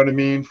 you know what I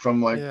mean?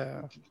 From like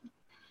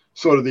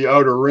sort of the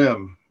outer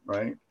rim,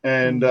 right?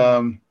 And,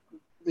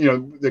 you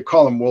know, they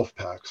call them wolf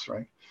packs,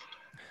 right?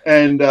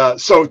 And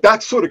so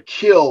that sort of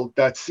killed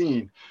that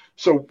scene.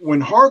 So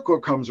when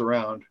hardcore comes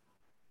around,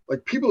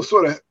 like people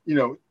sort of, you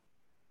know,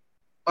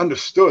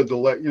 understood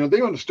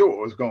they understood what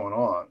was going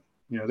on.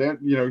 You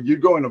know,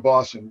 you'd go into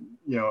Boston,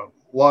 you know,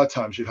 a lot of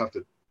times you'd have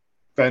to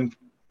fend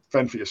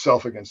for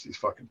yourself against these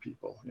fucking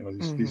people, you know,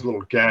 these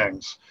little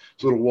gangs,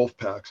 these little wolf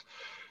packs.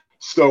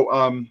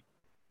 So,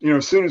 you know,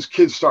 as soon as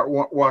kids start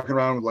walking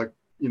around with like,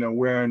 you know,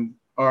 wearing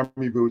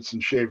army boots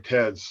and shaved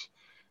heads,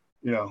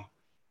 you know,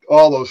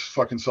 all those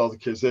fucking salty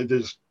kids, they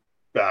just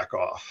back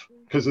off,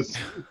 because it's,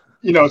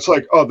 you know, it's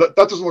like, oh, that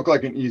doesn't look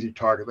like an easy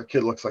target. The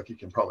kid looks like he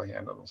can probably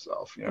handle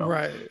himself, you know?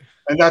 Right.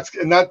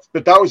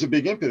 But that was a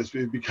big impetus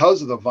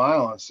because of the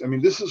violence. I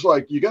mean, this is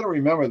like, you got to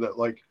remember that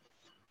like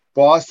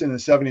Boston in the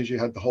 70s, you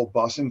had the whole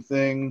busing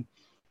thing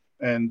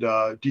and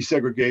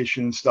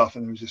desegregation and stuff.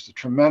 And there was just a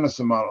tremendous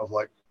amount of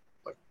like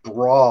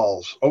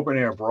brawls, open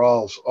air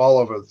brawls all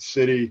over the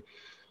city.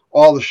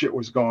 All the shit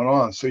was going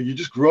on. So you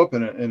just grew up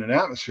in an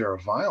atmosphere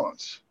of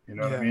violence. You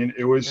know what I mean?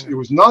 It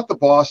was not the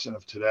Boston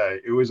of today.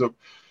 It was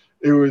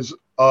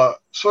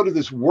sort of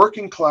this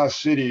working class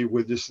city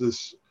with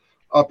this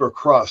upper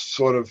crust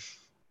sort of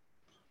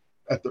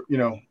at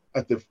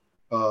the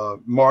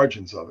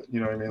margins of it.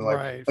 You know what I mean? Like,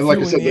 right. And like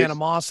I said, the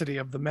animosity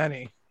of the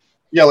many.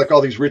 Yeah, like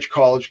all these rich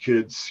college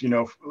kids, you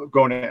know,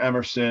 going to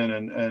Emerson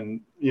and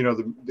you know,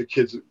 the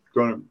kids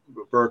going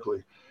to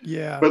Berkeley.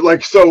 Yeah. But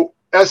like, so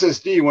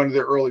SSD, one of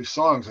their early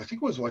songs, I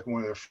think it was like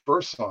one of their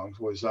first songs,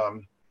 was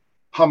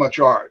How Much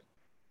Art.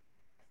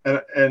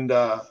 And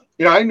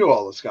you know, I knew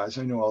all those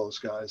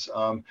guys.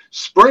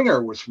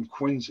 Springer was from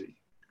Quincy,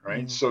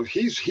 right? So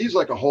he's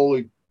like a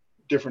wholly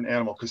different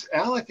animal, because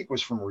Al, I think,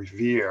 was from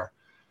Revere.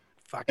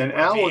 Fucking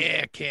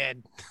Revere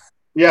kid.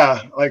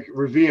 Yeah, like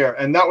Revere.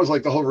 And that was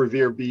like the whole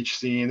Revere Beach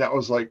scene. That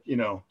was like, you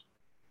know,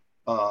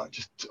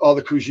 just all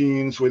the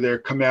Cousins with their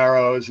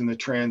Camaros and the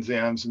Trans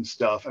Ams and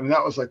stuff. I mean,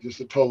 that was like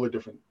just a totally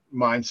different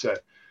mindset.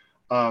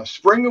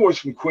 Springer was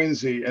from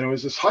Quincy, and it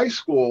was this high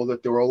school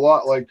that there were a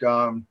lot like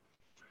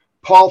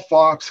Paul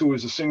Fox, who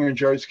was a singer in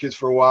Jerry's Kids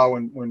for a while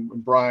when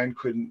Brian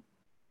couldn't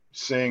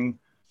sing.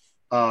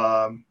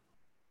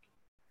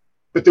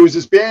 but there was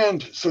this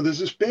band. So there's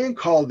this band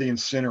called the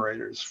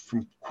Incinerators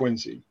from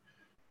Quincy,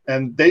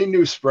 and they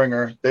knew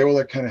Springer. They were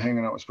like kind of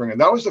hanging out with Springer.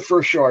 And that was the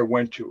first show I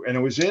went to, and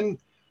it was in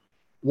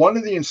one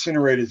of the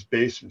Incinerators'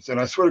 basements. And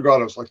I swear to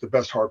God, it was like the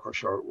best hardcore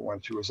show I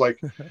went to. It was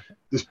like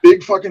this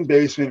big fucking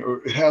basement.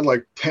 It had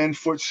like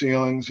 10-foot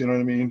ceilings, you know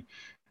what I mean?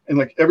 And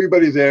like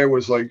everybody there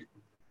was like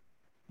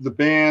the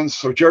bands.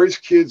 So Jerry's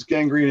Kids,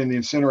 Gangrene, and the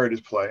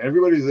Incinerators play.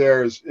 Everybody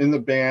there is in the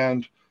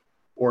band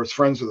or is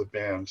friends with the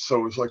band.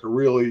 So it was like a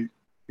really,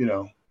 you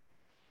know,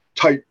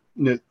 tight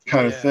knit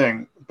kind of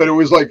thing. But it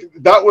was like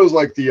that was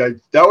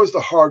the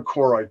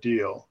hardcore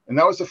ideal. And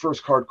that was the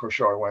first hardcore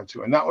show I went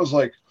to. And that was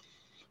like,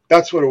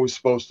 that's what it was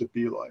supposed to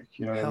be like.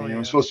 You know what I mean? It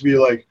was supposed to be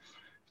like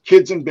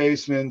kids in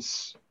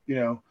basements, you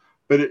know,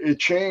 but it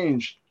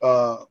changed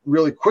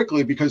really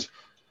quickly because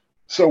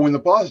so when the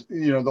boss,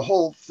 you know, the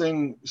whole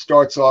thing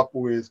starts up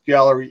with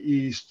Gallery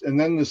East, and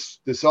then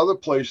this other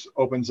place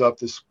opens up,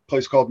 this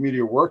place called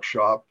Media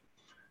Workshop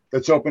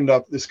that's opened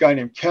up. This guy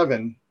named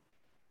Kevin,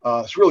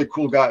 this really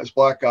cool guy, this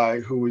black guy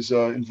who was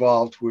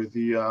involved with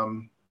the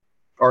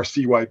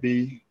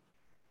RCYB,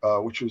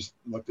 which was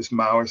like this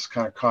Maoist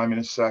kind of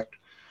communist sect.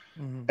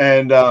 Mm-hmm.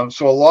 And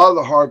so a lot of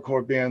the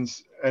hardcore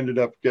bands ended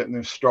up getting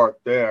their start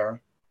there.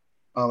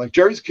 Like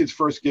Jerry's Kids'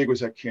 first gig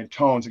was at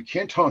Cantone's, and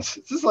Cantone's,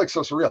 this is like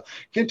so surreal.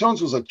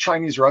 Cantone's was a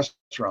Chinese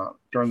restaurant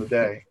during the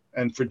day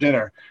and for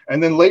dinner,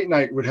 and then late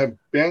night would have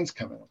bands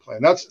come in and play.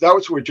 And that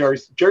was where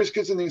Jerry's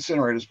Kids and the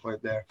Incinerators played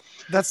there.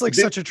 That's like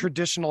such a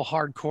traditional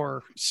hardcore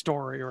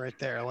story right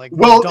there, like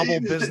the double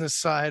business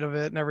side of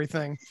it and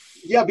everything.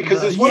 Yeah,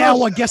 because there's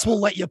I guess we'll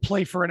let you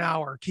play for an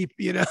hour. Keep,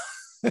 you know.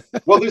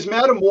 Well, there's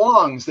Madame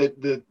Wong's,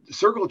 that the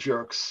Circle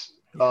Jerks,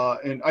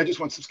 and I just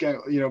want some scan.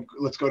 You know,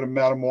 let's go to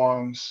Madame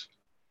Wong's.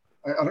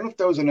 I don't know if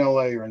that was in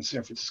LA or in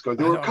San Francisco.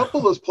 There were a couple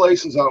of those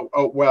places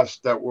out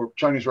west that were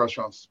Chinese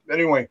restaurants.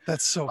 Anyway,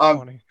 that's so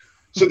funny.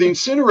 So the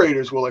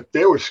Incinerators were like,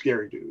 they were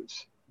scary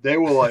dudes. They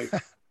were like,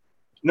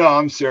 no,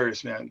 I'm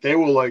serious, man. They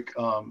were like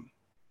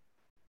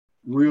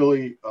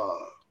really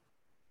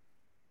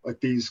like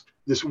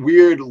this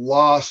weird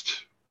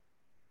lost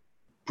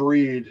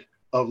breed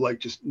of like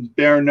just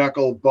bare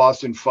knuckle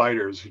Boston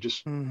fighters who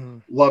just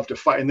loved to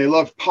fight, and they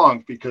loved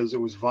punk because it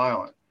was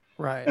violent.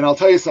 Right. And I'll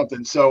tell you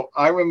something. So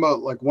I remember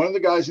like one of the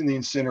guys in the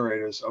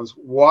Incinerators, I was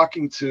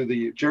walking to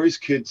the Jerry's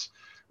Kids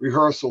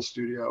rehearsal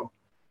studio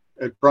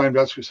at Brian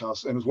Betzker's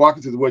house, and was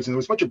walking through the woods, and there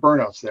was a bunch of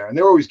burnouts there, and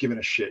they were always giving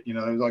a shit, you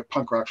know, they were like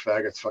punk rock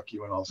faggots, fuck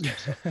you, and all this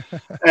kind of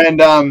stuff.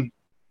 And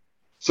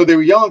so they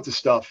were yelling at the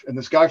stuff, and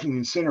this guy from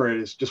the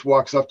Incinerators just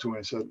walks up to me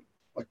and said,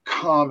 like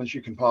calm as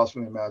you can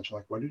possibly imagine,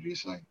 like, what did he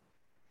say? Do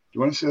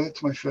you want to say that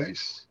to my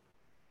face?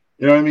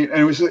 You know what I mean?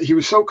 And he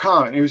was so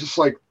calm, and he was just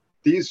like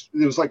there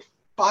was like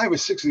 5 or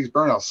 6 of these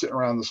burnouts sitting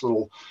around this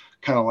little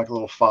kind of like a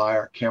little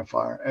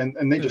campfire,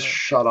 and they just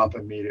shut up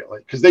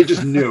immediately because they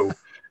just knew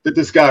that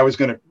this guy was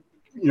going to,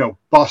 you know,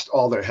 bust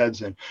all their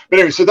heads in. But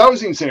anyway, so that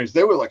was the Incinerators.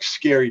 They were like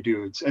scary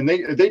dudes, and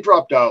they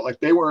dropped out. Like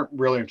they weren't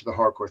really into the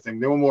hardcore thing.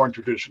 They were more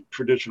into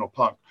traditional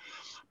punk.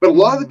 But a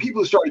lot of the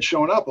people who started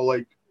showing up are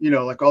like, you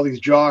know, like all these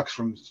jocks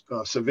from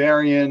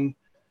Severian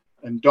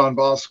and Don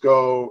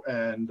Bosco,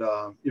 and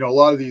you know, a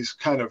lot of these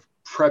kind of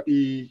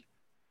preppy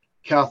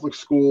Catholic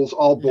schools,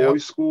 all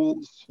boys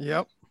schools.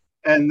 Yep.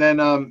 And then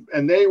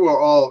and they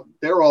were all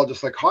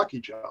just like hockey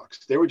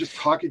jocks. They were just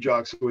hockey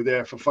jocks who were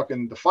there for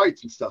fucking the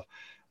fights and stuff.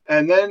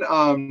 And then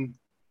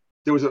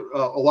there was a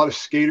lot of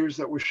skaters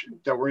that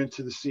were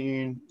into the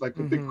scene, like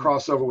the big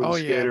crossover with the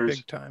skaters. Yeah,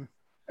 big time.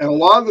 And a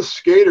lot of the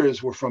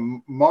skaters were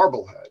from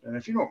Marblehead. And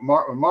if you know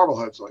what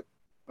Marblehead's like,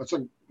 that's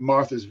like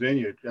Martha's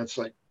Vineyard. That's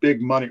like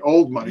big money,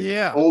 old money.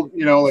 Yeah. Old,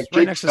 you know, like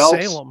right Jake next Phelps.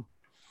 to Salem.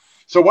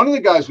 So one of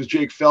the guys was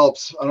Jake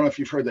Phelps. I don't know if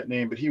you've heard that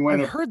name, but he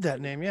went. I've heard that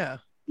name, yeah.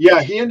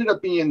 Yeah, he ended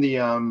up being the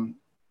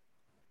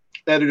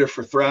editor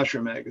for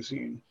Thrasher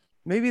magazine.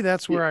 Maybe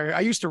that's where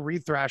I used to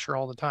read Thrasher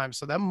all the time,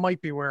 so that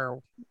might be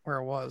where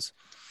it was.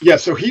 Yeah,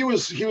 so he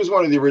was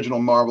one of the original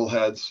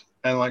Marbleheads,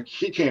 and like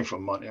he came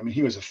from money. I mean,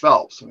 he was a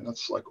Phelps. I mean,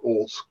 that's like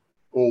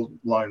old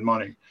line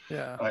money.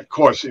 Yeah. Of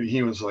course,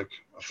 he was like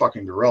a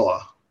fucking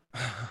gorilla.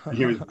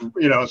 He was,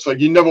 you know, it's like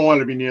you never wanted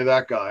to be near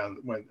that guy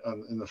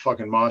in the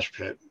fucking mosh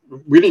pit.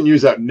 We didn't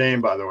use that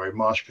name, by the way,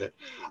 mosh pit.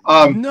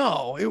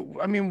 No,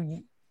 I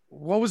mean,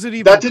 what was it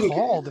even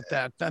called at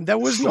that? That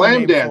was no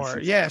name dancing. For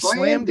it. Yeah,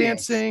 slam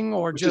dancing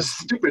or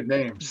just a stupid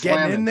name.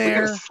 Getting in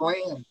there.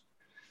 Slam.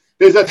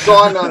 There's that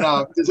song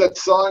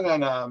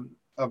on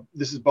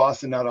This Is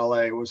Boston, Not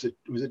LA. Was it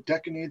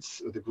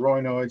Decanids or the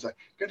Groinoids? Like,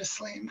 gonna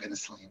slam.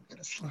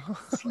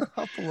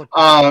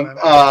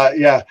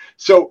 Yeah.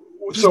 So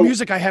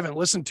music I haven't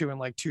listened to in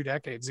like 2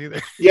 decades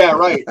either. Yeah,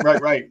 right.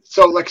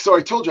 So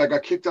I told you I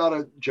got kicked out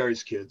of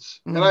Jerry's Kids,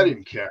 and I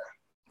didn't care.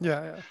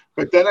 Yeah.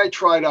 But then I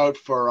tried out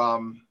for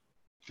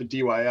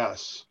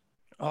DYS.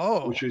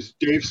 Oh. Which was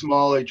Dave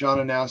Smalley, John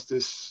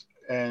Anastas,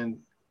 and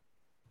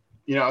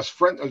you know, I was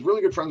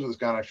really good friends with this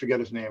guy, and I forget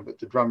his name, but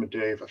the drummer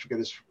Dave, I forget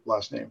his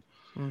last name.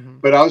 Mm-hmm.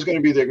 But I was going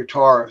to be their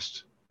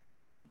guitarist.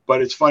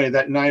 But it's funny,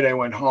 that night I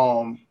went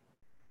home,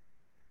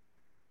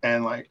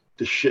 and like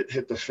the shit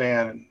hit the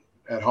fan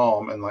at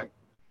home, and like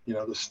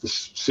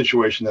this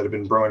situation that had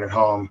been brewing at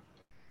home.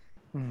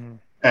 Mm-hmm.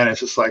 And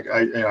it's just like,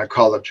 I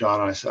called up John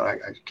and I said, I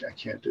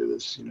can't do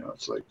this.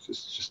 It's like,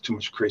 just too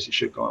much crazy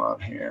shit going on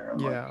here.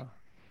 And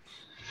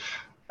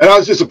and I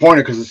was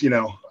disappointed because it's,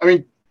 I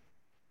mean,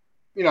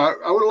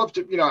 I would love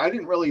to, I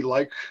didn't really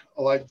like,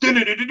 it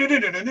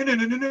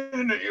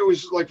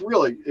was like,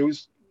 really, it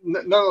was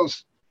none of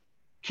those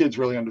kids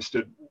really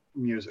understood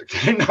music.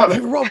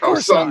 Of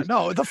course not.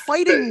 No, the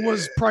fighting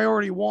was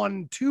priority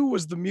 1. 2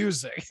 was the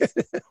music.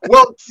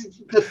 Well,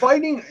 the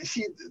fighting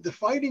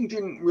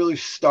didn't really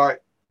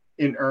start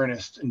in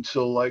earnest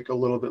until like a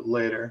little bit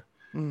later.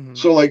 Mm-hmm.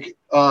 So like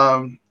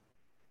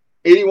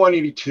 81,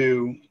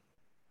 82.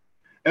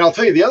 And I'll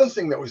tell you the other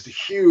thing that was the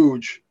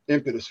huge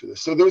impetus for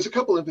this. So there was a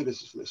couple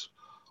impetuses for this.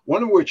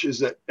 One of which is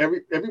that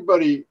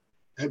everybody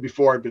had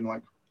been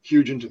like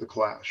huge into the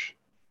Clash.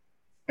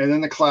 And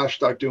then the Clash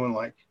started doing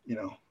like,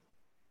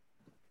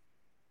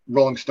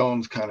 Rolling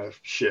Stones kind of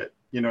shit.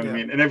 You know what I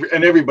mean?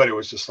 And everybody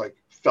was just like,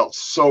 felt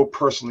so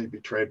personally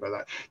betrayed by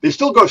that. They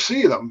still go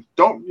see them.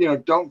 Don't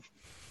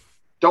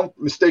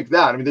mistake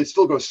that. I mean, they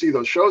still go see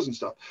those shows and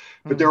stuff,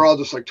 but they're all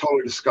just like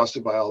totally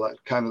disgusted by all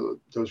that kind of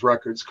those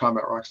records,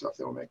 combat rock stuff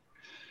they were making.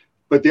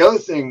 But the other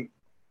thing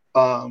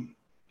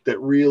that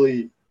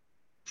really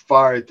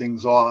fired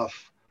things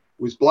off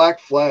was Black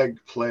Flag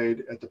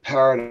played at the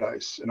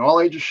Paradise, an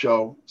all ages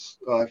show.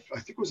 I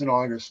think it was in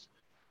August,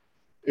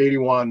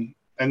 81.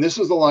 And this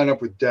was the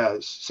lineup with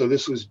Dez. So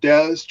this was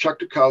Dez, Chuck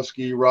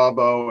Dukowski,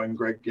 Robbo, and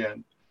Greg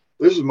Ginn.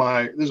 This is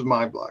my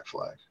Black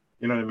Flag.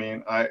 You know what I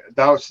mean?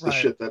 That was the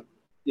shit that,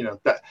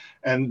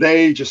 and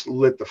they just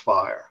lit the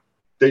fire.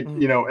 They,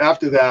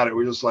 after that, it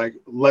was just like,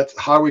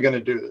 how are we going to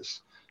do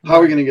this? How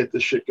are we going to get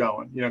this shit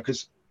going?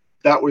 Because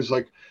that was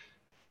like,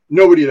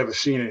 nobody had ever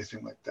seen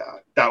anything like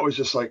that. That was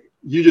just like,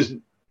 you just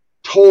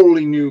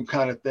totally new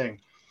kind of thing.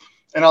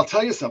 And I'll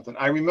tell you something.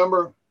 I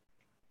remember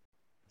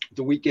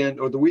the week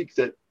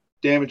that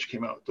Damage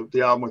came out,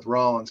 the album with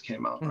Rollins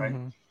came out, right?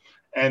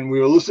 And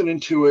we were listening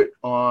to it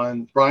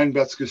on Brian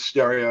Betzker's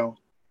stereo,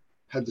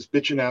 had this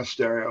bitchin' ass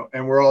stereo,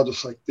 and we're all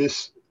just like,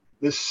 this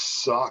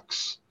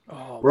sucks.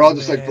 We're all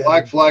just like,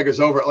 Black Flag is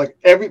over. Like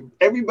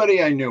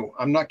everybody I knew,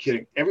 I'm not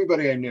kidding,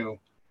 everybody I knew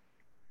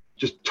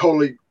just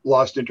totally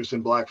lost interest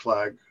in Black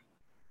Flag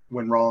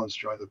when Rollins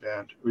joined the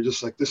band. We were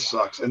just like, this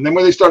sucks. And then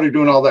when they started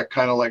doing all that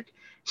kind of like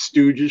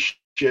Stooges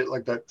shit,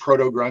 like that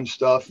proto grunge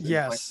stuff,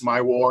 like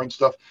My War and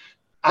stuff,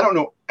 I don't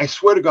know. I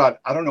swear to God,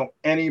 I don't know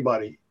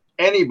anybody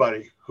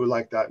who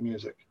liked that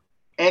music.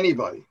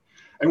 Anybody.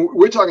 And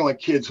we're talking like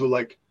kids who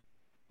like,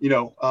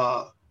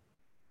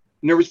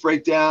 Nervous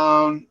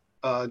Breakdown,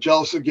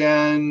 Jealous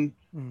Again,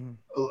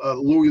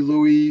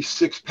 Louie,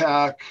 Six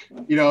Pack,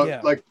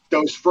 like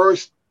those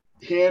first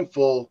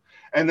handful.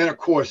 And then, of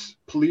course,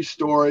 Police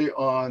Story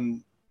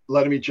on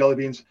Let 'Em Eat Jelly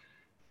Beans.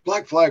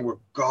 Black Flag were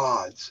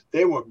gods.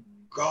 They were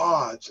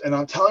gods. And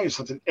I'm telling you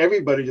something,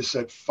 everybody just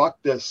said, fuck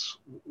this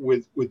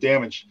with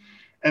Damage.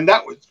 And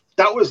that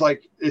was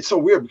like, it's so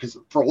weird because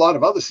for a lot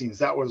of other scenes,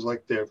 that was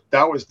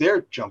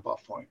their jump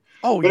off point.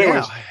 Oh, but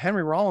anyways,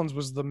 Henry Rollins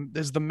is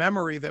the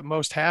memory that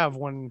most have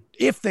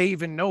if they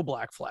even know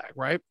Black Flag,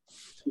 right?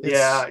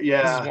 Yeah.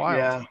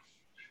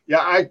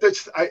 I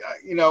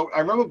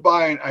remember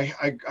buying,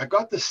 I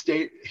got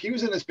he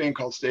was in this band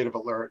called State of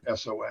Alert,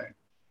 SOA.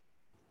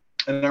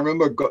 And I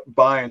remember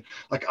buying,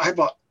 like, I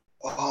bought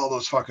all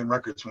those fucking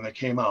records when they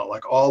came out,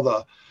 like all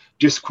the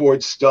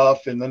Discord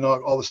stuff, and then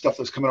all the stuff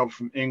that's coming out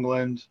from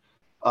England,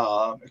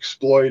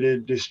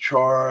 Exploited,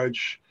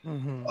 Discharge,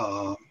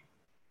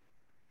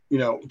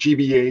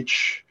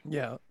 GBH,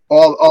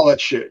 all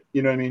that shit,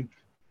 you know what I mean?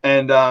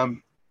 And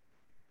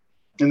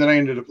then I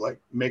ended up like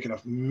making a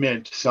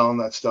mint selling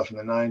that stuff in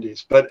the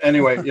 90s. But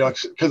anyway,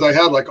 because I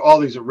had like all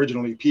these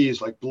original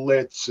EPs like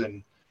Blitz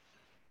and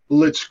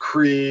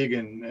Blitzkrieg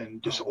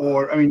and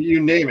Disorder. I mean, you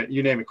name it,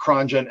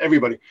 Krongen,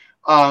 everybody.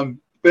 But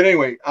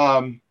anyway,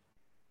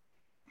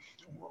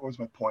 what was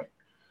my point?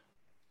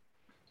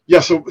 Yeah,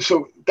 so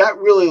that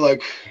really,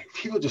 like,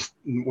 people just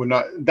were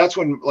not. That's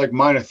when like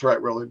Minor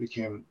Threat really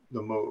became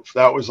the move.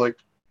 That was like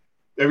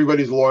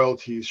everybody's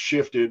loyalties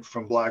shifted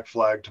from Black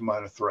Flag to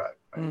Minor Threat.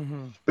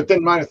 Right? But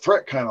then Minor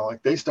Threat kind of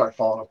like they start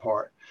falling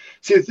apart.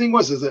 See, the thing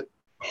is that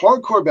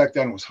hardcore back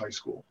then was high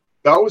school.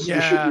 That was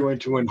the shit you were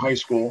into in high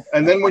school.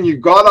 And then when you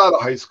got out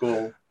of high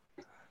school,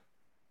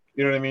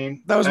 you know what I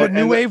mean? That was what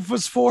New Wave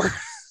was for.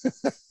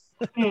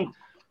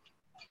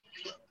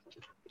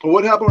 Well,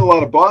 what happened to a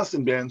lot of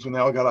Boston bands when they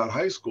all got out of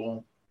high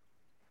school,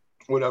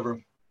 whatever,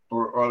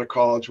 or out of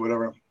college,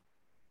 whatever.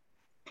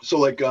 So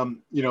like,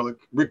 like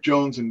Rick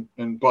Jones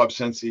and Bob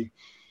Sensi,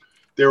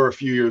 they were a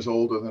few years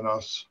older than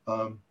us.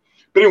 But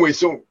anyway,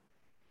 so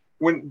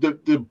when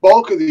the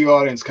bulk of the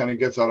audience kind of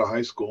gets out of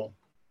high school,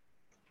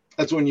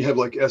 that's when you have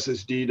like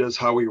SSD does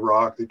How We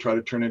Rock. They try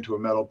to turn into a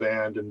metal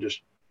band and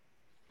just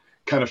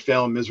kind of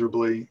fail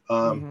miserably.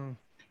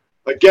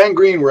 Like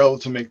Gangrene were able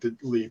to make the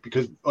leap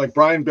because like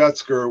Brian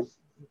Betzker,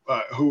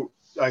 who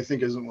I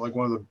think is like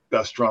one of the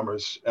best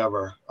drummers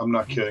ever. I'm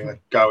not kidding. That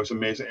guy was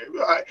amazing.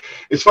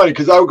 It's funny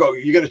because I would go,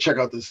 you got to check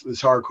out this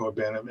hardcore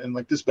band, and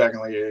like this back in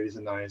like the 80s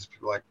and 90s,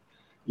 people were like,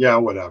 yeah,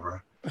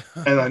 whatever.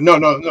 And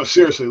no,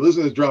 seriously,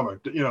 listen to the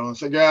drummer. You know,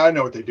 it's like, yeah, I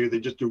know what they do. They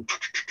just do,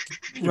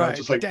 you know,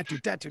 just like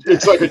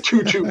it's like a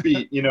 2/2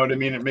 beat. You know what I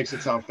mean? It makes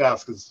it sound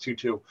fast because it's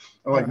 2/2.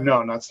 I'm like,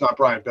 no, it's not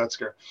Brian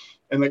Betzger.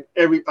 And like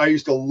I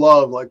used to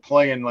love like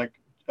playing like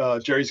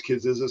Jerry's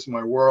Kids, Is This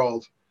My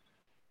World?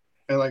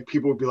 And like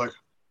people would be like,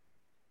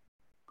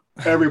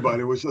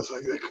 everybody was just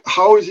like,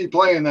 how is he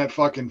playing that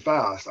fucking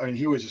fast? I mean,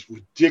 he was just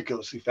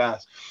ridiculously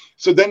fast.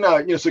 So then,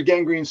 you know, so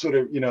Gangrene sort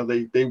of, you know,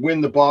 they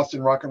win the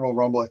Boston Rock and Roll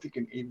Rumble, I think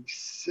in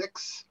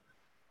 '86.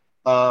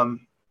 But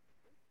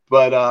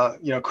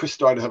you know, Chris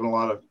started having a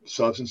lot of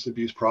substance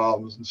abuse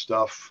problems and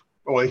stuff.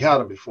 Well, he had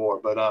them before,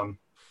 but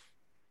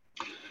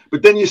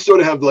then you sort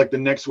of have like the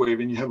next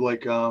wave, and you have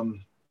like who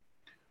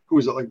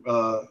was it, like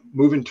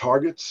Moving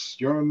Targets?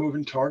 Do you remember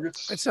Moving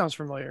Targets? It sounds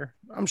familiar.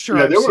 I'm sure.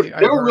 Yeah, they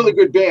were a really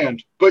good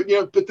band, but you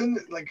know, but then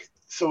like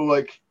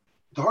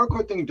the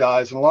hardcore thing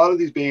dies, and a lot of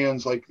these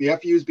bands like the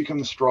FUs become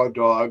the Straw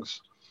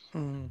Dogs.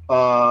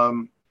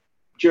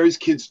 Jerry's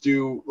Kids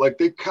do like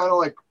they kind of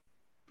like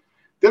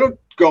they don't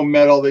go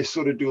metal. They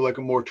sort of do like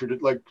a more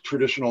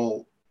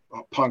traditional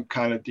punk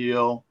kind of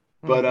deal,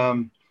 but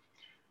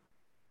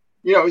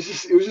you know, it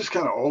was just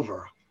kind of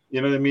over.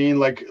 You know what I mean?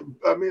 Like,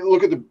 I mean,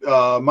 look at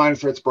the Minor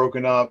Threat's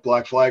broken up.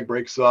 Black Flag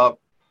breaks up.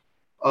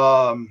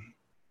 Bad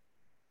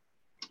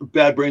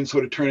Brains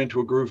sort of turned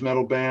into a groove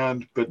metal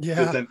band, but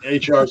then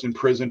HR's in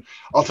prison.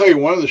 I'll tell you,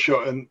 one of the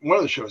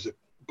shows that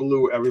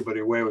blew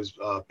everybody away was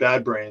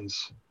Bad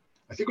Brains.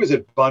 I think it was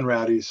at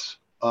Bunratty's.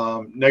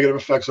 Negative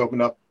Effects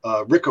opened up.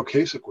 Rick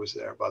Ocasek was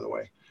there, by the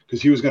way,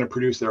 because he was going to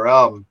produce their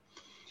album.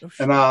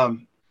 And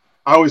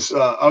I was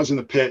in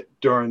the pit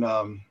during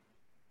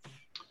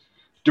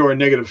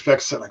Negative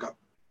Effects set. I got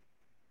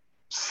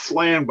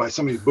slammed by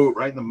somebody's boot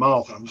right in the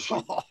mouth, and I'm just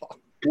like,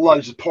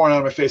 blood just pouring out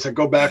of my face. I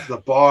go back to the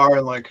bar,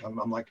 and like I'm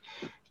like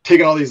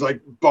taking all these like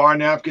bar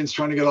napkins,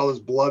 trying to get all this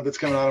blood that's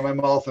coming out of my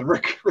mouth. And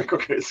Rick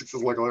Ocasek is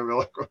looking at me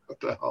like, what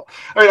the hell?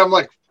 I mean, I'm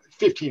like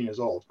 15 years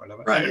old.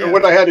 Right? And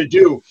what I had to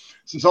do,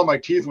 since all my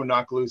teeth were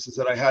knocked loose, is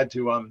that I had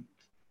to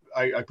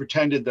I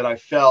pretended that I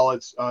fell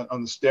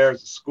on the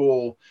stairs at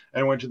school,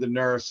 and I went to the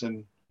nurse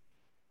and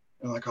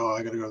like, oh,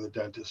 I got to go to the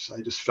dentist.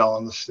 I just fell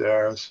on the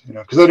stairs, you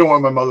know, because I didn't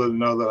want my mother to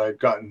know that I'd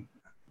gotten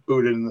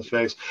booted in the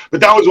face. But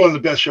that was one of the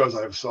best shows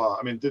I ever saw.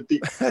 I mean,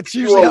 that's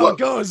usually how it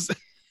goes.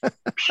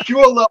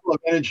 Pure level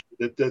of energy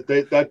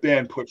that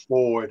band put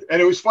forward.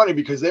 And it was funny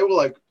because they were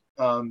like,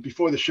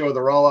 before the show,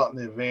 they're all out in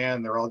their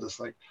van. They're all just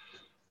like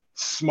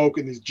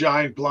smoking these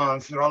giant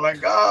blunts, and they're all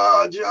like,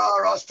 "Ah, Jah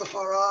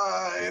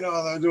Rastafari," you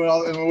know, they're doing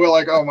all, and we're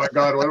like, "Oh my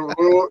God, we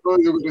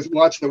just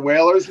watch the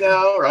Wailers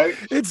now, right?"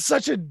 It's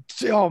such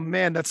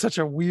that's such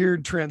a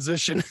weird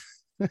transition.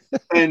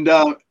 And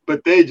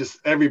but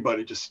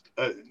everybody just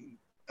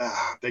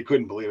they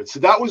couldn't believe it. So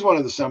that was one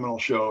of the seminal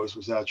shows.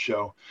 Was that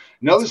show?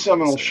 Another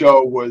seminal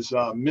show was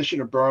Mission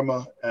of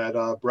Burma at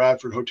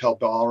Bradford Hotel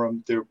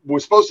Ballroom. They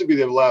was supposed to be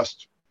their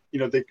last. You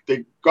know, they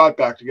got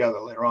back together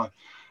later on.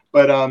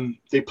 But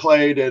they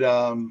played at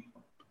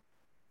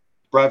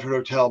Bradford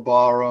Hotel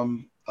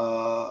Ballroom.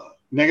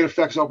 Negative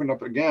Effects opened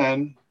up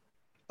again.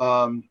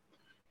 And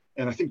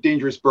I think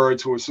Dangerous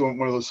Birds, who was one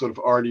of those sort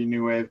of arty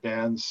new wave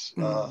bands.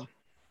 But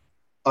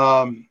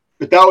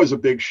that was a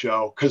big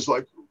show because,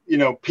 like, you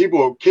know,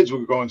 kids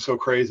were going so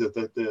crazy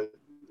that the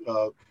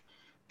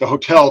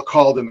hotel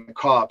called in the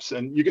cops.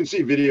 And you can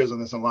see videos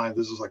on this online.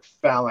 This is like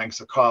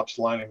phalanx of cops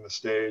lining the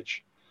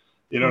stage.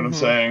 You know what I'm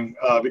saying?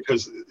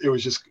 Because it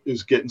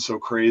was getting so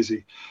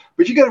crazy.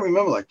 But you got to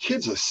remember, like,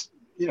 kids are,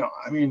 you know,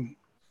 I mean,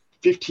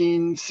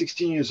 15,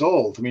 16 years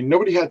old. I mean,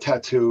 nobody had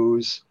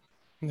tattoos.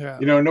 Yeah.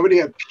 You know, nobody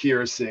had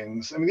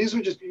piercings. I mean, these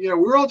were just, you know,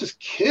 we were all just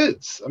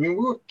kids. I mean,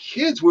 we were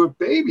kids. We were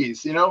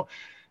babies, you know.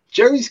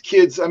 Jerry's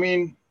Kids, I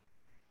mean,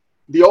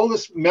 the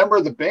oldest member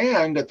of the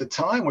band at the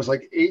time was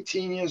like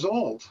 18 years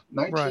old,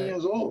 19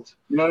 years old.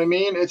 You know what I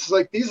mean? It's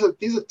like these are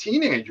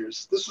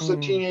teenagers. This was a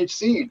teenage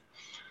scene.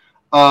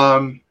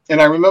 And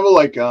I remember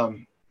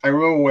when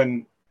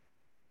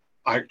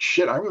I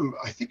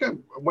think I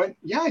went,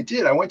 I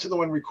did. I went to the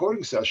one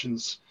recording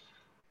sessions.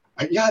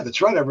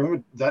 That's right. I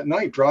remember that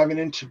night driving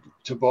into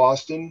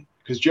Boston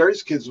because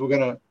Jerry's Kids were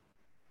going to,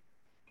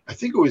 I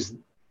think it was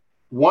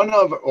one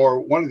of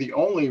the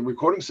only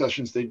recording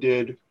sessions they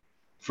did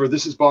for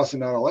This Is Boston,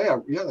 Not LA.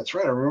 That's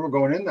right. I remember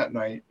going in that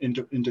night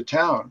into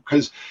town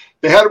because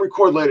they had to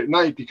record late at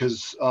night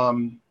because,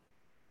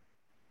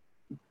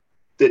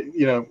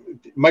 you know,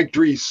 Mike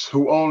Drees,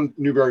 who owned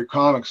Newberry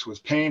Comics, was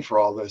paying for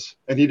all this,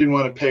 and he didn't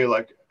want to pay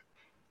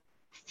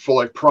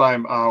for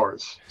prime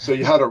hours, so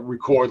you had to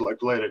record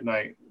like late at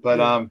night.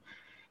 But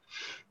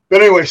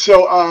anyway,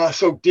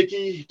 so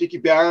Dickie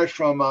Barrett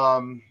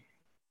from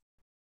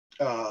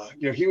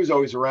you know, he was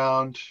always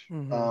around,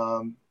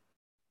 and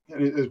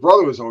his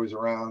brother was always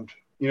around.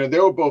 You know, they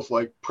were both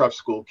like prep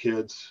school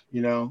kids,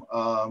 you know,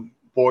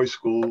 boys'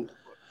 school.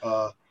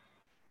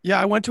 Yeah,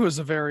 I went to a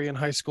Zavarian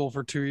high school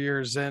for 2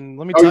 years, and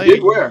let me Oh, tell you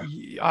did where?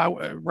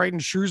 right in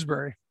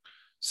Shrewsbury,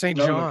 St.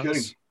 No, no kidding.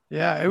 John's.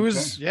 Yeah, it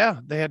was. Yeah,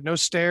 they had no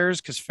stairs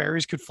because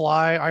fairies could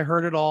fly. I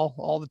heard it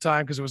all the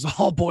time because it was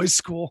all boys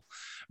school.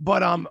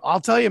 But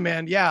I'll tell you,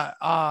 man.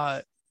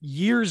 Yeah,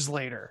 years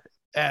later,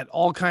 at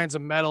all kinds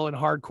of metal and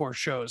hardcore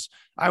shows,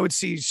 I would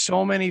see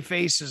so many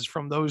faces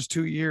from those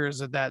 2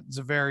 years at that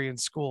Zavarian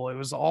school. It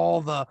was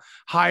all the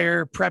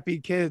higher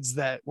preppy kids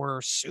that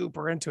were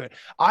super into it.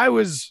 I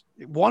was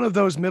one of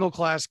those middle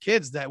class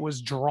kids that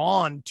was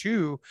drawn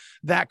to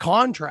that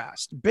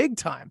contrast big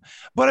time.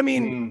 But I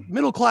mean,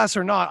 middle class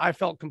or not, I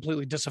felt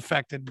completely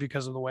disaffected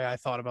because of the way I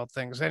thought about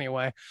things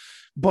anyway.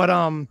 But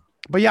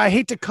yeah, I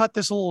hate to cut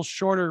this a little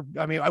shorter.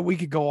 I mean, we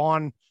could go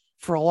on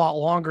for a lot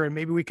longer, and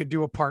maybe we could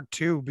do a part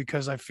 2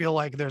 because I feel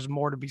like there's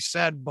more to be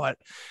said. But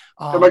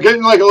am I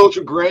getting like a little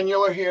too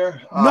granular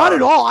here? Not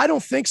at all. I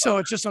don't think so.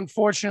 It's just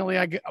unfortunately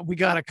we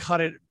got to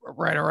cut it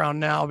right around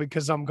now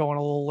because I'm going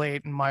a little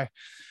late, and my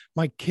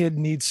kid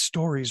needs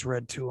stories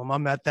read to him.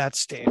 I'm at that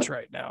stage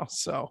right now.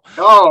 So.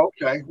 Oh,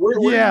 okay. Where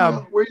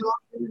you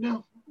living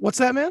now? What's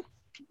that, man?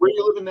 Where are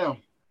you living now?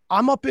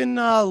 I'm up in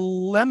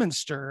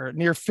Leominster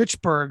near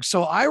Fitchburg.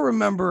 So I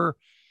remember,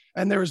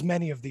 and there was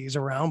many of these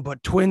around,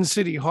 but Twin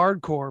City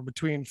hardcore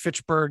between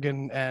Fitchburg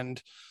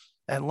and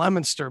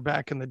Leominster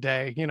back in the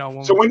day, you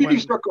know. When did you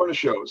start going to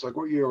shows? Like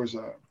what year was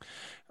that?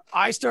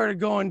 I started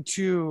going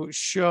to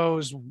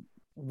shows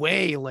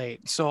way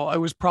late. So I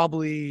was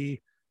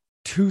probably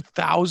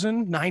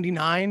 2000,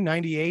 99,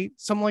 98,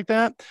 something like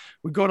that.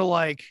 We go to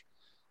like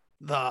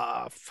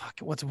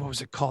what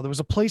was it called? There was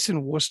a place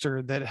in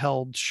Worcester that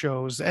held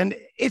shows, and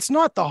it's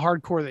not the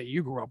hardcore that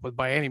you grew up with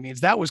by any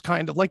means. That was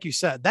kind of, like you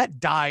said, that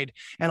died,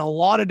 and a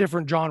lot of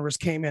different genres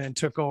came in and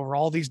took over,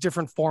 all these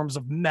different forms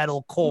of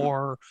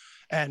metalcore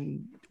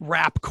and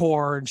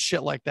rapcore and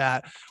shit like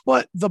that.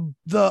 But the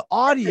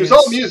audience, it was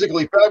all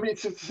musically. I mean,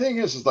 the thing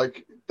is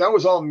like that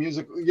was all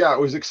music. Yeah, it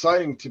was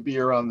exciting to be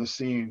around the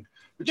scene.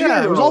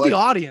 Yeah, it was all the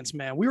audience,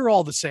 man. We were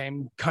all the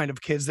same kind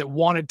of kids that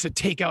wanted to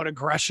take out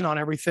aggression on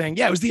everything.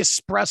 Yeah, it was the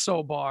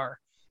Espresso Bar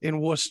in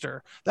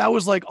Worcester. That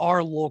was like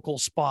our local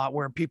spot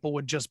where people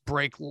would just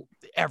break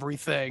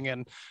everything,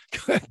 and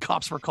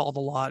cops were called a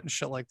lot and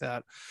shit like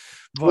that.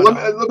 But,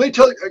 let me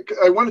tell you,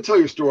 I want to tell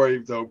you a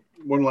story, though,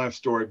 one last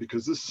story,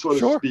 because this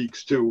sort of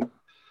speaks to,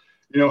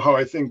 you know, how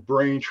I think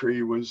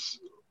Braintree was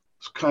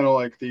kind of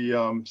like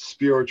the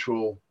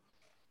spiritual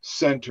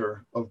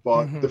center of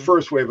the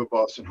first wave of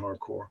Boston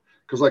hardcore.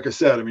 Because, like I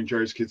said, I mean,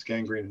 Jerry's Kids,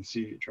 Gangrene, and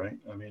Siege, right?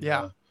 I mean,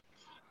 yeah,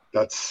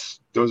 those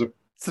are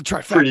it's a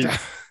trifecta.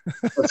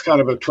 That's kind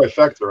of a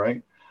trifecta,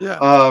 right? Yeah.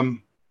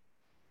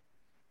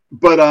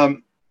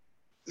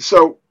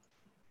 So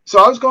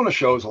I was going to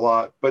shows a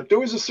lot, but there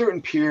was a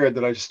certain period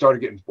that I just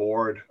started getting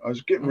bored. I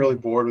was getting really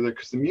bored with it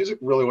because the music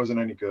really wasn't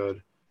any good.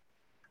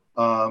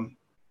 And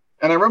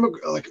I remember,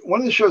 like, one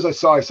of the shows I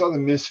saw the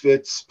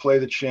Misfits play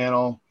the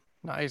Channel.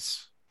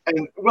 Nice.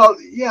 And well,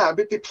 yeah,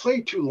 but they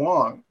played too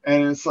long,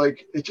 and it's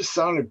like it just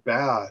sounded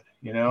bad,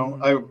 you know.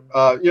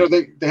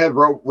 They had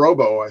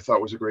Robo, I thought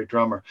was a great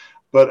drummer,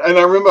 and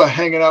I remember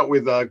hanging out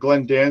with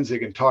Glenn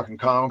Danzig and talking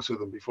comics with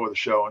him before the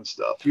show and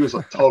stuff. He was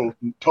a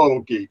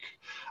total geek.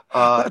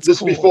 This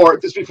cool. before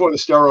the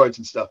steroids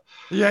and stuff.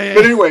 Yeah.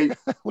 But anyway,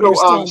 when he was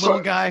still a little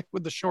guy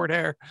with the short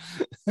hair.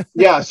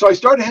 Yeah, so I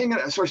started hanging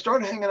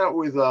out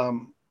with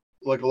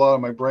like a lot of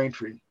my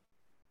Braintree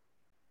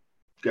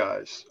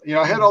guys. You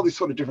know, I had all these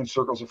sort of different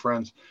circles of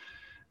friends,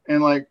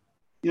 and like,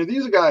 you know,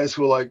 these are guys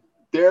who, like,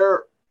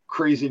 their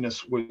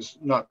craziness was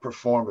not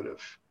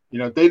performative. You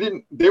know,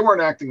 they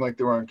weren't acting like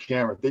they were on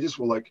camera. They just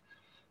were like,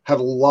 had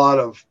a lot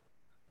of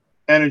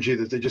energy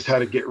that they just had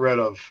to get rid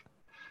of.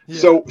 Yeah.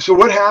 So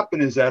what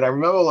happened is that I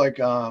remember, like,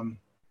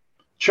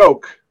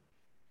 Choke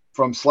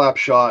from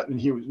Slapshot, and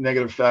he was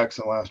Negative Effects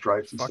and Last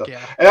Rites and stuff.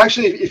 Yeah. And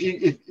actually,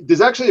 if there's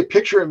actually a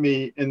picture of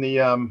me in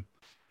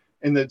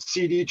the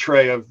CD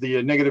tray of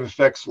the Negative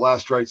Effects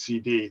Last Right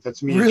CD.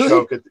 That's me and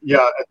Choke at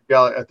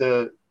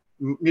the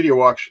Media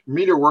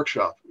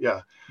Workshop.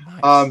 Yeah.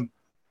 Nice.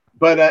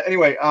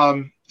 Anyway,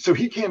 so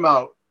he came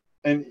out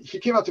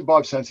to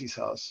Bob Sensi's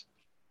house,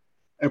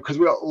 and because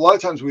a lot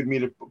of times we'd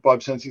meet at Bob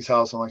Sensi's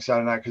house on like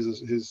Saturday night because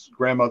his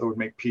grandmother would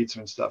make pizza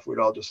and stuff. We'd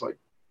all just like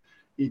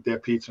eat their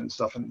pizza and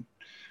stuff and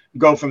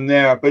go from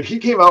there. But he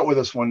came out with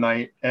us one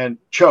night, and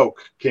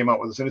Choke came out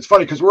with us, and it's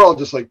funny because we're all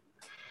just like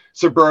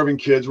suburban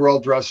kids. We're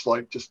all dressed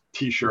like just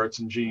t-shirts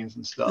and jeans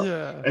and stuff.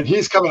 Yeah. And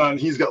he's coming on,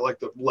 he's got like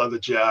the leather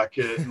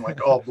jacket and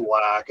like all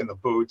black and the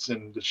boots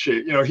and the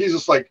shit. You know, he's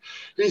just like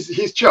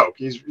he's Choke.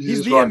 He's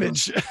the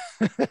image.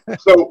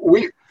 So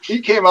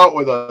he came out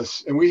with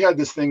us, and we had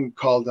this thing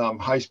called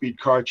high-speed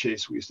car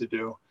chase we used to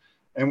do.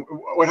 And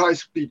what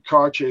high-speed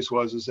car chase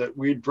was is that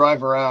we'd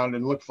drive around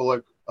and look for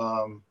like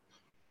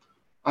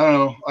I don't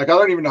know. Like, I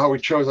don't even know how we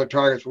chose our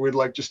targets, but we'd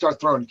like just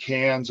start throwing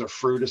cans or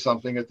fruit or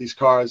something at these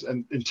cars,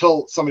 and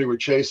until somebody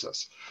would chase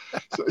us.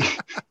 So,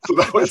 so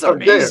that was our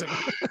game.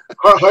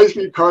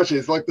 High-speed car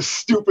chase, like the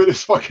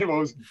stupidest, fucking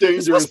most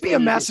dangerous. This must be a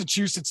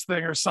Massachusetts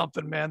thing or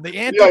something, man. The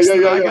antics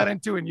that I got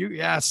into, and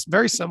yes,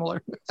 very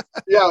similar.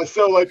 Yeah.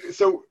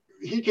 So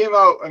he came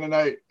out on a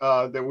night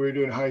that we were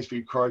doing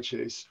high-speed car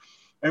chase,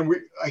 and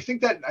I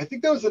think that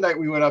was the night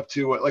we went up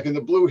to like in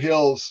the Blue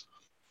Hills.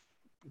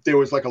 There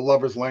was like a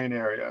Lover's Lane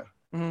area.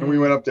 And we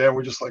went up there and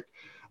we're just like,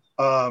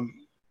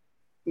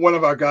 one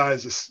of our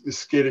guys, this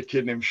skater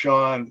kid named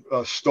Sean,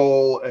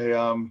 stole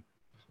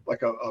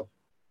a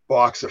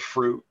box of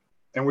fruit,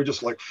 and we're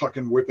just like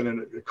fucking whipping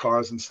it at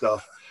cars and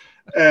stuff.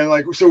 And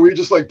like, so we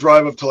just like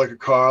drive up to like a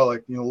car,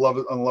 like, you know,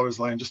 on Lover's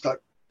Lane, just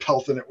start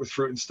pelting it with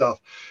fruit and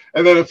stuff.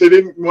 And then if they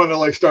didn't want to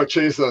like start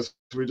chasing us,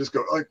 we just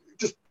go like,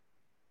 just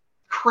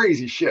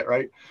crazy shit.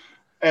 Right.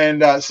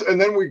 And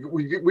then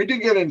we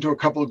did get into a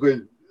couple of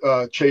good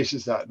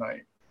chases that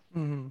night.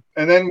 Mm-hmm.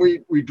 And then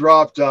we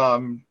dropped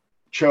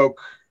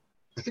Choke.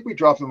 I think we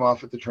dropped him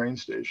off at the train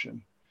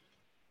station.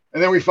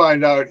 And then we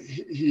find out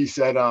he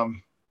said,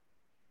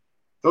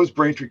 those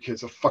Braintree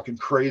kids are fucking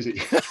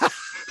crazy.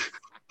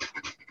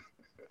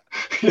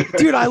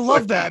 Dude, I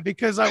love that,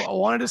 because I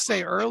wanted to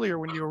say earlier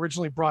when you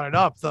originally brought it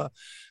up, the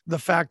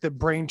fact that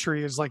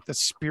Braintree is like the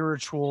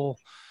spiritual,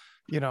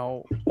 you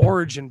know,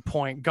 origin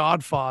point,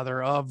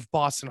 godfather of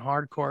Boston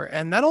hardcore.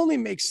 And that only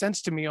makes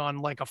sense to me on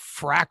like a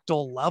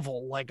fractal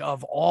level, like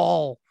of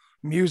all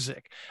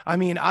music. I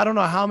mean, I don't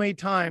know how many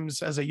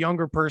times as a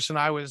younger person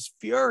I was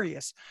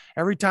furious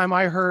every time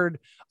I heard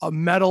a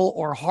metal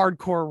or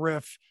hardcore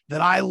riff that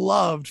I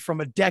loved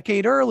from a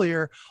decade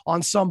earlier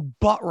on some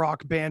butt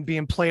rock band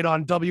being played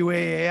on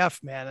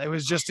WAAF, man. It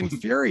was just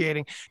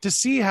infuriating to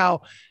see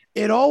how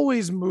it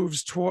always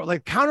moves toward,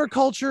 like,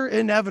 counterculture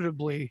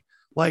inevitably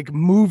like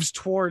moves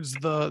towards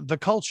the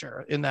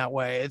culture in that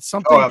way. It's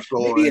something,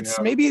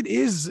 maybe it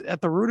is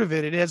at the root of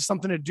it. It has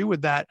something to do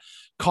with that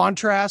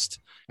contrast.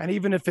 And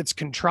even if it's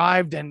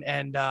contrived and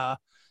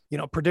you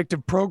know,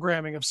 predictive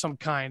programming of some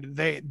kind,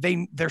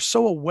 they're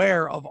so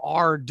aware of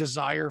our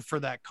desire for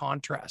that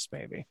contrast,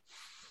 maybe.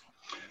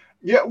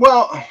 Yeah.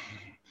 Well,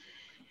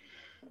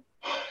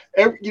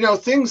 you know,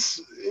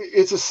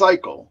 it's a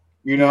cycle,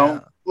 you know, yeah.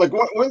 Like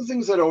one of the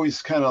things that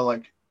always kind of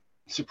like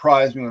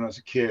surprised me when I was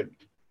a kid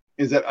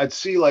is that I'd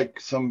see like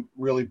some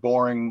really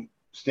boring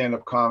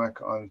stand-up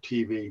comic on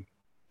TV,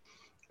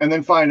 and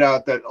then find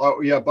out that, oh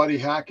yeah, Buddy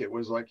Hackett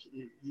was like,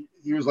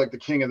 he was like the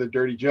king of the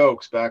dirty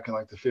jokes back in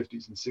like the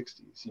 50s and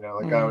 60s, you know,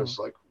 like I was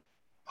like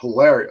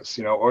hilarious,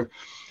 you know, or,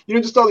 you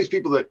know, just all these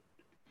people that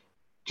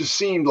just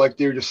seemed like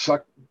they were just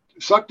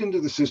sucked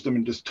into the system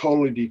and just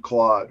totally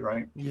declawed.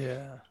 Right.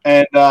 Yeah.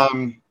 And,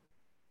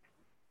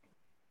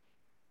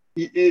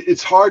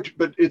 it's hard,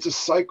 but it's a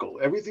cycle.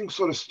 Everything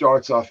sort of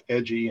starts off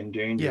edgy and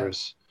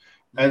dangerous,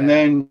 and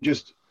then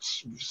just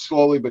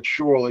slowly but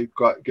surely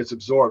gets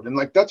absorbed. And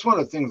like, that's one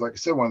of the things, like I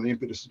said, one of the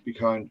impetuses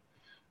behind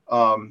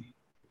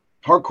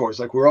hardcore is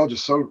like, we're all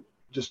just I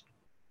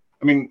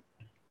mean,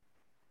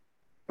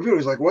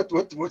 everybody's like, what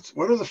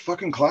are the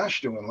fucking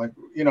Clash doing? Like,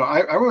 you know,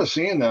 I remember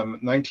seeing them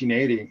in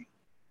 1980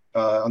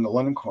 on the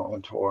London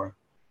Calling tour.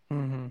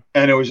 Mm-hmm.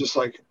 And it was just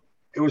like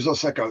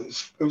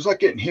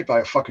getting hit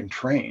by a fucking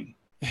train.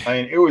 I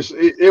mean, it was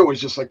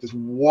just like this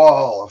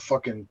wall of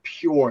fucking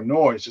pure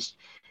noise just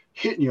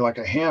hitting you like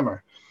a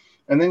hammer.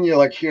 And then you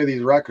like hear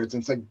these records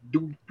and it's like,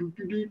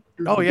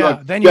 oh yeah.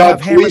 Like, then you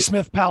have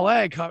Hammersmith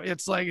Palais.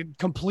 It's like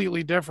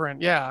completely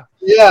different. Yeah.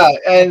 Yeah.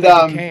 And, Joe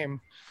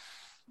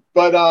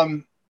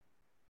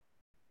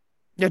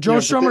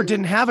Strummer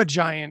didn't have a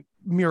giant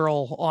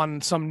mural on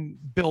some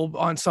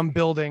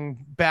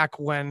building back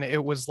when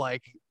it was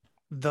like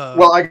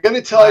well, I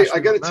gotta tell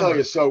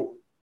you. So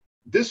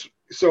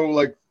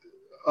like,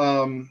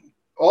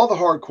 all the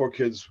hardcore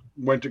kids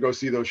went to go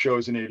see those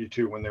shows in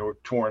 '82 when they were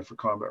touring for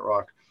Combat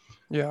Rock.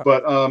 Yeah.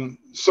 But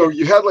so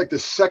you had like the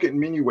second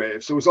mini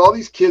wave. So it was all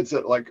these kids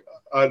that like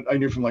I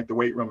knew from like the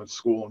weight room at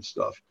school and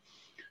stuff,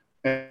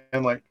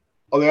 and like,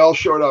 they all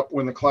showed up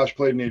when the Clash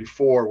played in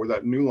 '84 with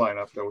that new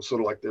lineup that was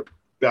sort of like the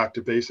back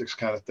to basics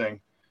kind of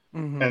thing.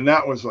 Mm-hmm. And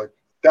that was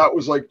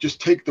like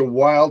just take the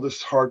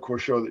wildest hardcore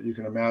show that you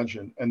can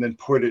imagine and then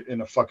put it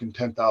in a fucking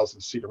 10,000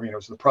 seat arena. It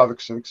was the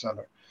Provic Civic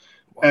Center.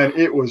 Wow. And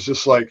it was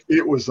just like,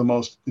 it was the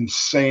most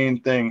insane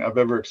thing I've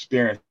ever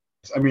experienced.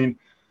 I mean,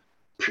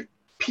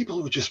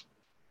 people would just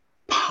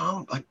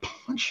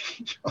punch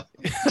each other.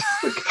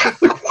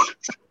 like what?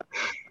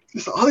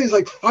 Just all these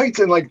like fights,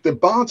 and like the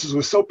bouncers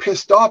were so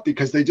pissed off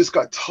because they just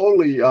got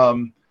totally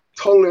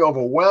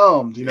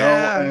overwhelmed, you know.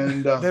 Yeah,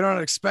 and they're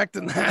not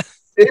expecting that.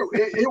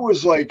 it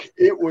was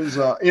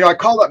you know, I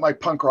call that my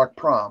punk rock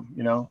prom,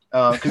 you know,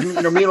 because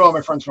you know, me and all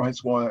my friends from high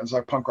school, it was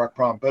like punk rock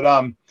prom. But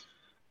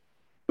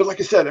like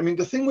I said, I mean,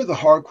 the thing with the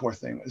hardcore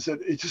thing is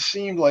that it just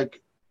seemed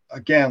like,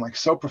 again, like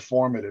so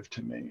performative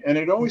to me, and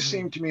it always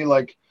seemed to me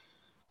like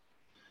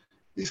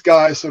these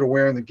guys sort of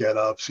wearing the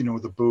get-ups, you know,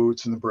 with the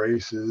boots and the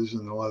braces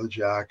and the leather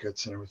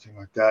jackets and everything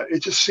like that.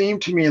 It just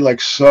seemed to me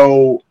like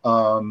so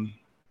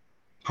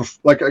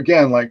like,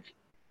 again, like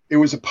it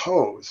was a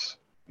pose,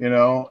 you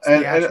know,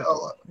 and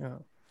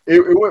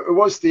it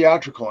was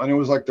theatrical, and it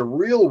was like the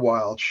real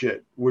wild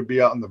shit would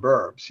be out in the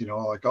burbs, you know,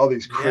 like all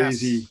these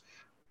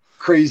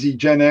crazy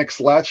Gen X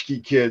latchkey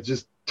kids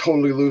just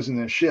totally losing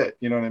their shit.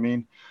 You know what I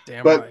mean?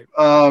 Damn but,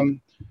 right.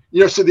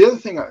 You know, so the other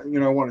thing, you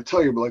know, I want to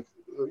tell you, but like,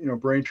 you know,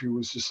 Braintree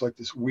was just like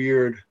this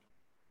weird,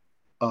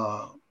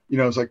 you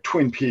know, it's like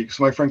Twin Peaks.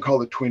 My friend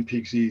called it Twin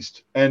Peaks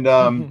East. And,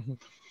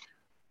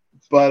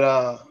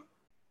 but,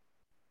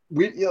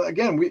 we, you know,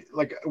 again,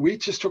 we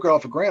just took it all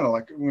for granted.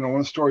 Like, you know, one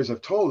of the stories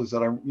I've told is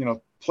that you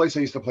know, place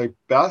I used to play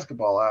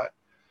basketball at,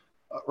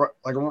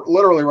 like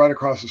literally right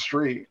across the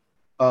street,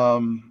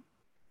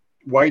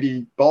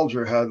 Whitey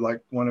Bulger had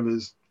like one of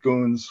his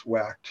goons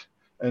whacked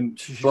and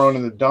thrown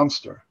in the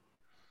dumpster.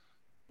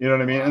 You know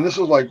what I mean? And this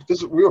was like,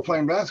 we were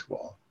playing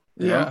basketball.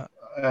 You know?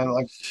 And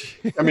like,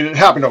 I mean, it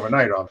happened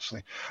overnight,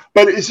 obviously,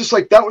 but it's just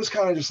like, that was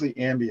kind of just the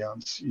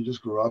ambience you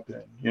just grew up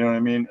in. You know what I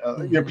mean?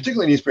 You know,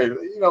 particularly in East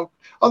Braintree, you know,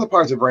 other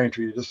parts of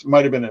Braintree just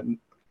might as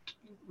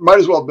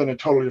well have been a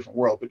totally different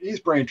world. But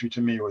East Braintree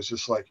to me was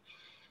just like,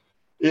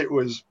 it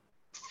was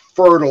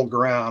fertile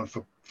ground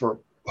for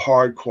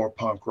hardcore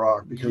punk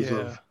rock because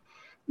of,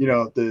 you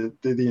know, the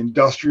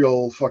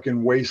industrial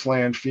fucking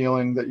wasteland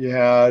feeling that you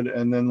had,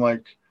 and then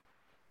like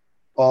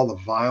all the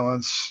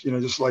violence, you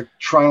know, just like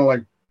trying to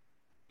like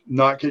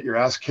not get your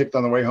ass kicked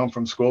on the way home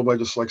from school by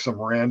just like some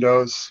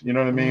randos, you know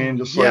what I mean?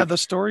 Just like, the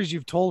stories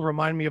you've told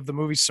remind me of the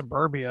movie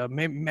Suburbia.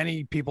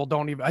 Many people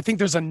don't even, I think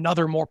there's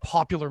another more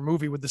popular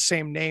movie with the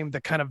same name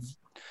that kind of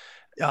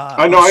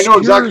I know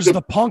exactly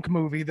the punk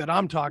movie that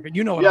I'm talking.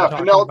 You know what I'm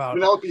talking about?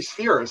 Penelope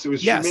Spheris. It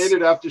was she made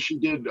it after she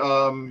did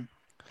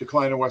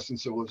Decline of Western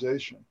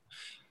Civilization.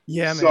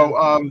 Yeah, man.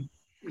 So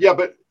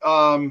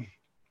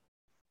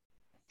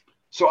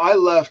so I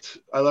left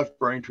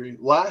Braintree.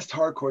 Last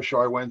hardcore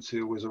show I went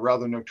to was a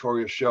rather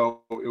notorious show.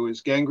 It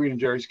was Gangrene and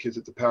Jerry's Kids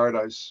at the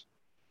Paradise.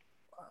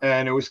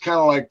 And it was kind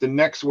of like the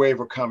next wave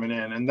were coming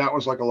in. And that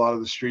was like a lot of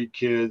the street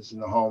kids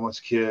and the homeless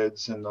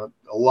kids and a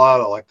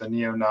lot of like the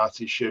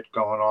neo-Nazi shit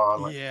going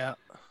on. Like,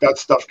 that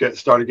stuff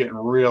started getting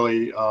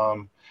really,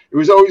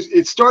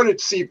 it started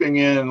seeping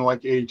in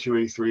like 82,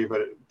 83, but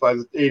by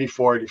the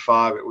 84,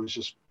 85,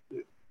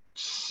 it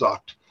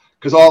sucked.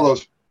 Because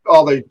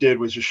all they did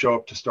was just show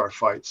up to start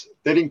fights.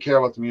 They didn't care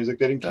about the music.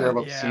 They didn't care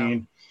about the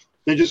scene.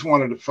 They just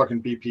wanted to fucking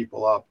beat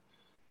people up.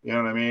 You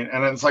know what I mean?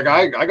 And it's like,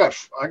 I got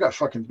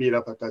fucking beat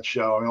up at that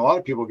show. I mean, a lot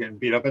of people getting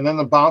beat up. And then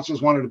the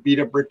bouncers wanted to beat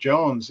up Rick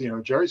Jones, you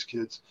know, Jerry's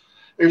Kids.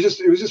 It was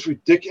just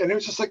ridiculous. And it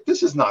was just like,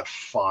 this is not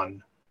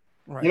fun.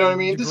 Right. You know what I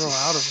mean? This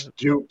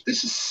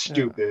is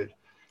stupid.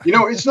 You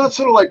know, it's not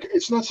sort of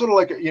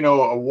like, you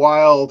know, a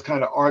wild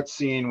kind of art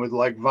scene with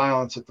like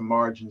violence at the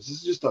margins. This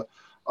is just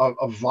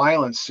a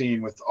violent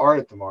scene with art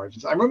at the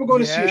margins. I remember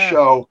going to see a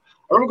show.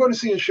 I remember going to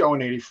see a show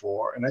in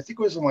 '84, and I think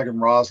it was in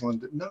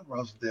Rosslindale.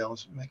 It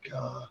was like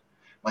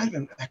might have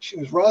been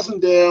actually it was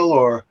Roslindale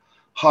or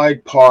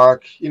Hyde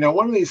Park. You know,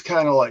 one of these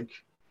kind of like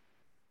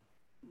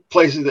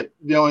places that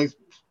the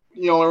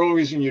only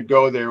reason you'd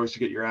go there was to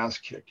get your ass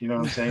kicked. You know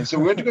what I'm saying? So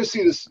we went to go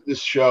see this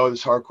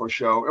hardcore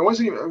show. It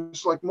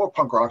was like more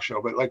punk rock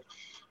show, but like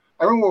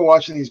I remember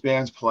watching these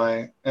bands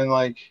play, and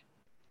like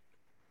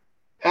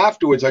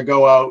afterwards I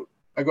go out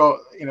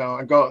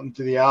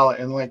into the alley,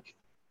 and like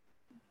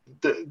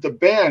the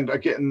band are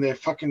getting their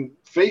fucking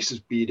faces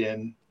beat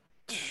in,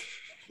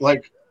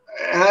 like,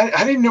 and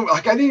I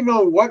didn't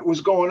know what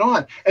was going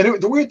on.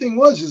 And the weird thing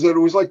is that it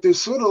was like this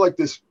sort of like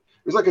this.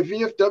 It was like a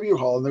VFW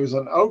hall, and there was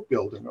an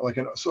outbuilding, like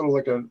a sort of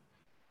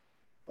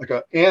like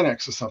a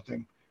annex or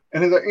something.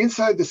 And they're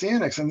inside this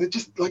annex, and they're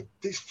just like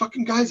these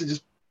fucking guys are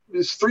just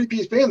this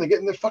 3-piece band. They're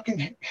getting their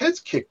fucking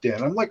heads kicked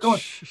in. I'm like going,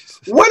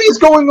 what is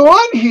going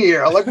on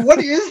here? Like, what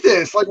is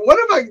this? Like,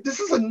 this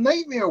is a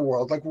nightmare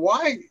world. Like,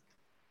 why?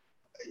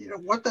 You know,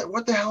 what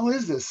the hell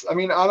is this? I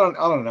mean, I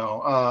don't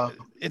know.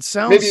 It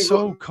sounds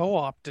so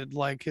co-opted.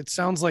 Like, it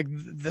sounds like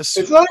this.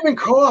 It's not even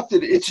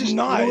co-opted. It's just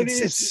not. You know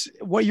it's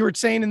what you were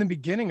saying in the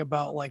beginning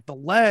about like the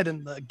lead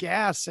and the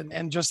gas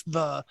and just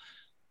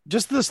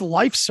this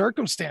life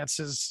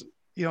circumstances,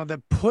 you know,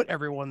 that put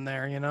everyone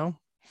there, you know?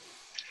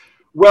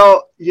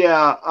 Well,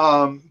 yeah.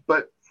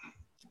 But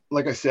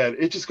like I said,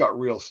 it got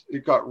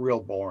real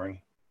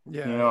boring.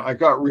 Yeah. You know, I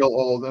got real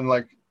old, and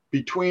like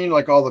between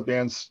like all the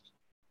bands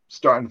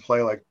starting to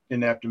play like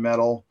inept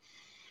metal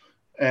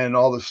and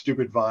all the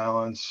stupid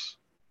violence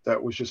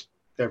that was just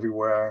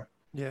everywhere.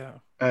 Yeah.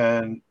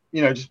 And,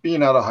 you know, just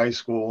being out of high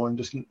school and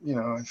just, you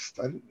know,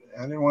 I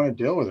didn't want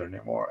to deal with it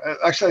anymore.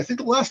 Actually, I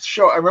think the last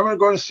show, I remember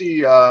going to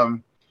see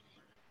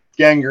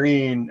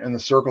Gangrene and the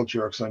Circle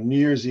Jerks on New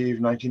Year's Eve,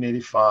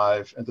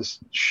 1985 at this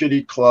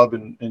shitty club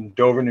in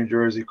Dover, New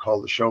Jersey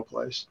called the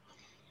Showplace.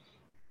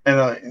 And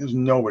there's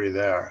nobody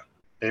there.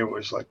 It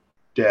was like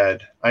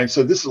dead.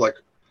 So this is like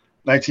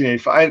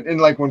 1985, and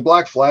like when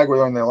Black Flag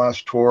were on their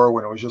last tour,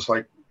 when it was just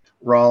like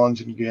Rollins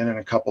and Ginn and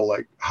a couple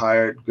like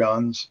hired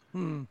guns,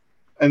 and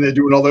they're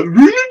doing all that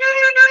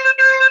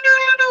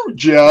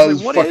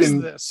jazz. What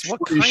is this?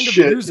 What kind of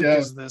music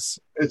is this?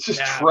 It's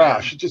just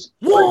trash. It's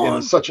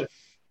just such a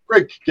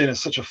Greg Kinnear is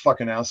such a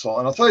fucking asshole.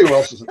 And I'll tell you who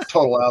else is a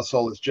total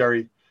asshole is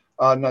Jello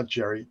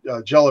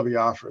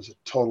Biafra is a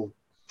total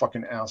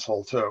fucking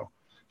asshole too.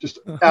 Just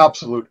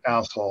absolute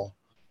asshole.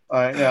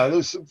 Yeah,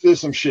 there's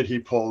some shit he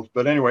pulled.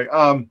 But anyway,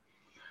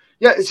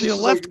 yeah, it's so just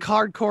you left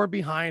hardcore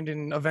behind,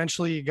 and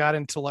eventually you got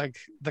into like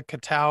the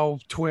Katow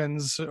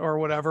twins or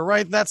whatever,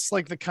 right? That's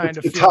like the kind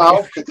of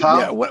Katow.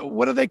 Yeah,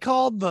 what are they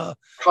called? The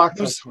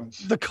Cocteau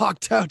Twins. The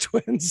Cocteau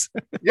Twins.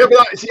 Yeah,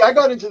 but I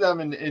got into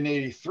them in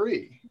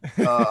 '83.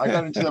 I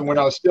got into them when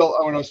I was still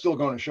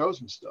going to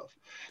shows and stuff.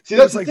 See,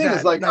 that's the thing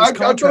is like nice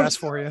contrast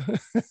for you.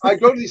 I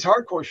go to these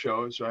hardcore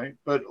shows, right?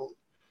 But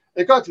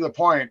it got to the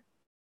point,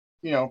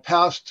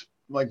 past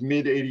like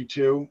mid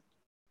 '82,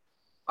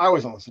 I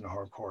wasn't listening to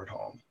hardcore at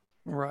home.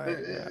 Right.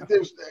 Yeah.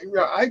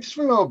 I just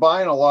remember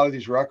buying a lot of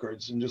these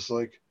records and just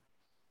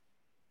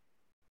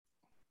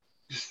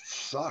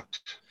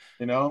sucked.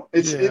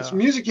 It's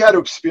music you had to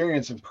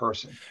experience in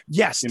person.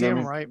 Yes,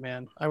 damn right,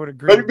 man. I would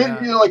agree. But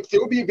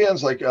there would be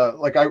bands like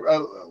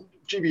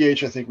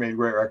GBH, I think, made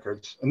great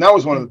records, and that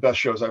was one of the best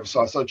shows I ever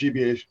saw. I saw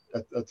GBH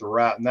at the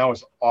Rat, and that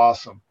was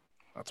awesome.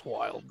 That's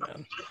wild,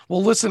 man.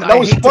 Well, listen, I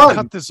hate to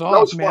cut this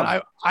off,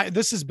 man.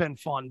 This has been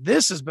fun.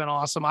 This has been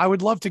awesome. I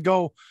would love to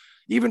go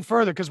even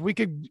further because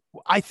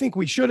I think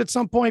we should at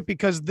some point,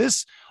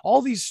 because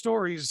all these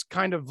stories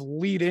kind of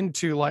lead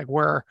into like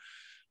where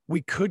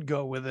we could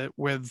go with it,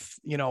 with,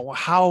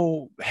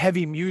 how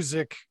heavy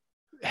music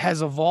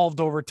has evolved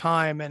over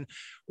time and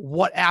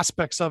what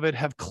aspects of it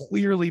have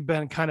clearly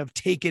been kind of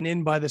taken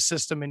in by the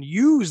system and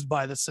used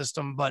by the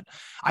system. But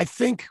I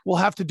think we'll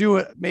have to do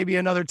it maybe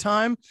another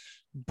time.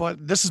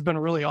 But this has been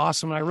really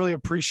awesome. And I really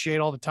appreciate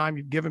all the time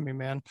you've given me,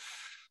 man.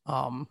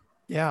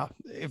 Yeah.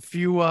 If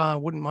you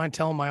wouldn't mind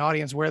telling my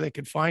audience where they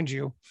could find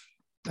you,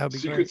 that would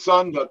be great.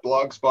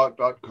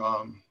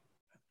 secretsun.blogspot.com.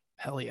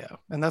 Hell yeah.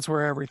 And that's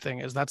where everything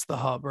is. That's the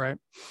hub, right?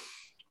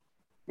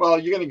 Well,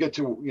 you're going to get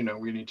to,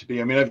 where you need to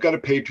be. I mean, I've got a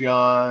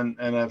Patreon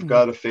and I've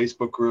got a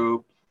Facebook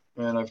group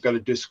and I've got a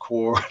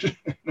Discord.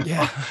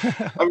 Yeah.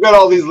 I've got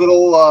all these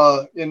little,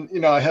 I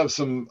have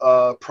some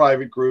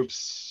private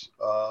groups.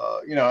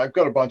 I've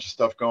got a bunch of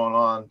stuff going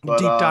on. But,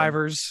 deep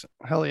divers.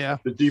 Hell yeah.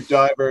 The deep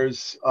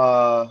divers.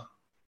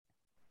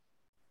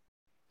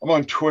 I'm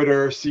on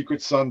Twitter,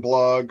 Secret Sun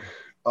blog,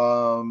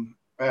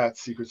 at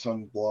Secret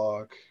Sun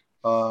blog.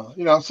 So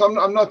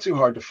I'm not too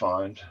hard to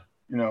find,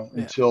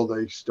 until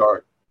they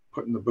start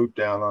putting the boot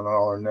down on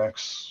all our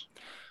necks.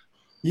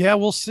 Yeah,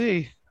 we'll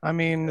see. I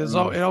mean, it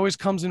always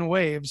comes in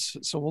waves,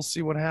 so we'll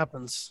see what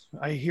happens.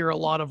 I hear a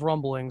lot of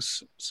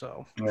rumblings,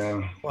 so.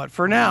 Yeah. But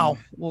for now,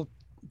 we'll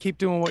keep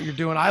doing what you're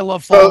doing. I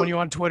love following you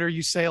on Twitter.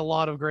 You say a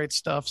lot of great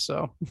stuff,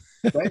 so.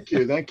 Thank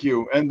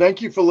you. And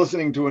thank you for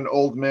listening to an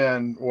old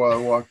man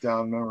walk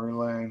down memory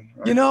lane.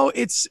 Right?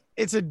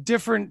 It's a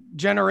different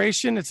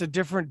generation. It's a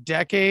different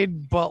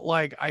decade, but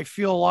like, I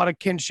feel a lot of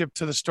kinship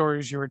to the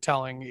stories you were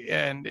telling,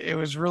 and it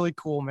was really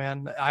cool,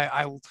 man.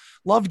 I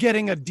love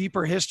getting a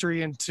deeper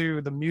history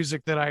into the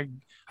music that I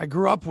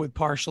grew up with,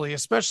 partially,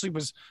 especially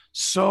was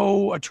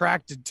so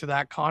attracted to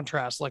that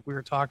contrast, like we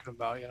were talking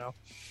about,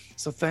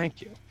 so thank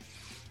you.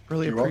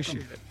 Really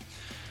appreciate it.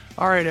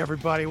 All right,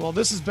 everybody. Well,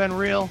 this has been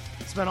real.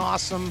 It's been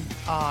awesome.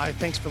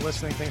 Thanks for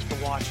listening. Thanks for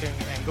watching.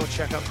 And go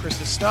check out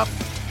Chris's stuff.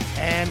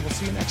 And we'll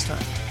see you next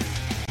time.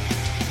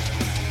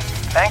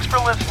 Thanks for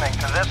listening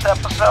to this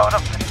episode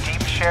of the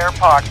Deep Share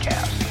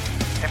Podcast.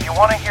 If you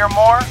want to hear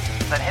more,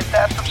 then hit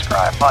that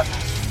subscribe button.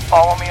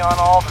 Follow me on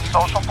all the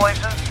social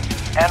places.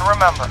 And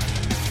remember,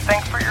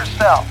 think for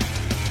yourself,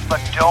 but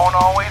don't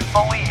always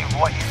believe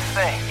what you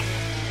think.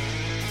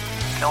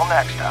 Till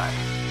next time.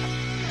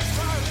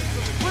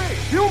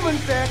 Human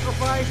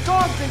sacrifice,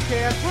 dogs and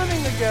cats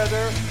living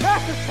together,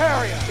 that's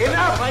hysteria.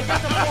 Enough, I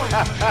get the point.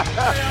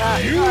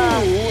 You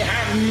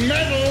have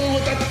meddled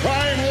with the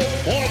primal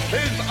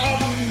forces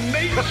of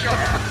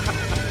nature.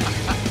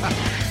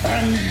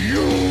 And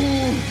you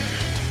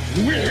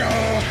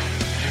will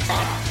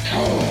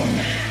atone.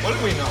 What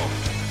do we know?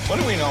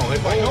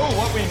 If I know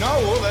what we know,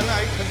 then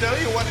I can tell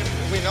you what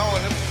we know,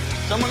 and if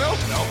someone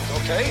else knows,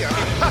 okay?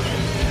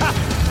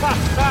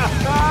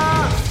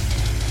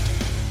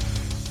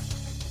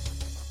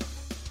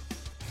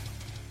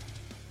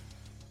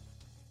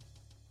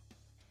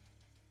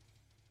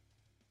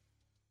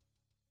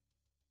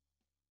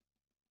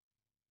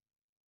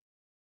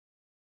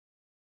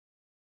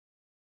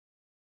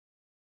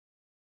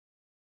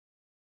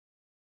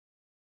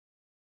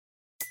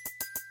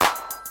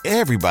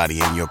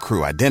 Everybody in your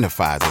crew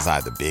identifies as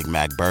either Big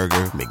Mac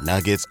Burger,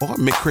 McNuggets, or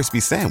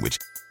McCrispy Sandwich.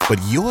 But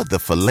you're the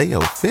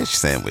Filet-O-Fish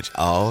Sandwich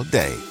all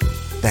day.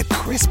 That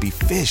crispy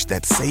fish,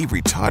 that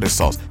savory tartar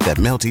sauce, that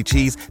melty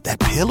cheese, that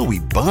pillowy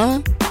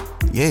bun.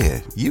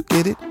 Yeah, you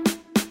get it.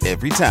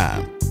 Every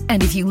time.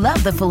 And if you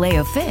love the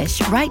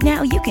Filet-O-Fish, right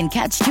now you can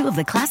catch two of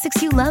the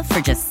classics you love for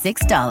just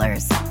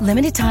 $6.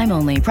 Limited time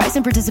only. Price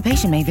and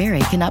participation may vary.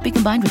 Cannot be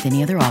combined with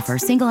any other offer.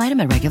 Single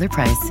item at regular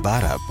price.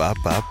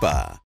 Ba-da-ba-ba-ba.